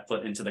actually step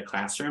foot into the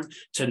classroom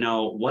to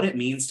know what it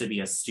means to be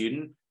a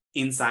student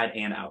inside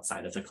and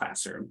outside of the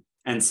classroom.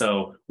 And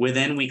so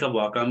within Week of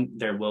Welcome,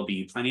 there will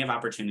be plenty of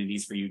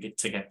opportunities for you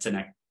to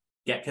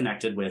get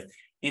connected with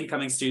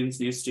incoming students,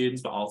 new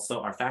students, but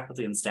also our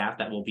faculty and staff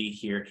that will be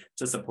here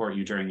to support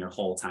you during your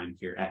whole time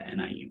here at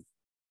NIU.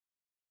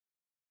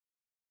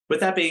 With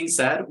that being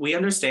said, we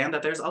understand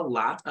that there's a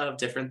lot of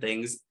different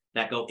things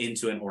that go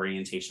into an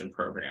orientation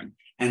program.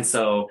 And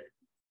so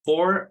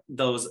For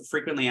those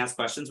frequently asked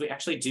questions, we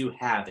actually do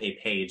have a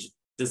page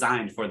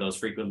designed for those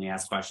frequently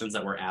asked questions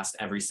that were asked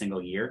every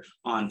single year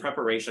on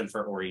preparation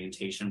for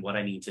orientation, what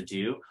I need to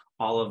do,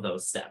 all of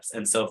those steps.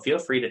 And so feel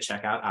free to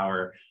check out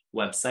our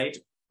website,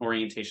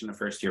 Orientation of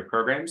First Year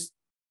Programs.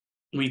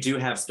 We do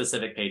have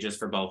specific pages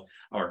for both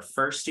our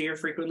first year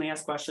frequently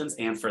asked questions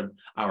and for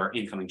our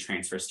incoming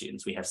transfer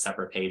students. We have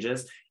separate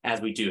pages as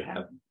we do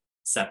have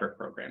separate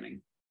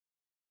programming.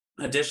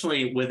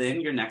 Additionally, within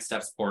your Next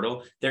Steps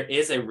portal, there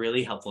is a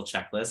really helpful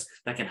checklist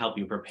that can help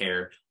you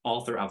prepare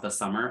all throughout the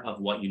summer of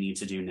what you need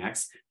to do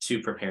next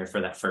to prepare for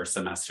that first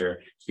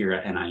semester here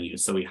at NIU.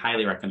 So we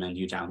highly recommend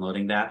you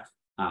downloading that,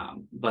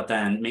 but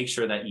then make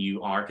sure that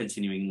you are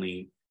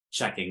continually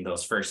checking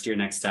those first year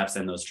Next Steps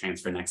and those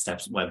transfer Next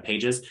Steps web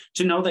pages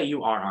to know that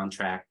you are on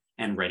track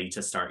and ready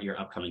to start your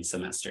upcoming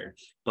semester.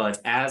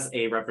 But as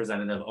a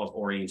representative of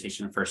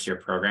orientation first year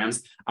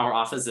programs, our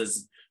office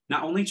is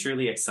not only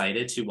truly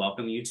excited to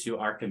welcome you to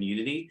our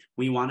community,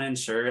 we want to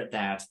ensure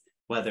that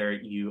whether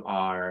you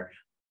are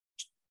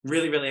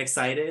really, really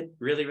excited,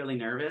 really, really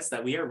nervous,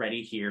 that we are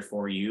ready here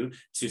for you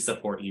to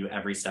support you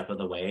every step of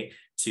the way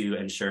to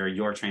ensure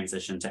your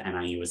transition to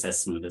NIU is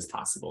as smooth as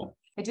possible.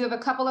 I do have a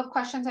couple of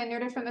questions I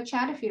noted from the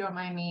chat. If you don't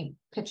mind me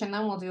pitching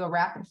them, we'll do a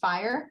rapid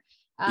fire.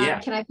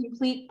 Can I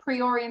complete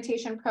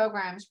pre-orientation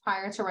programs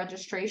prior to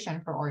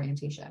registration for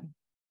orientation?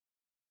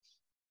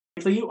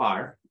 If you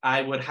are,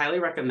 I would highly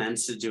recommend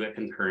to do it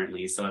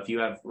concurrently. So if you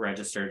have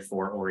registered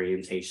for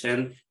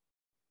orientation,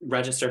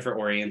 register for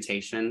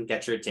orientation,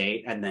 get your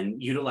date, and then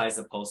utilize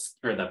the post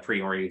or the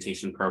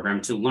pre-orientation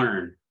program to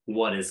learn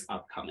what is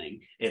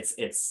upcoming.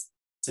 It's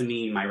to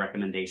me, my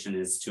recommendation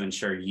is to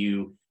ensure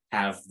you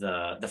have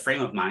the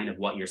frame of mind of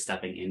what you're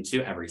stepping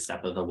into every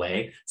step of the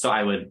way. So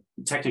I would,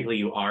 technically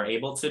you are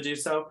able to do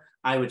so.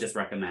 I would just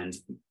recommend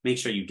make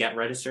sure you get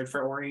registered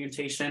for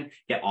orientation,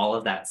 get all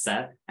of that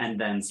set, and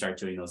then start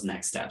doing those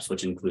next steps,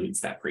 which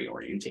includes that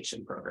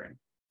pre-orientation program.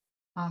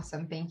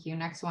 Awesome, thank you.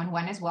 Next one,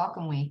 when is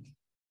Welcome Week?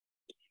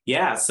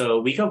 Yeah, so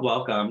Week of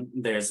Welcome,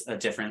 there's a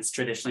difference.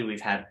 Traditionally,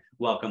 we've had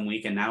Welcome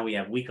Week, and now we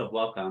have Week of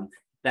Welcome.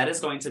 That is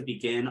going to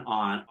begin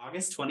on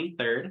August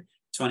 23rd,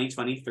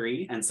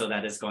 2023. And so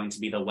that is going to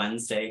be the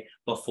Wednesday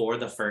before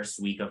the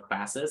first week of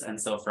classes. And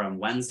so from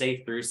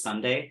Wednesday through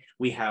Sunday,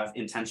 we have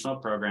intentional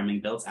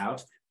programming built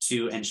out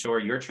to ensure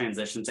your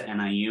transition to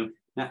NIU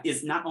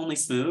is not only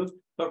smooth,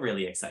 but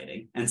really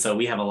exciting. And so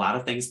we have a lot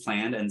of things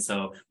planned. And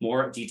so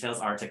more details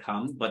are to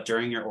come, but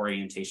during your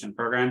orientation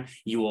program,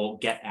 you will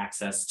get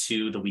access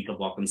to the Week of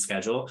Welcome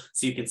schedule.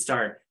 So you can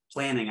start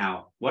planning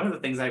out what are the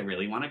things I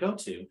really want to go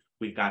to.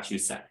 We've got you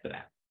set for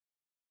that.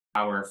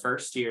 Our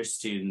first year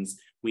students,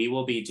 we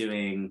will be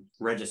doing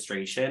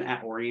registration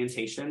at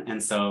orientation.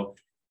 And so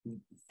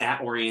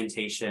at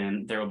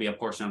orientation, there will be a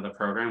portion of the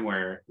program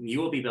where you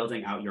will be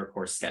building out your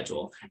course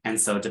schedule. And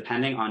so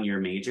depending on your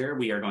major,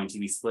 we are going to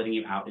be splitting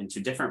you out into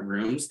different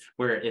rooms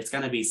where it's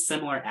going to be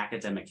similar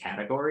academic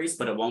categories,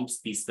 but it won't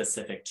be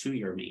specific to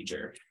your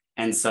major.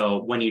 And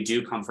so when you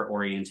do come for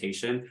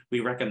orientation,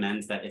 we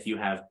recommend that you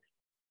have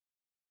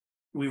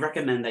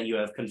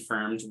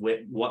confirmed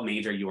with what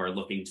major you are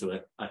looking to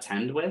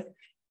attend with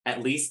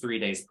at least 3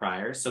 days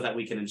prior, so that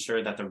we can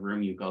ensure that the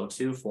room you go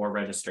to for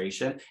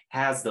registration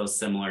has those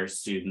similar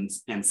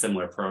students and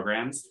similar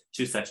programs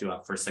to set you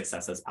up for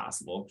success as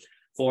possible.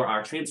 For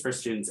our transfer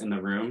students in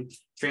the room,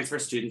 transfer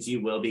students,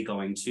 you will be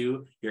going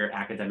to your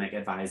academic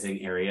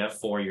advising area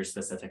for your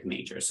specific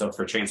major. So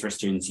for transfer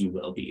students, you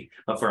will be.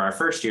 But for our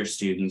first year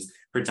students,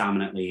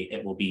 predominantly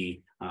it will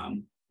be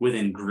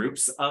within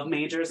groups of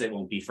majors. It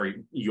won't be for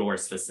your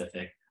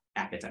specific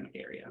academic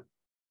area.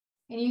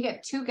 And you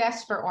get 2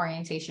 guests for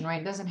orientation,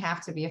 right? It doesn't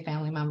have to be a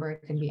family member.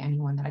 It can be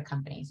anyone that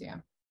accompanies you.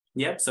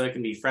 Yep, so it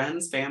can be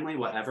friends, family,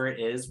 whatever it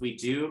is. We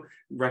do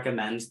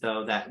recommend,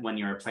 though, that when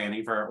you're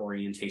planning for our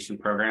orientation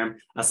program,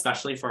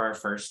 especially for our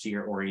first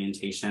year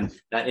orientation,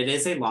 that it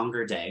is a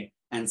longer day.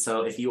 And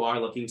so if you are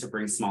looking to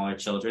bring smaller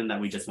children,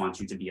 that we just want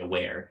you to be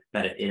aware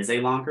that it is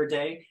a longer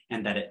day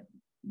and that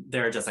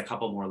there are just a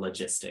couple more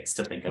logistics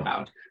to think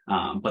about,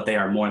 but they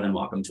are more than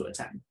welcome to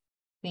attend.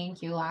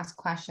 Thank you. Last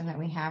question that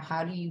we have,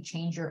 how do you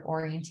change your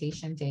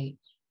orientation date?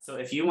 So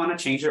if you want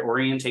to change your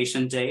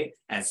orientation date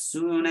as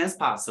soon as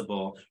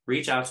possible,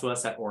 reach out to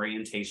us at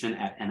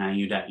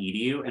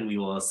orientation@niu.edu and we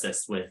will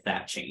assist with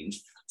that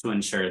change to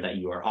ensure that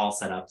you are all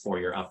set up for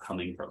your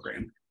upcoming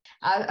program.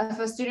 If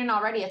a student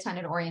already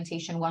attended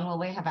orientation, when will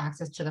they have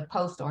access to the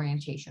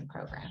post-orientation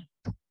program?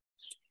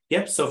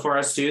 Yep, so for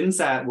our students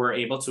that were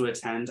able to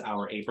attend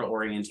our April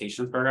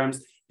orientation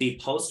programs,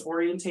 the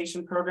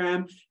post-orientation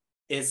program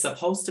is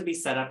supposed to be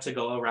set up to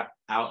go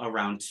out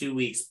around 2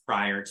 weeks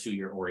prior to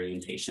your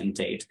orientation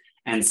date.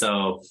 And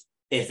so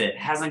if it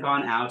hasn't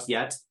gone out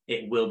yet,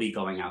 it will be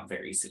going out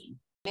very soon.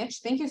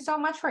 Mitch, thank you so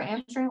much for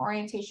answering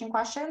orientation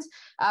questions.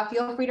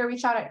 Feel free to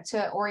reach out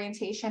to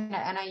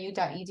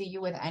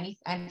orientation@niu.edu with any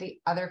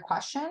other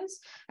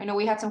questions. I know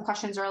we had some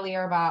questions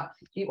earlier about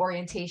the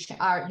orientation,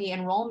 the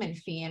enrollment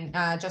fee, and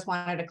just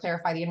wanted to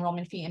clarify the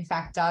enrollment fee, in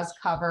fact, does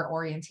cover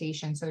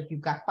orientation. So if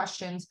you've got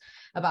questions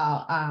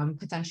about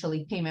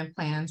potentially payment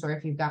plans, or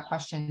if you've got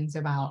questions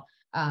about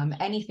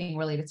anything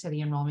related to the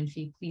enrollment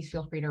fee, please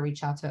feel free to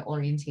reach out to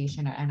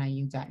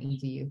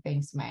orientation@niu.edu.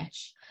 Thanks,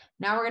 Mitch.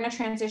 Now we're going to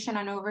transition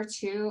on over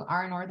to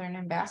our Northern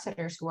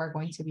ambassadors who are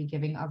going to be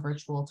giving a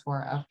virtual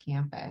tour of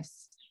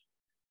campus.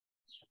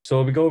 So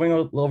we'll be going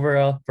over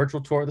a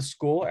virtual tour of the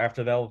school.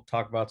 After that, we'll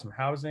talk about some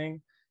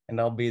housing, and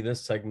that'll be this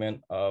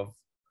segment of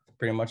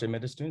pretty much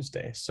Admitted Students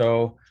Day.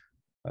 So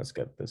let's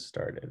get this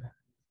started.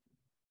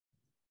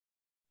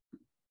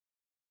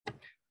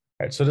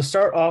 All right, so to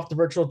start off the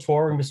virtual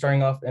tour, we're gonna be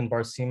starting off in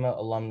Barcema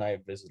Alumni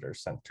Visitor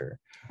Center.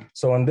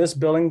 So in this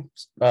building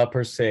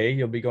per se,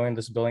 you'll be going to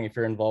this building if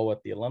you're involved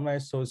with the Alumni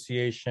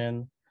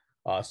Association,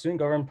 student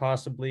government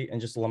possibly,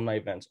 and just alumni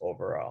events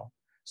overall.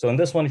 So in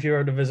this one, if you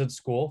were to visit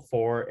school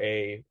for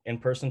a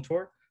in-person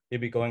tour,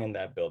 you'll be going in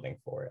that building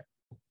for it.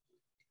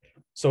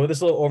 So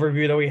this little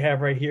overview that we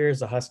have right here is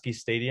the Huskie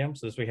Stadium.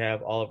 So this we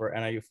have all of our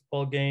NIU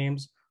football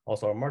games,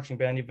 also our marching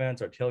band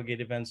events, our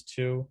tailgate events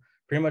too.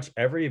 Pretty much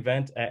every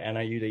event at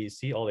NIU that you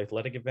see, all the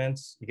athletic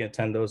events, you can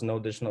attend those, no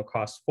additional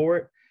cost for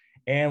it.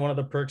 And one of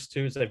the perks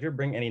too is that if you're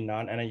bringing any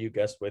non-NIU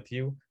guests with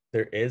you,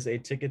 there is a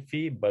ticket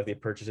fee, but if they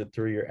purchase it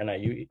through your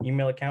NIU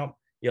email account,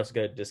 you also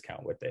get a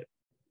discount with it.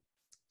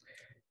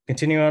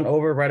 Continuing on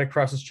over, right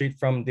across the street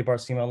from the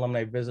Barcema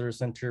Alumni Visitor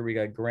Center, we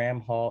got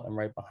Graham Hall, and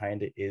right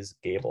behind it is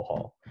Gable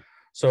Hall.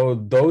 So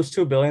those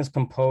two buildings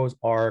compose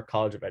our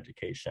College of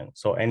Education.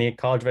 So any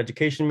College of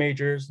Education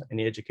majors,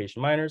 any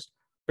education minors,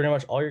 pretty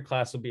much all your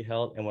classes will be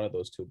held in one of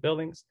those two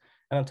buildings.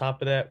 And on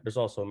top of that, there's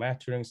also a math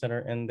tutoring center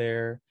in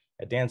there,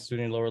 a dance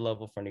studio lower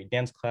level for any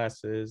dance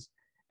classes,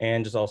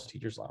 and just also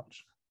teacher's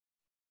lounge.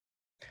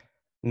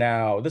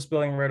 Now, this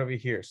building right over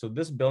here. So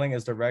this building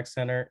is the rec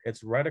center.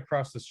 It's right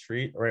across the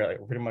street, or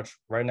like pretty much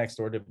right next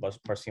door to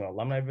Barcema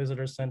Alumni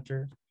Visitor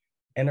Center.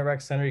 In the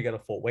rec center, you got a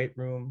full weight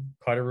room,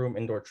 cardio room,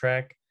 indoor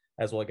track,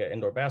 as well as get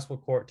indoor basketball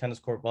court, tennis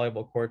court,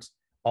 volleyball courts.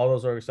 All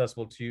those are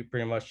accessible to you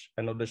pretty much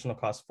at no additional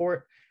cost for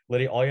it.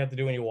 Literally, all you have to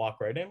do when you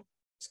walk right in,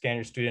 scan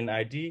your student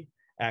ID,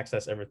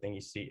 access everything you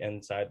see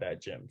inside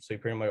that gym. So you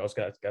pretty much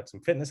also got some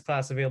fitness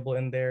class available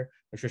in there,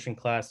 nutrition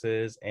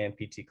classes, and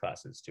PT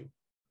classes too.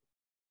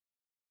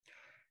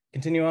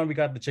 Continue on, we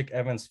got the Chick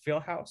Evans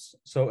Fieldhouse.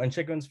 So in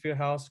Chick Evans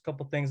Fieldhouse, a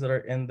couple things that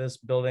are in this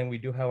building. We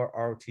do have our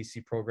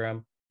ROTC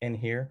program in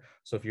here.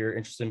 So if you're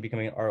interested in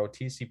becoming an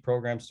ROTC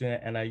program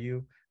student at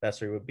NIU,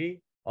 that's where you would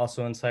be.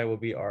 Also inside will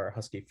be our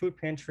Huskie food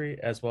pantry,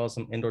 as well as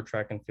some indoor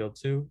track and field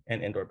too,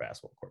 and indoor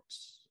basketball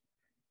courts.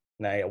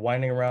 Now,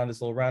 winding around this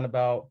little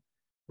roundabout,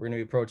 we're going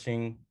to be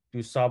approaching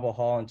DuSable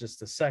Hall in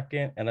just a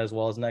second, and as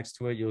well as next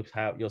to it, you'll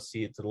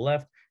see it to the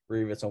left,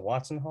 Reeves and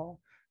Watson Hall.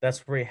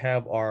 That's where we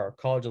have our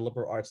College of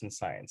Liberal Arts and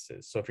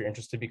Sciences. So if you're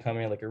interested in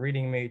becoming like a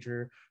reading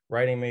major,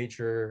 writing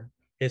major,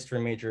 history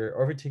major,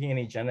 or if you're taking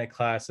any gen ed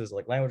classes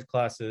like language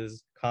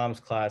classes,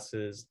 comms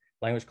classes,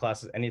 language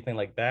classes, anything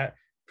like that,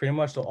 pretty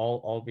much they'll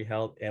all be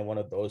held in one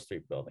of those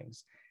three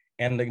buildings.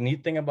 And the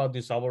neat thing about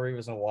DuSable,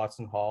 Reeves, and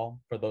Watson Hall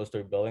for those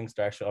three buildings,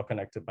 they're actually all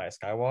connected by a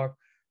skywalk.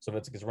 So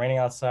if it's raining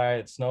outside,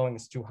 it's snowing,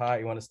 it's too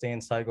hot, you want to stay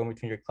inside, go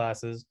between your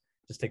classes,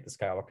 just take the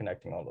skywalk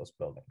connecting all those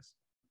buildings.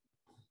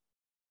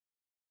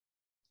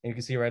 And you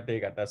can see right there,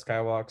 you got that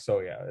skywalk.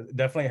 So yeah, it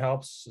definitely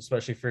helps,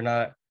 especially if you're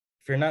not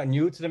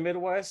new to the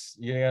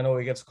Midwest. You know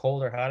it gets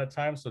cold or hot at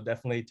times, so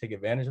definitely take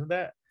advantage of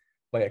that.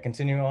 But yeah,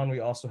 continuing on, we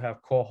also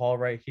have Cole Hall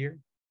right here.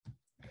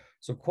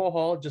 So Cole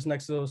Hall, just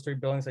next to those three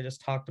buildings I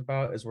just talked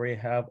about, is where you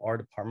have our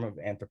Department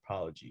of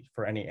Anthropology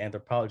for any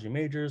anthropology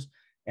majors,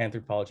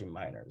 anthropology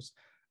minors.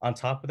 On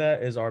top of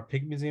that is our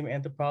Pig Museum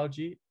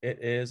Anthropology.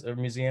 It is a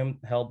museum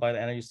held by the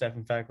NIU staff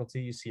and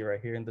faculty. You see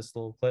right here in this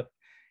little clip.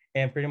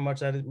 And pretty much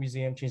that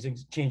museum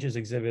changes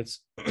exhibits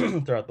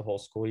throughout the whole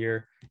school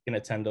year. You can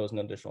attend those,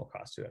 no additional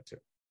cost to that too.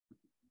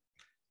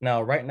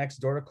 Now, right next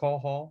door to Cole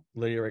Hall,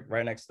 literally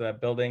right next to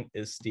that building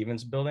is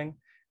Stevens Building.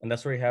 And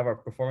that's where we have our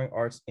performing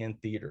arts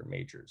and theater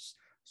majors.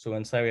 So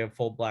inside we have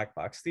full black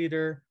box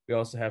theater. We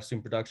also have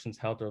student productions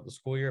held throughout the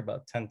school year,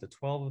 about 10 to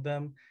 12 of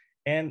them.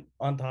 And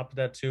on top of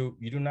that too,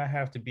 you do not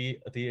have to be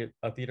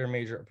a theater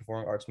major or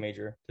performing arts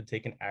major to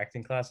take an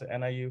acting class at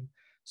NIU.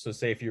 So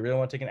say if you really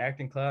want to take an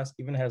acting class,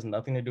 even if it has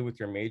nothing to do with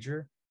your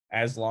major,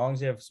 as long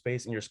as you have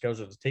space in your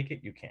schedule to take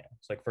it, you can.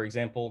 So like for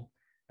example,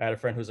 I had a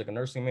friend who's like a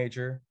nursing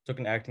major, took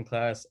an acting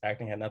class,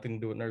 acting had nothing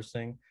to do with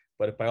nursing,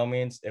 but if by all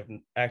means, if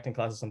an acting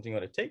class is something you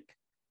want to take,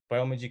 by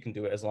all means, you can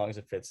do it as long as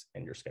it fits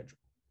in your schedule.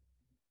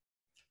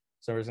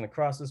 So we're just gonna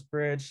cross this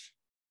bridge.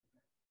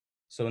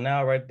 So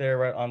now right there,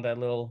 right on that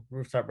little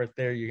rooftop right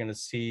there, you're gonna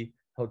see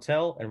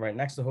hotel, and right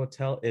next to the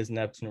hotel is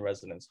Neptune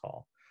Residence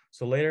Hall.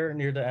 So later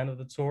near the end of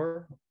the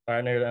tour,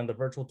 or near the end of the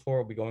virtual tour,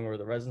 we'll be going over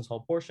the residence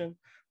hall portion,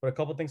 but a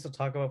couple things to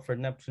talk about for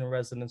Neptune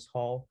Residence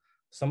Hall.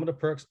 Some of the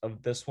perks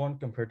of this one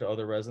compared to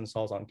other residence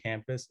halls on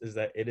campus is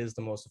that it is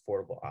the most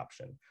affordable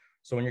option.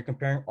 So when you're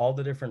comparing all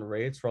the different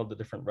rates for all the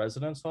different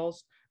residence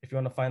halls, if you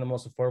want to find the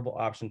most affordable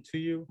option to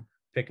you,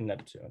 pick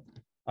Neptune.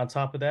 On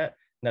top of that,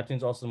 Neptune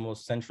is also the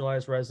most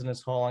centralized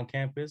residence hall on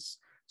campus.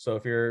 So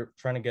if you're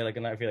trying to get like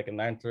if you're like a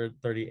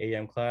 9:30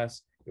 a.m.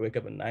 class, you wake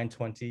up at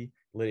 9:20.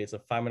 Literally, it's a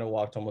 5-minute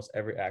walk to almost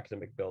every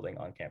academic building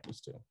on campus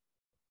too.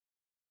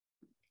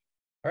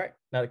 All right,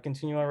 now to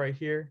continue on right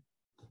here,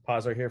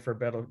 pause right here for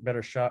a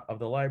better shot of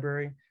the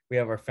library. We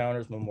have our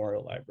Founders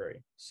Memorial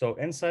Library. So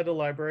inside the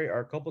library are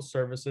a couple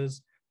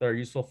services that are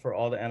useful for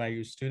all the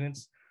NIU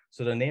students.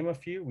 So to name a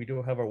few, we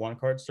do have our one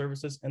card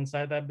services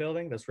inside that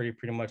building. That's where you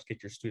pretty much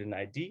get your student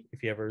ID.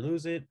 If you ever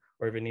lose it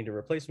or if you need a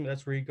replacement,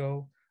 that's where you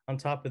go. On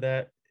top of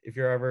that, if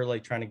you're ever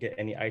like trying to get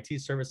any IT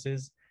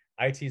services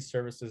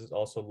is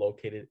also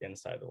located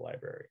inside the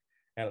library.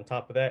 And on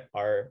top of that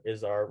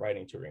is our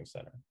writing tutoring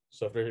center.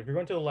 So if you're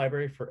going to the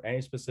library for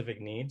any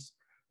specific needs,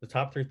 the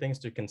top 3 things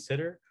to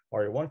consider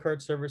are your one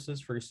card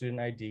services for your student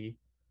ID,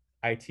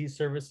 IT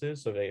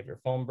services. So if your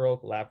phone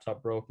broke,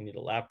 laptop broke, you need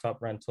a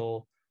laptop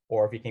rental,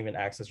 or if you can even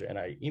access your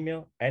NIU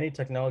email, any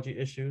technology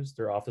issues,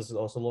 their office is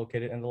also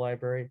located in the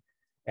library.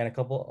 And a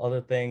couple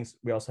other things,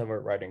 we also have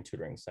our writing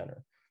tutoring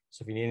center.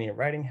 So if you need any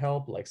writing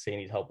help, like say you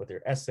need help with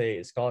your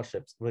essays,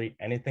 scholarships, really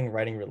anything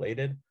writing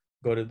related,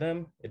 go to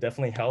them. It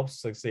definitely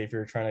helps. Like say if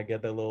you're trying to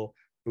get that little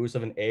boost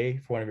of an A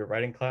for one of your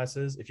writing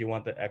classes, if you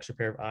want the extra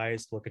pair of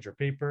eyes to look at your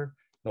paper,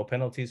 no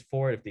penalties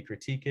for it. If they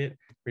critique it,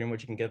 pretty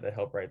much you can get the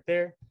help right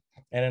there.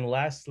 And then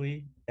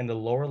lastly, in the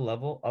lower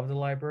level of the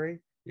library,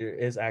 there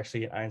is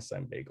actually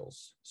Einstein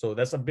bagels. So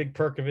that's a big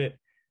perk of it.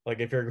 Like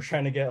if you're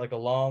trying to get like a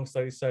long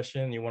study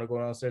session, you want to go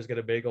downstairs, get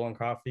a bagel and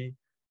coffee,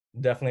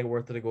 definitely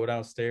worth it to go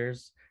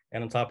downstairs.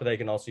 And on top of that, you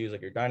can also use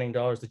like your dining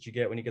dollars that you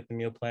get when you get the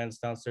meal plans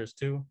downstairs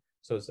too.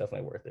 So it's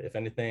definitely worth it. If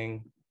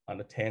anything, on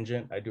a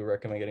tangent, I do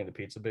recommend getting the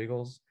pizza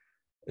bagels.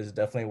 It's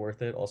definitely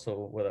worth it.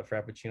 Also with a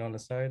Frappuccino on the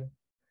side.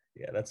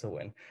 Yeah, that's a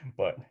win.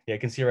 But yeah, you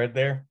can see right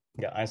there,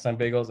 you got Einstein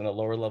bagels in the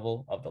lower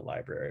level of the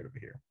library right over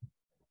here.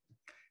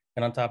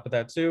 And on top of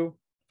that too,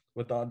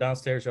 with the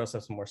downstairs, you also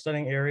have some more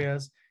studying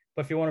areas.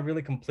 But if you want a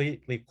really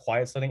completely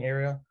quiet studying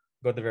area,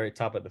 go to the very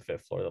top of the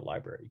 5th floor of the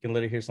library. You can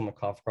literally hear someone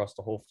cough across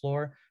the whole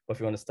floor. But if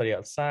you want to study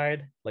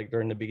outside, like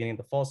during the beginning of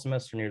the fall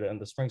semester, near the end of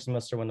the spring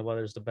semester, when the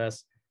weather is the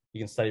best, you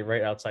can study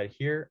right outside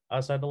here,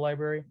 outside the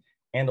library.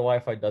 And the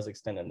Wi-Fi does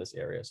extend in this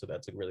area. So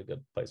that's a really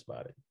good place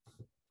about it.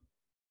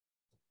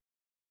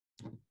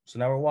 So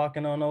now we're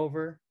walking on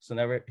over. So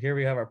now here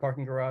we have our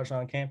parking garage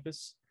on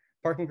campus.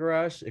 Parking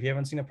garage, if you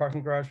haven't seen a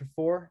parking garage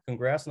before,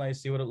 congrats, now you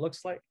see what it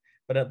looks like.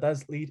 But that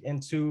does lead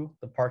into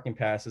the parking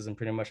passes and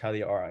pretty much how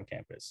they are on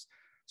campus.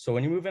 So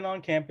when you move in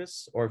on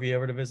campus, or if you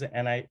ever to visit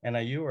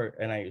NIU or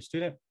NIU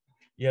student,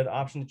 you have the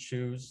option to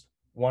choose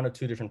 1 or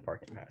 2 different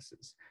parking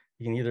passes.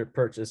 You can either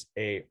purchase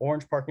a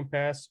orange parking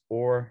pass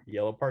or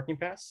yellow parking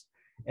pass.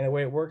 And the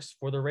way it works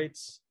for the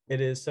rates, it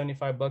is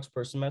 $75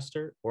 per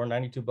semester or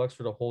 $92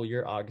 for the whole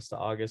year, August to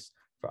August,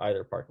 for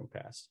either parking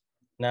pass.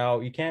 Now,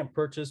 you can't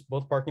purchase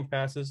both parking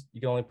passes. You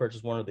can only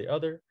purchase one or the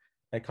other.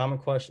 A common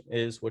question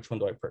is, which one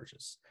do I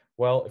purchase?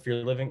 Well, if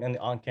you're living in the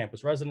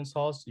on-campus residence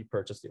halls, you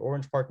purchase the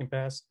orange parking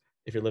pass.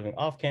 If you're living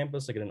off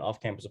campus, like in an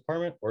off-campus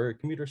apartment or you're a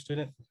commuter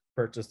student,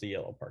 purchase the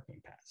yellow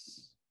parking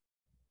pass.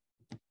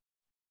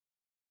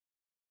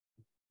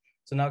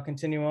 So now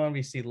continue on,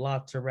 we see La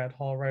Tourette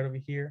Hall right over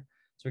here.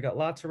 So we got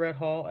La Tourette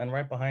Hall, and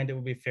right behind it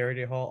will be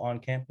Faraday Hall on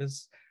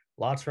campus.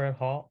 La Tourette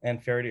Hall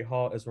and Faraday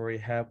Hall is where we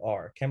have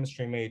our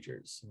chemistry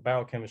majors,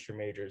 biochemistry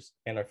majors,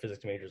 and our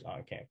physics majors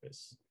on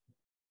campus.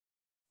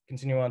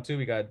 Continue on too,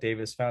 we got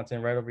Davis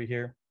Fountain right over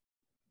here.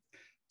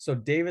 So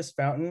Davis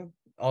Fountain,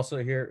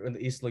 also here in the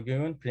East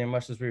Lagoon, pretty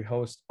much as we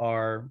host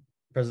our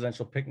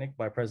presidential picnic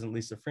by President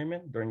Lisa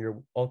Freeman during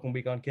your welcome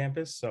week on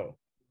campus. So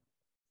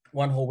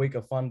 1 whole week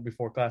of fun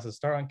before classes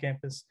start on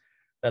campus.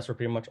 That's where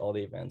pretty much all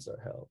the events are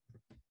held.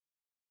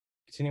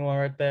 Continuing on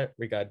right there,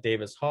 we got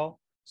Davis Hall.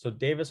 So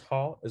Davis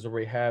Hall is where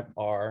we have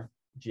our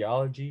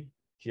geology,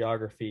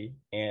 geography,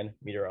 and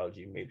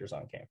meteorology majors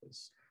on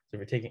campus. So if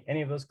you're taking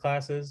any of those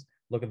classes,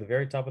 look at the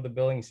very top of the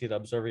building, you see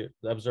the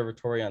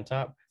observatory on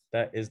top.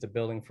 That is the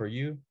building for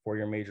you, for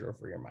your major or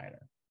for your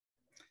minor.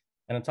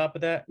 And on top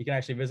of that, you can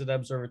actually visit the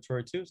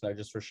observatory too. It's not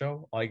just for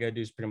show. All you gotta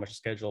do is pretty much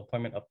schedule an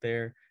appointment up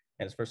there,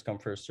 and it's first come,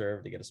 first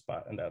serve to get a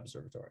spot in the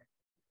observatory.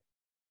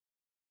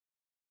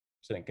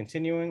 So then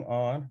continuing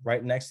on,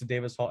 right next to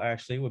Davis Hall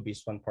actually would be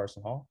Swen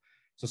Parson Hall.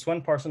 So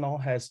Swen Parson Hall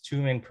has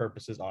 2 main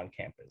purposes on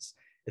campus.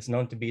 It's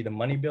known to be the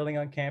money building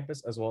on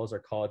campus, as well as our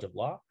College of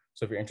Law.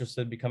 So if you're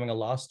interested in becoming a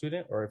law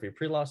student, or if you're a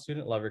pre-law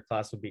student, a lot of your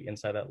class will be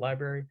inside that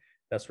library.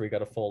 That's where you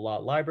got a full law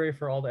library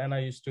for all the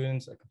NIU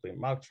students, a complete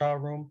mock trial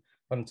room.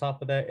 But on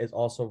top of that is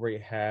also where you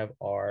have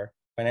our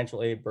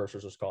financial aid,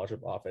 bursaries, or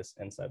scholarship office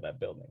inside that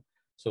building.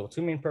 So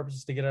 2 main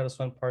purposes to get out of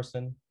Swen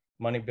Parson: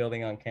 money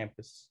building on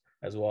campus,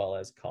 as well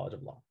as College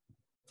of Law.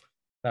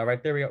 Now,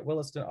 right there, we got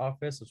Williston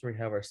office. That's where we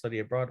have our study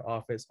abroad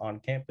office on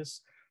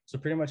campus. So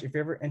pretty much if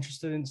you're ever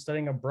interested in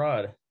studying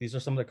abroad, these are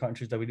some of the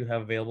countries that we do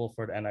have available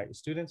for the NIU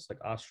students, like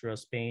Austria,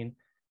 Spain,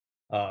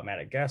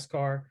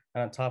 Madagascar.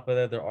 And on top of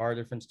that, there are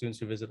different students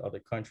who visit other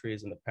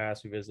countries. In the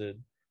past, we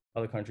visited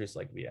other countries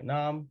like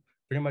Vietnam.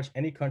 Pretty much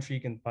any country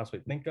you can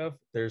possibly think of,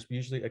 there's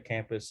usually a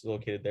campus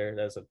located there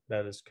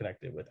that is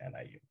connected with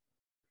NIU.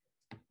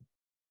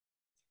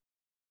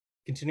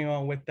 Continuing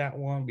on with that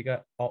one, we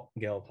got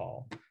Altgeld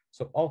Hall.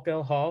 So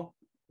Altgeld Hall,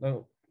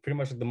 pretty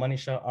much like the money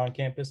shop on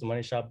campus, the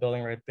money shop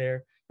building right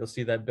there. You'll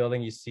see that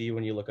building you see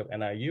when you look up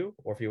NIU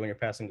or when you're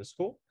passing to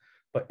school.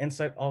 But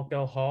inside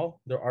Altgeld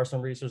Hall, there are some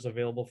resources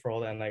available for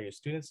all the NIU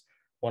students,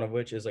 one of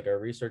which is like our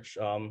research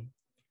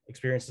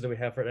experiences that we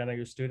have for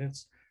NIU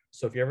students.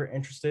 So if you're ever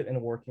interested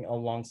in working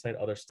alongside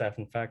other staff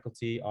and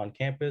faculty on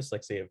campus,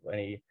 like say if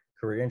any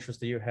career interest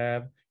that you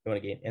have, you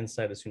want to gain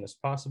insight as soon as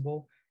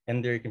possible,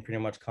 and there you can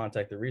pretty much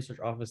contact the research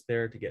office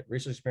there to get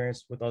research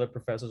experience with other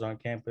professors on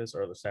campus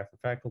or other staff or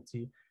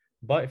faculty.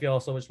 But if you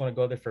also just want to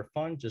go there for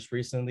fun, just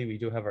recently we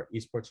do have our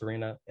esports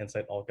arena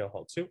inside Altgeld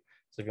Hall too.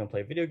 So if you want to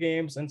play video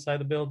games inside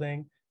the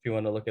building, if you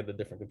want to look at the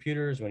different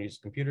computers, you want to use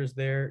computers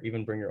there,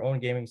 even bring your own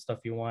gaming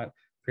stuff you want,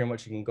 pretty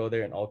much you can go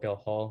there in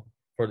Altgeld Hall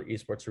for the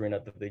esports arena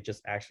that they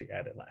just actually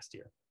added last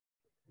year.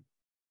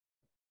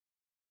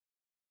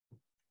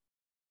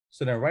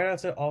 So then right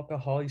outside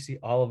Altgeld Hall, you see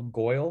Olive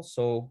Goyle.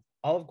 So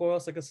Olive Goyle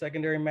is like a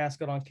secondary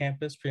mascot on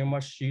campus. Pretty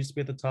much she used to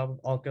be at the top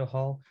of Altgeld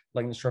Hall,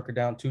 like they struck her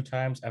down 2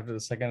 times. After the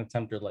second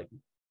attempt, they're like,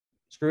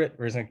 screw it,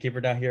 we're just gonna keep her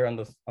down here on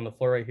the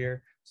floor right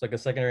here. It's like a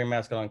secondary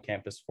mascot on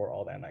campus for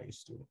all the NIU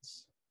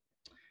students.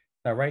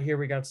 Now right here,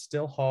 we got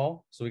Still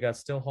Hall. So we got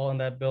Still Hall in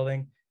that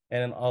building.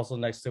 And then also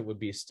next to it would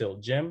be Still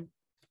Gym.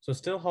 So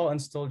Still Hall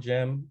and Still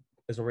Gym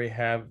is where we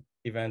have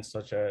events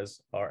such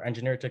as our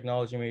engineering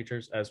technology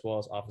majors, as well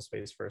as office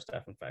space for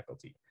staff and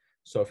faculty.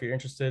 So if you're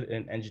interested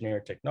in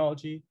engineering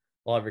technology,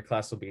 all of your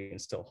class will be in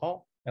Still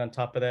Hall. And on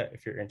top of that,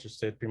 if you're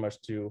interested pretty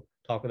much to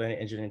talk with any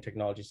engineering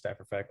technology staff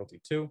or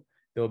faculty too,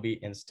 they'll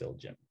be in Still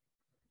Gym.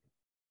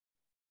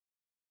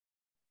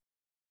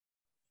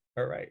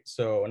 All right,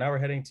 so now we're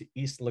heading to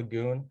East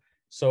Lagoon.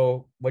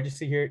 So what you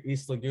see here,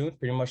 East Lagoon,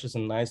 pretty much is a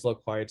nice little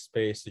quiet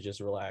space to just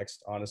relax,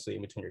 honestly,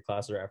 in between your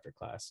class or after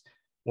class.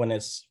 When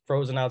it's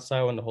frozen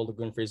outside, when the whole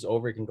lagoon freezes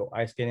over, you can go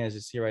ice skating as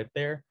you see right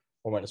there.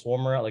 Or when it's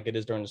warmer out, like it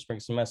is during the spring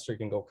semester, you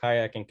can go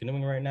kayaking,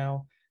 canoeing right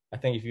now. I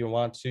think if you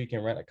want to, you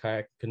can rent a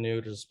kayak canoe.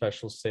 There's a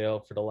special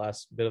sale for the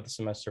last bit of the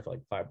semester for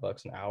like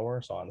 $5 an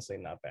hour. So honestly,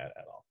 not bad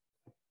at all.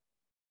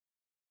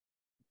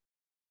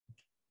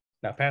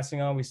 Now passing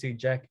on, we see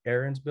Jack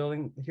Aaron's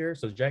building here.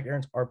 So Jack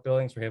Aaron's art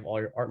buildings, we have all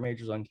your art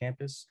majors on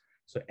campus.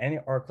 So any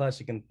art class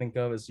you can think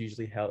of is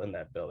usually held in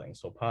that building.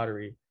 So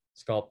pottery,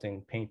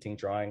 sculpting, painting,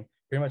 drawing,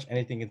 pretty much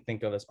anything you can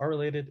think of as art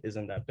related is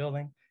in that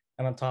building.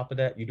 And on top of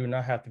that, you do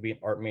not have to be an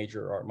art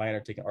major or art minor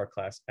to take an art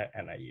class at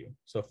NIU.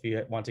 So if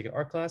you want to take an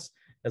art class,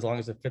 as long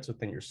as it fits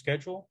within your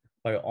schedule,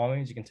 by all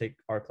means, you can take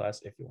art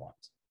class if you want.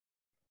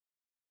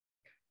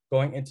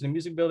 Going into the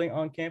music building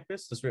on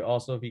campus, this way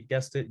also, if you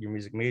guessed it, your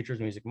music majors,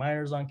 music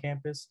minors on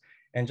campus.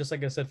 And just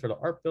like I said, for the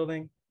art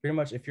building, pretty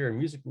much if you're a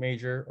music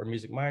major or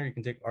music minor, you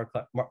can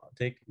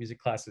take music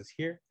classes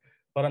here.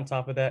 But on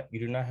top of that, you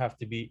do not have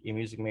to be a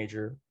music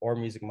major or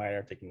music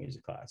minor taking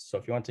music class. So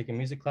if you want to take a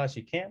music class,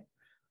 you can.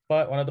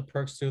 But one of the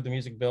perks to the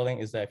music building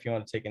is that if you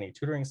want to take any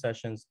tutoring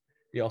sessions,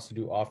 we also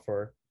do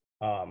offer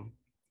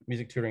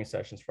music tutoring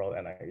sessions for all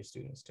the NIU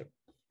students too.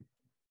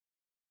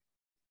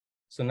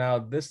 So now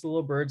this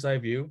little bird's eye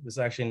view, this is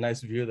actually a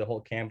nice view of the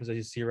whole campus as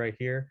you see right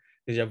here,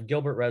 because you have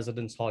Gilbert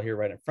Residence Hall here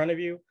right in front of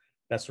you.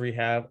 That's where we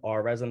have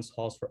our residence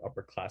halls for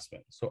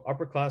upperclassmen. So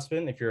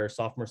upperclassmen, if you're a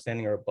sophomore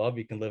standing or above,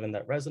 you can live in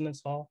that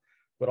residence hall.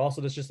 But also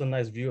there's just a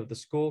nice view of the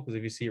school, because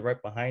if you see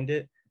right behind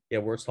it, you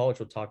have Wirtz Hall, which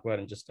we'll talk about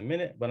in just a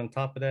minute. But on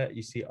top of that,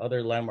 you see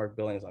other landmark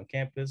buildings on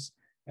campus.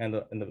 And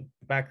in the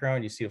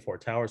background, you see the 4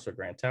 towers, so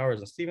Grand Towers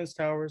and Stevens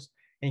Towers.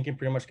 And you can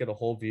pretty much get a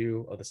whole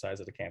view of the size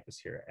of the campus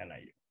here at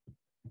NIU.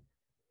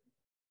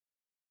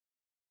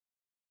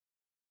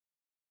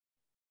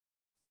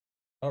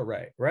 All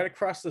right, right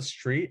across the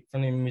street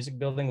from the music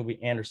building will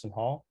be Anderson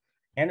Hall.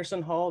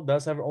 Anderson Hall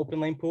does have an open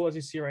lane pool, as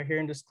you see right here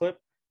in this clip.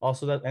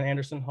 Also, that in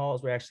Anderson Hall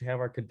is where we actually have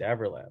our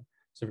cadaver lab.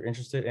 So if you're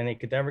interested in any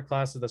cadaver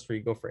classes, that's where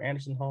you go for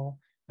Anderson Hall.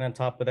 And on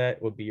top of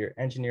that would be your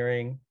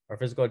engineering or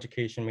physical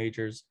education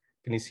majors,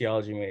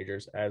 kinesiology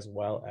majors, as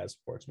well as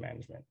sports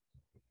management.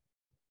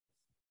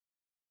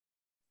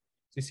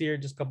 So you see here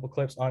just a couple of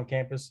clips on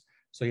campus.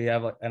 So you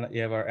have our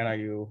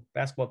NIU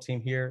basketball team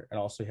here, and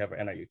also you have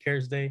our NIU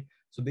Cares Day.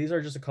 So these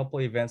are just a couple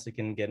of events you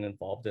can get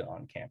involved in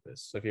on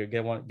campus. So if you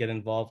want to get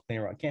involved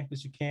playing around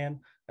campus, you can,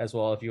 as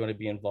well if you want to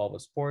be involved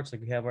with sports,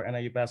 like we have our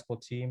NIU basketball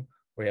team,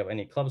 or you have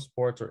any club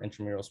sports or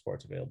intramural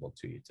sports available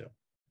to you too.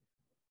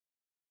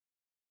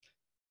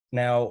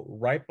 Now,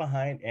 right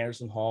behind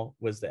Anderson Hall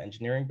was the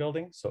engineering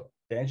building. So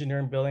the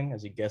engineering building,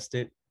 as you guessed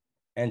it,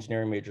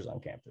 engineering majors on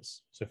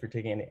campus. So if you're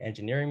taking any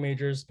engineering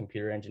majors,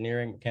 computer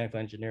engineering, mechanical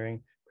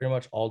engineering, pretty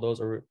much all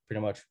those are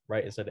pretty much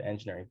right inside the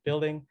engineering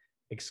building,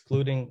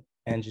 excluding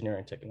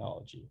engineering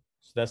technology.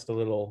 So that's the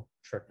little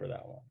trick for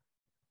that one.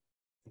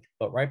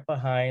 But right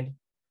behind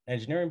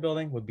engineering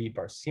building would be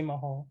Barcema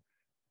Hall.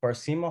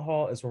 Barcema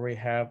Hall is where we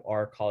have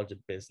our College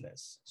of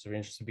Business. So if you're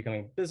interested in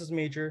becoming a business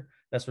major,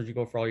 that's where you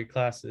go for all your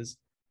classes.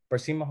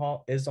 Barcema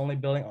Hall is the only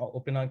building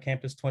open on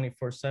campus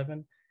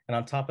 24/7. And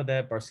on top of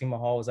that, Barcema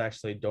Hall was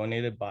actually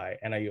donated by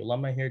NIU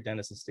alumni here,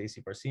 Dennis and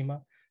Stacy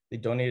Barcema. They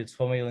donated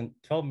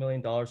 $12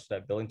 million for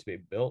that building to be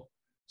built.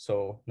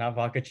 So not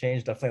vodka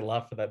change, definitely a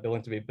lot for that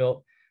building to be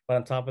built. But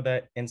on top of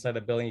that, inside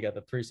the building, you got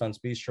the Three Sons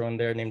Bistro in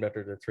there, named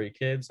after the three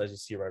kids, as you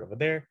see right over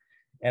there.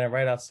 And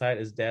right outside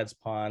is Dad's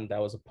Pond.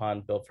 That was a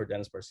pond built for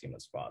Dennis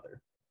Barcema's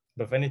father.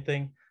 But if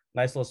anything,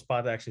 nice little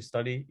spot to actually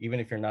study, even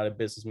if you're not a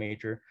business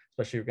major,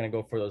 especially if you're going to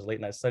go for those late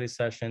night study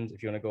sessions.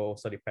 If you want to go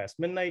study past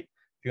midnight,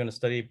 if you want to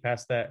study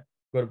past that,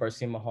 go to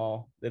Barcema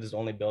Hall. It is the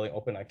only building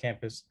open on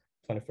campus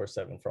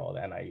 24/7 for all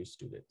the NIU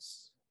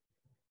students.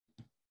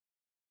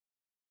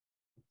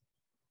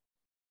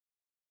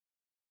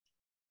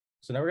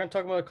 So now we're going to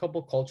talk about a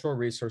couple cultural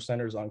resource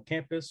centers on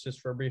campus, just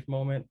for a brief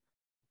moment.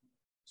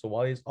 So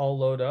while these all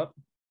load up,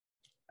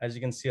 as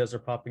you can see, as they're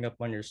popping up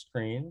on your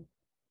screen,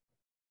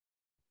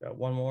 got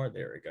one more,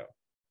 there we go.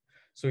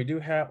 So we do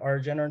have our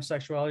Gender and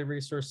Sexuality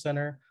Resource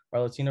Center,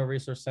 our Latino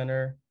Resource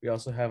Center. We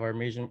also have our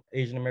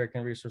Asian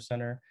American Resource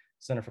Center,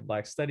 Center for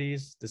Black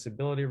Studies,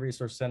 Disability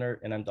Resource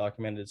Center, and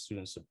Undocumented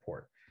Student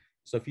Support.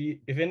 So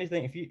even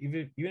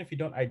if you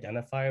don't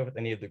identify with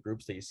any of the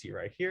groups that you see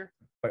right here,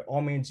 by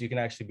all means, you can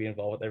actually be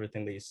involved with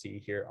everything that you see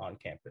here on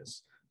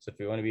campus. So if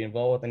you want to be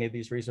involved with any of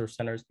these resource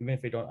centers, even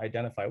if you don't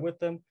identify with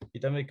them, you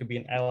definitely could be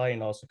an ally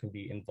and also can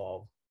be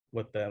involved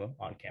with them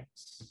on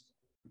campus.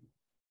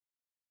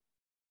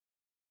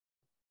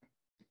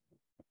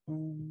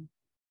 And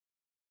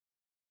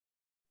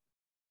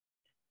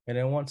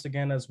then once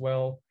again as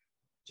well,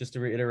 just to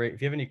reiterate,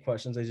 if you have any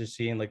questions as you're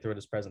seeing like through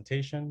this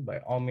presentation, by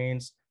all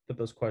means, put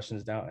those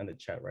questions down in the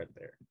chat right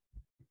there.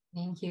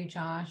 Thank you,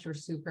 Josh. We're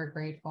super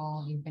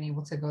grateful you've been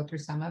able to go through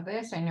some of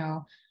this. I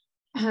know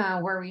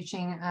we're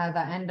reaching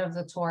the end of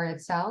the tour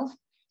itself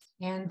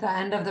and the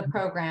end of the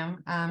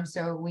program.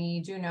 So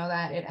we do know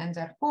that it ends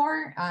at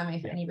 4.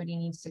 If anybody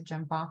needs to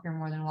jump off, you're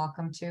more than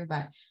welcome to,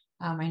 but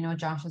I know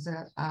Josh has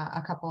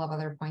a couple of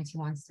other points he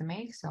wants to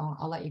make, so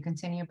I'll let you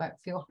continue, but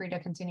feel free to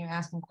continue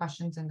asking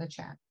questions in the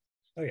chat.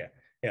 Oh yeah.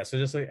 Yeah, so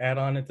just to add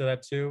on into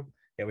that too,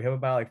 yeah, we have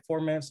about like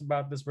 4 minutes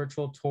about this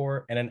virtual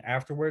tour. And then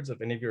afterwards, if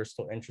any of you are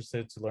still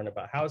interested to learn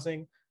about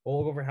housing,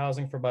 we'll go over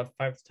housing for about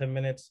 5 to 10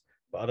 minutes.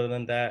 But other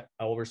than that,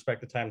 I will respect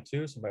the time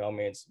too. So by all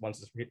means, once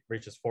this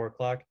reaches 4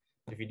 o'clock,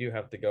 if you do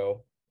have to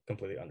go,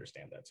 completely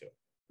understand that too.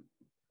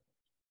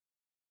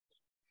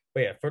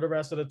 But yeah, for the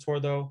rest of the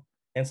tour though,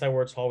 inside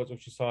Wertz Hall, which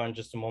you saw in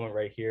just a moment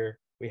right here,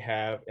 we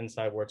have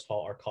inside Wertz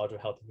Hall our College of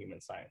Health and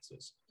Human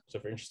Sciences. So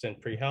if you're interested in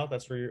pre-health,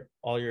 that's where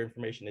all your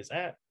information is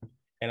at.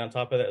 And on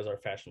top of that is our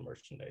fashion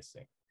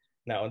merchandising.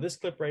 Now in this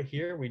clip right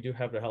here, we do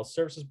have the health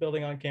services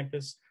building on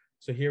campus.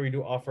 So here we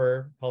do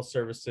offer health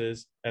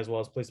services as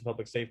well as police and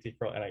public safety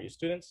for all NIU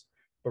students.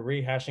 But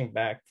rehashing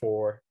back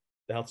for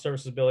the health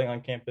services building on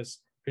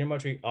campus, pretty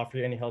much we offer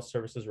you any health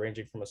services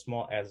ranging from as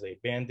small as a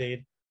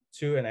Band-Aid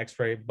to an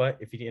x-ray. But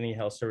if you need any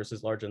health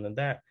services larger than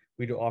that,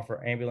 we do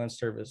offer ambulance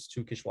service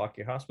to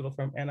Kishwaukee Hospital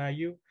from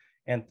NIU.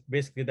 And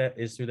basically that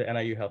is through the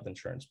NIU health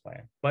insurance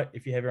plan. But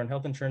if you have your own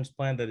health insurance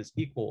plan that is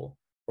equal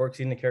or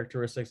exceeding the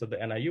characteristics of the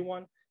NIU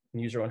one, you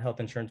can use your own health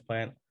insurance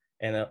plan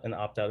and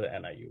opt out of the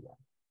NIU one.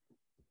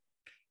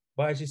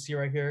 But as you see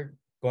right here,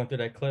 going through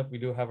that clip, we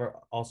do have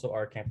also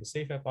our Campus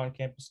Safe app on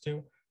campus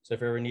too. So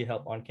if you ever need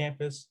help on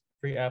campus,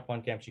 free app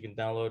on campus you can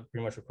download,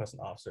 pretty much request an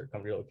officer to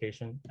come to your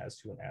location as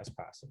soon as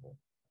possible.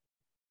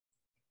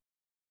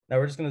 Now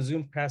we're just going to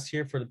zoom past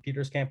here for the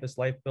Peters Campus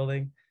Life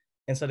Building.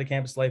 Inside the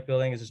Campus Life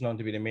Building is just known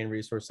to be the main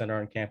resource center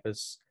on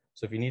campus.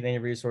 So if you need any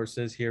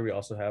resources here, we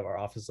also have our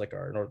office like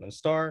our Northern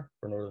Star,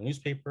 our Northern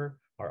Newspaper,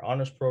 our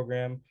honors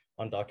program,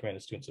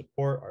 undocumented student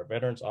support, our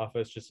veterans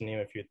office, just to name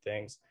a few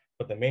things.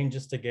 But the main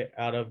just to get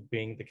out of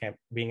being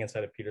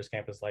inside of Peters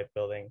Campus Life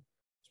Building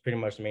is pretty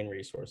much the main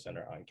resource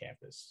center on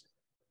campus.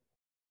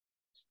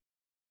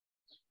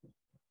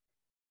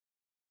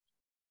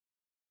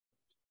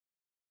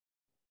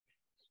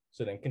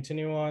 So then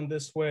continue on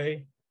this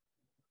way,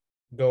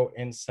 go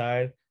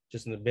inside,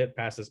 just in a bit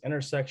past this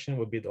intersection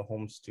would be the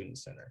Home Student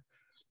Center.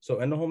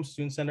 So in the Home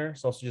Student Center,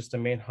 it's also just the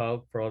main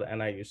hub for all the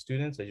NIU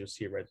students. As you'll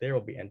see right there,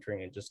 we'll be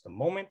entering in just a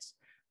moment.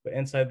 But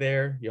inside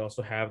there, you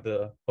also have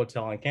the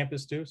hotel on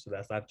campus too. So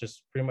that's not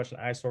just pretty much an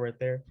eyesore right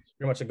there,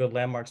 pretty much a good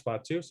landmark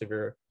spot too. So if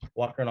you're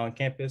walking on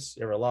campus,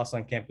 you're lost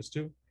on campus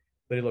too,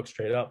 literally look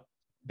straight up,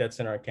 dead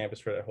center on campus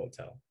for that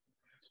hotel.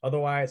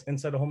 Otherwise,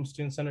 inside the Home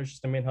Student Center is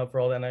just the main hub for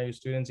all the NIU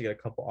students. You get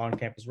a couple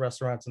on-campus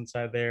restaurants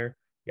inside there.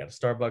 You got a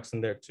Starbucks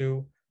in there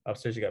too.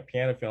 Upstairs, you got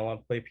piano if you don't want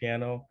to play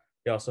piano.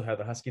 You also have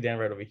the Huskie Den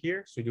right over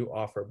here. So we do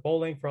offer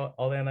bowling for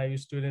all the NIU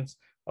students.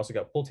 Also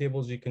got pool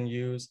tables you can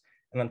use.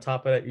 And on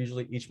top of that,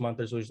 usually each month,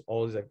 there's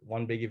always like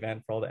one big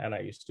event for all the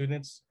NIU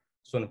students.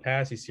 So in the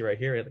past, you see right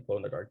here, we had the Glow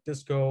in the Dark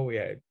Disco. We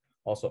had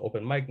also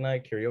open mic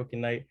night, karaoke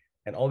night,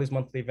 and all these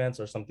monthly events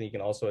are something you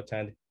can also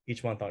attend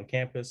each month on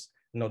campus.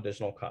 no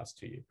additional cost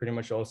to you. Pretty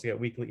much you also get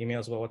weekly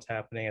emails about what's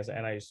happening as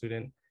an NIU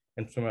student,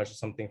 and pretty much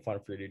something fun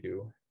for you to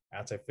do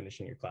after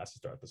finishing your classes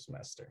throughout the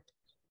semester.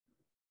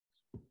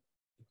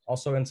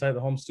 Also inside the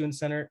Home Student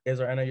Center is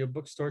our NIU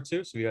bookstore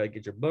too. So you gotta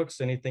get your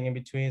books, anything in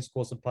between,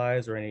 school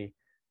supplies, or any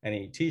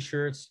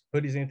t-shirts,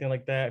 hoodies, anything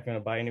like that. If you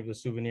want to buy any of the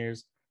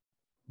souvenirs,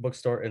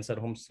 bookstore inside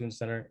Home Student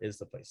Center is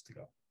the place to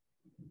go.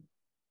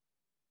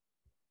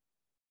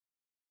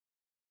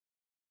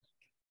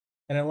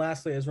 And then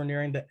lastly, as we're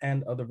nearing the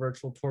end of the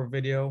virtual tour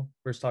video,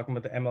 we're just talking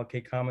about the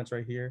MLK Commons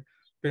right here.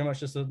 Pretty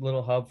much just a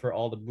little hub for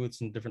all the booths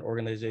and different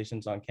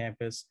organizations on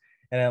campus.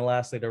 And then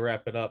lastly, to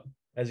wrap it up,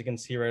 as you can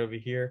see right over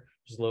here,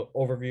 just a little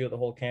overview of the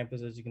whole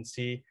campus. As you can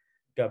see,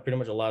 got pretty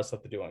much a lot of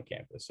stuff to do on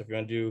campus. So if you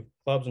want to do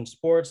clubs and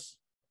sports,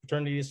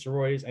 fraternities,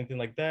 sororities, anything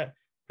like that,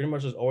 pretty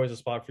much there's always a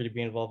spot for you to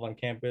be involved on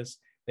campus.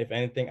 If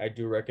anything, I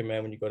do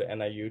recommend when you go to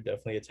NIU,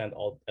 definitely attend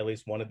at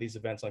least one of these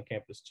events on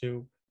campus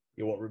too.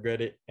 You won't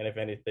regret it. And if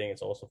anything,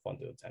 it's also fun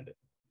to attend it.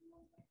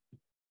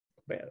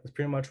 But yeah, this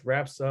pretty much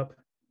wraps up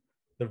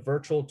the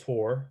virtual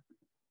tour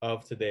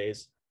of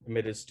today's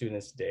Admitted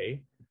Students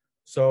Day.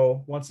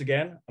 So once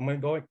again, I'm going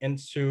to go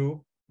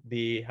into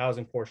the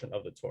housing portion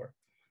of the tour.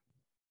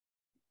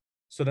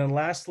 So then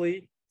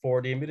lastly,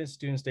 for the Admitted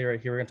Students Day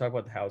right here, we're going to talk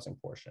about the housing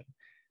portion.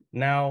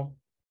 Now,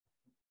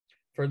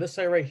 for this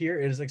site right here,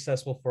 it is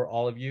accessible for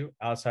all of you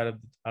outside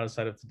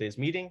of today's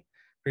meeting.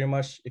 Pretty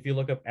much, if you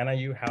look up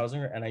NIU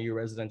housing or NIU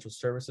residential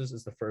services,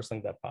 is the first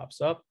thing that pops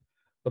up.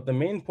 But the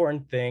main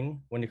important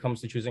thing when it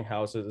comes to choosing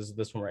houses is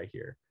this one right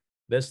here.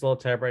 This little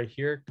tab right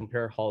here,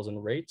 compare halls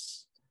and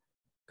rates.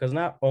 Because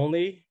not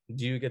only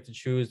do you get to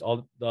choose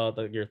all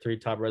your 3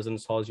 top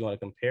residence halls you want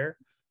to compare,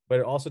 but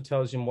it also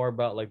tells you more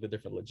about like the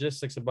different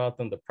logistics about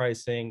them, the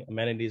pricing,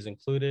 amenities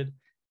included.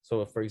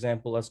 So for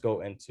example, let's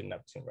go into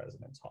Neptune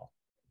Residence Hall.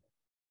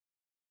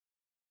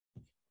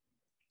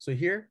 So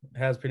here it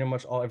has pretty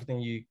much everything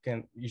you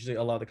can, usually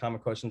a lot of the common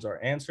questions are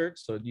answered.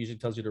 So it usually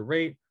tells you the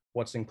rate,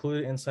 what's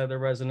included inside the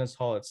residence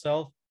hall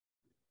itself,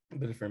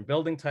 the different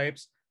building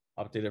types,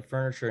 updated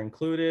furniture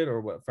included, or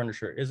what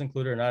furniture is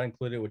included or not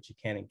included, which you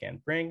can and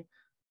can't bring.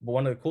 But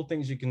one of the cool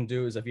things you can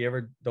do is if you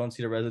ever don't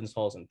see the residence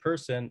halls in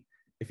person,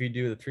 if you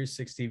do the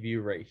 360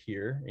 view right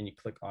here and you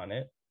click on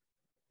it,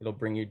 it'll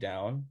bring you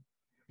down.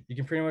 You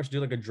can pretty much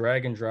do like a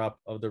drag and drop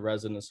of the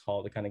residence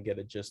hall to kind of get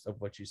a gist of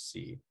what you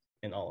see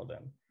in all of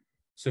them.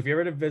 So if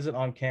you're ever to visit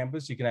on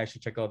campus, you can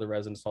actually check out the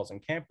residence halls on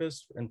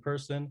campus in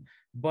person.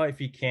 But if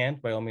you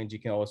can't, by all means, you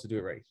can also do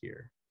it right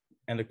here.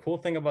 And the cool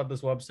thing about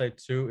this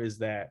website too is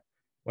that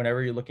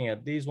whenever you're looking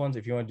at these ones,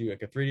 if you want to do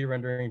like a 3D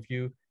rendering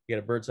view, you get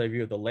a bird's eye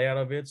view of the layout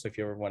of it. So if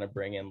you ever want to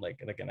bring in like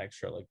an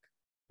extra like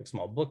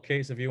small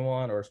bookcase if you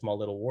want, or a small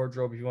little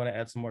wardrobe if you want to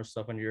add some more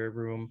stuff in your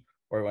room,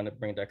 or you want to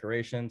bring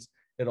decorations,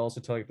 it also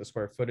tells you the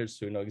square footage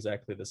so you know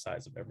exactly the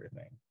size of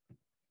everything.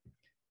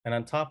 And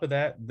on top of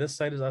that, this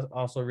site is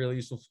also really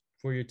useful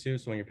for you too.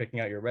 So when you're picking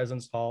out your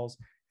residence halls,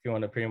 if you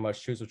want to pretty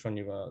much choose which one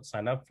you want to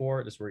sign up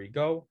for, this is where you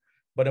go.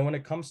 But then when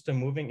it comes to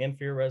moving in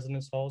for your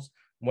residence halls,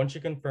 once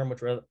you confirm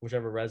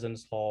whichever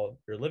residence hall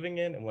you're living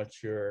in, and once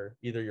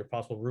either your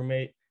possible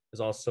roommate is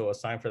also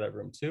assigned for that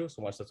room too.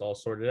 So once that's all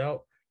sorted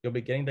out, you'll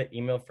be getting that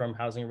email from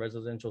Housing and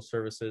Residential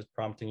Services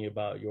prompting you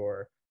about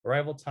your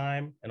arrival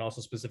time and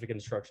also specific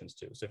instructions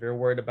too. So if you're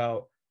worried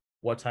about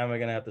what time am I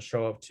going to have to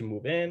show up to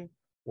move in,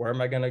 where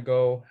am I going to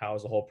go,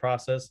 how's the whole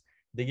process,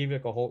 they give you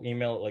like a whole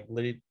email, like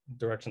literally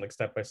direction, like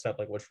step by step,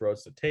 like which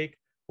roads to take,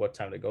 what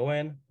time to go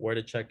in, where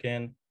to check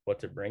in, what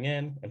to bring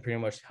in, and pretty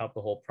much help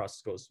the whole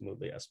process go as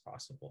smoothly as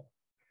possible.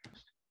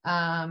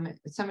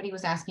 Somebody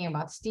was asking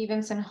about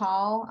Stevenson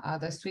Hall,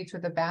 the suites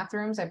with the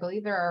bathrooms. I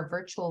believe there are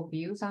virtual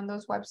views on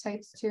those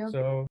websites too.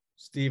 So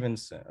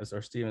Stevenson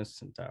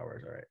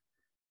Towers. All right.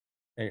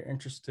 Are you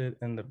interested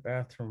in the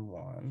bathroom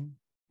one?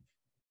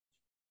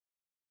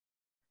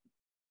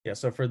 Yeah,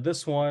 so for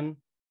this one,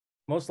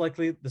 most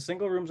likely the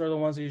single rooms are the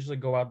ones that usually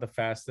go out the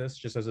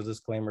fastest, just as a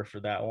disclaimer for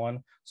that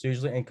one. So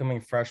usually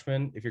incoming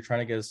freshmen, if you're trying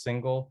to get a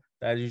single,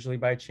 that is usually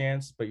by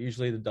chance, but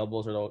usually the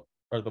doubles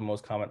are the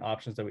most common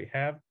options that we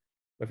have.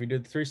 But if you do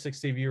the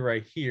 360 view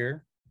right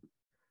here,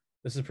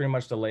 this is pretty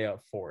much the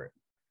layout for it.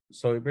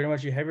 So pretty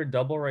much you have your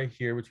double right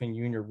here between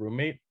you and your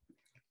roommate.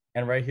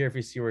 And right here, if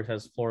you see where it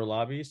has floor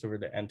lobby, so we're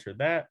to enter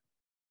that.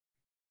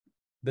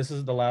 This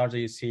is the lounge that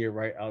you see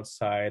right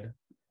outside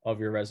of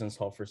your residence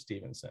hall for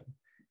Stevenson.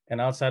 And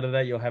outside of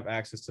that, you'll have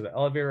access to the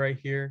elevator right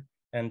here.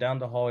 And down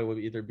the hallway will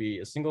either be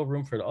a single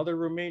room for the other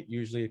roommate,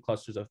 usually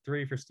clusters of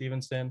 3 for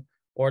Stevenson,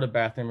 or the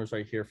bathroom is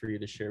right here for you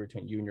to share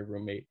between you and your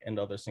roommate and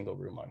the other single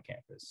room on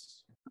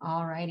campus.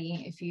 All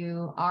righty. If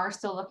you are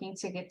still looking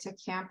to get to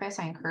campus,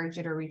 I encourage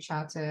you to reach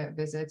out to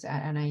visits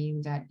at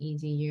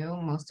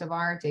niu.edu. Most of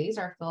our days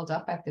are filled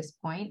up at this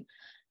point.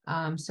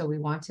 So we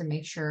want to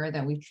make sure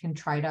that we can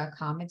try to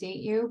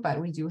accommodate you, but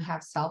we do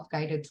have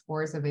self-guided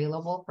tours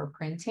available for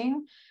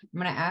printing. I'm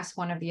going to ask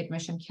one of the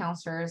admission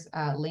counselors,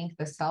 link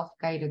the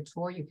self-guided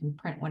tour. You can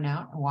print one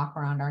out and walk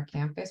around our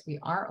campus. We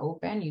are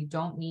open. You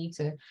don't need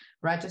to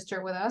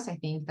register with us. I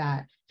think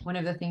that one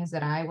of the things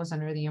that I was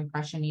under the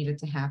impression needed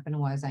to happen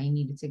was I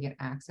needed to get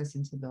access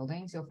into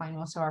buildings. You'll find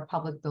most of our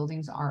public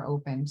buildings are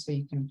open, so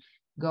you can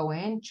go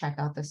in, check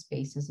out the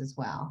spaces as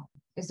well.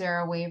 Is there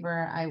a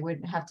waiver I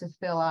would have to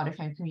fill out if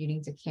I'm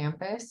commuting to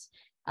campus?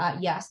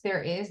 Yes,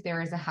 there is.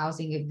 There is a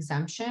housing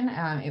exemption.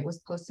 It was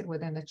posted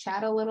within the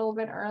chat a little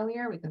bit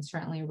earlier. We can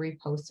certainly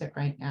repost it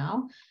right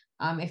now.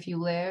 If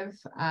you live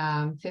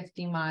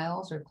 50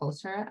 miles or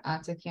closer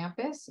to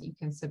campus, you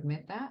can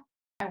submit that.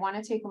 I want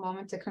to take a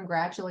moment to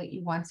congratulate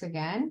you once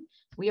again.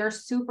 We are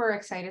super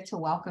excited to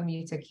welcome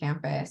you to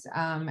campus.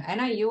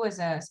 NIU is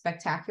a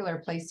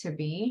spectacular place to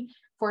be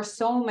for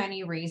so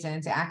many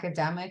reasons,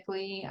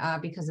 academically,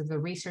 because of the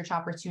research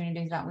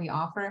opportunities that we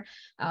offer.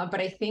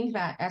 But I think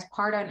that as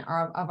part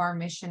of our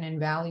mission and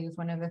values,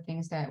 one of the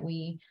things that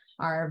we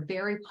are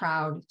very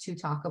proud to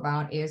talk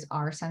about is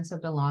our sense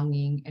of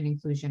belonging and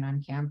inclusion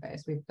on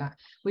campus.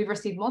 We've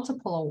received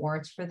multiple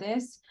awards for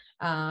this,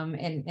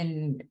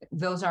 and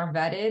those are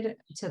vetted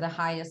to the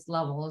highest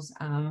levels.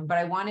 But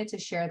I wanted to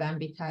share them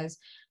because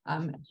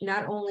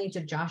not only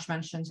did Josh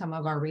mention some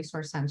of our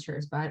resource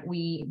centers, but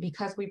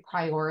because we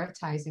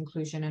prioritize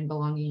inclusion and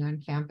belonging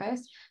on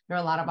campus, there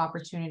are a lot of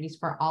opportunities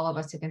for all of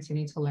us to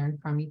continue to learn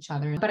from each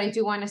other. But I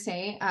do want to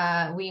say,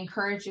 we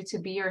encourage you to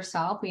be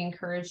yourself. We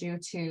encourage you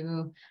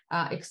to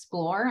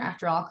explore.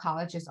 After all,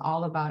 college is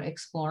all about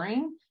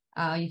exploring.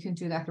 You can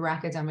do that through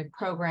academic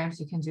programs.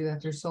 You can do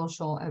that through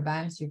social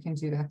events. You can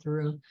do that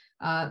through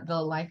the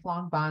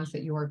lifelong bonds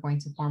that you are going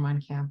to form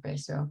on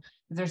campus. So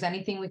if there's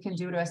anything we can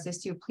do to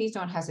assist you, please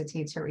don't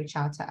hesitate to reach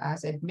out to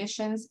us.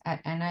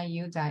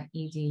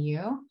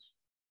 Admissions@niu.edu.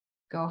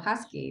 Go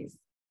Huskies.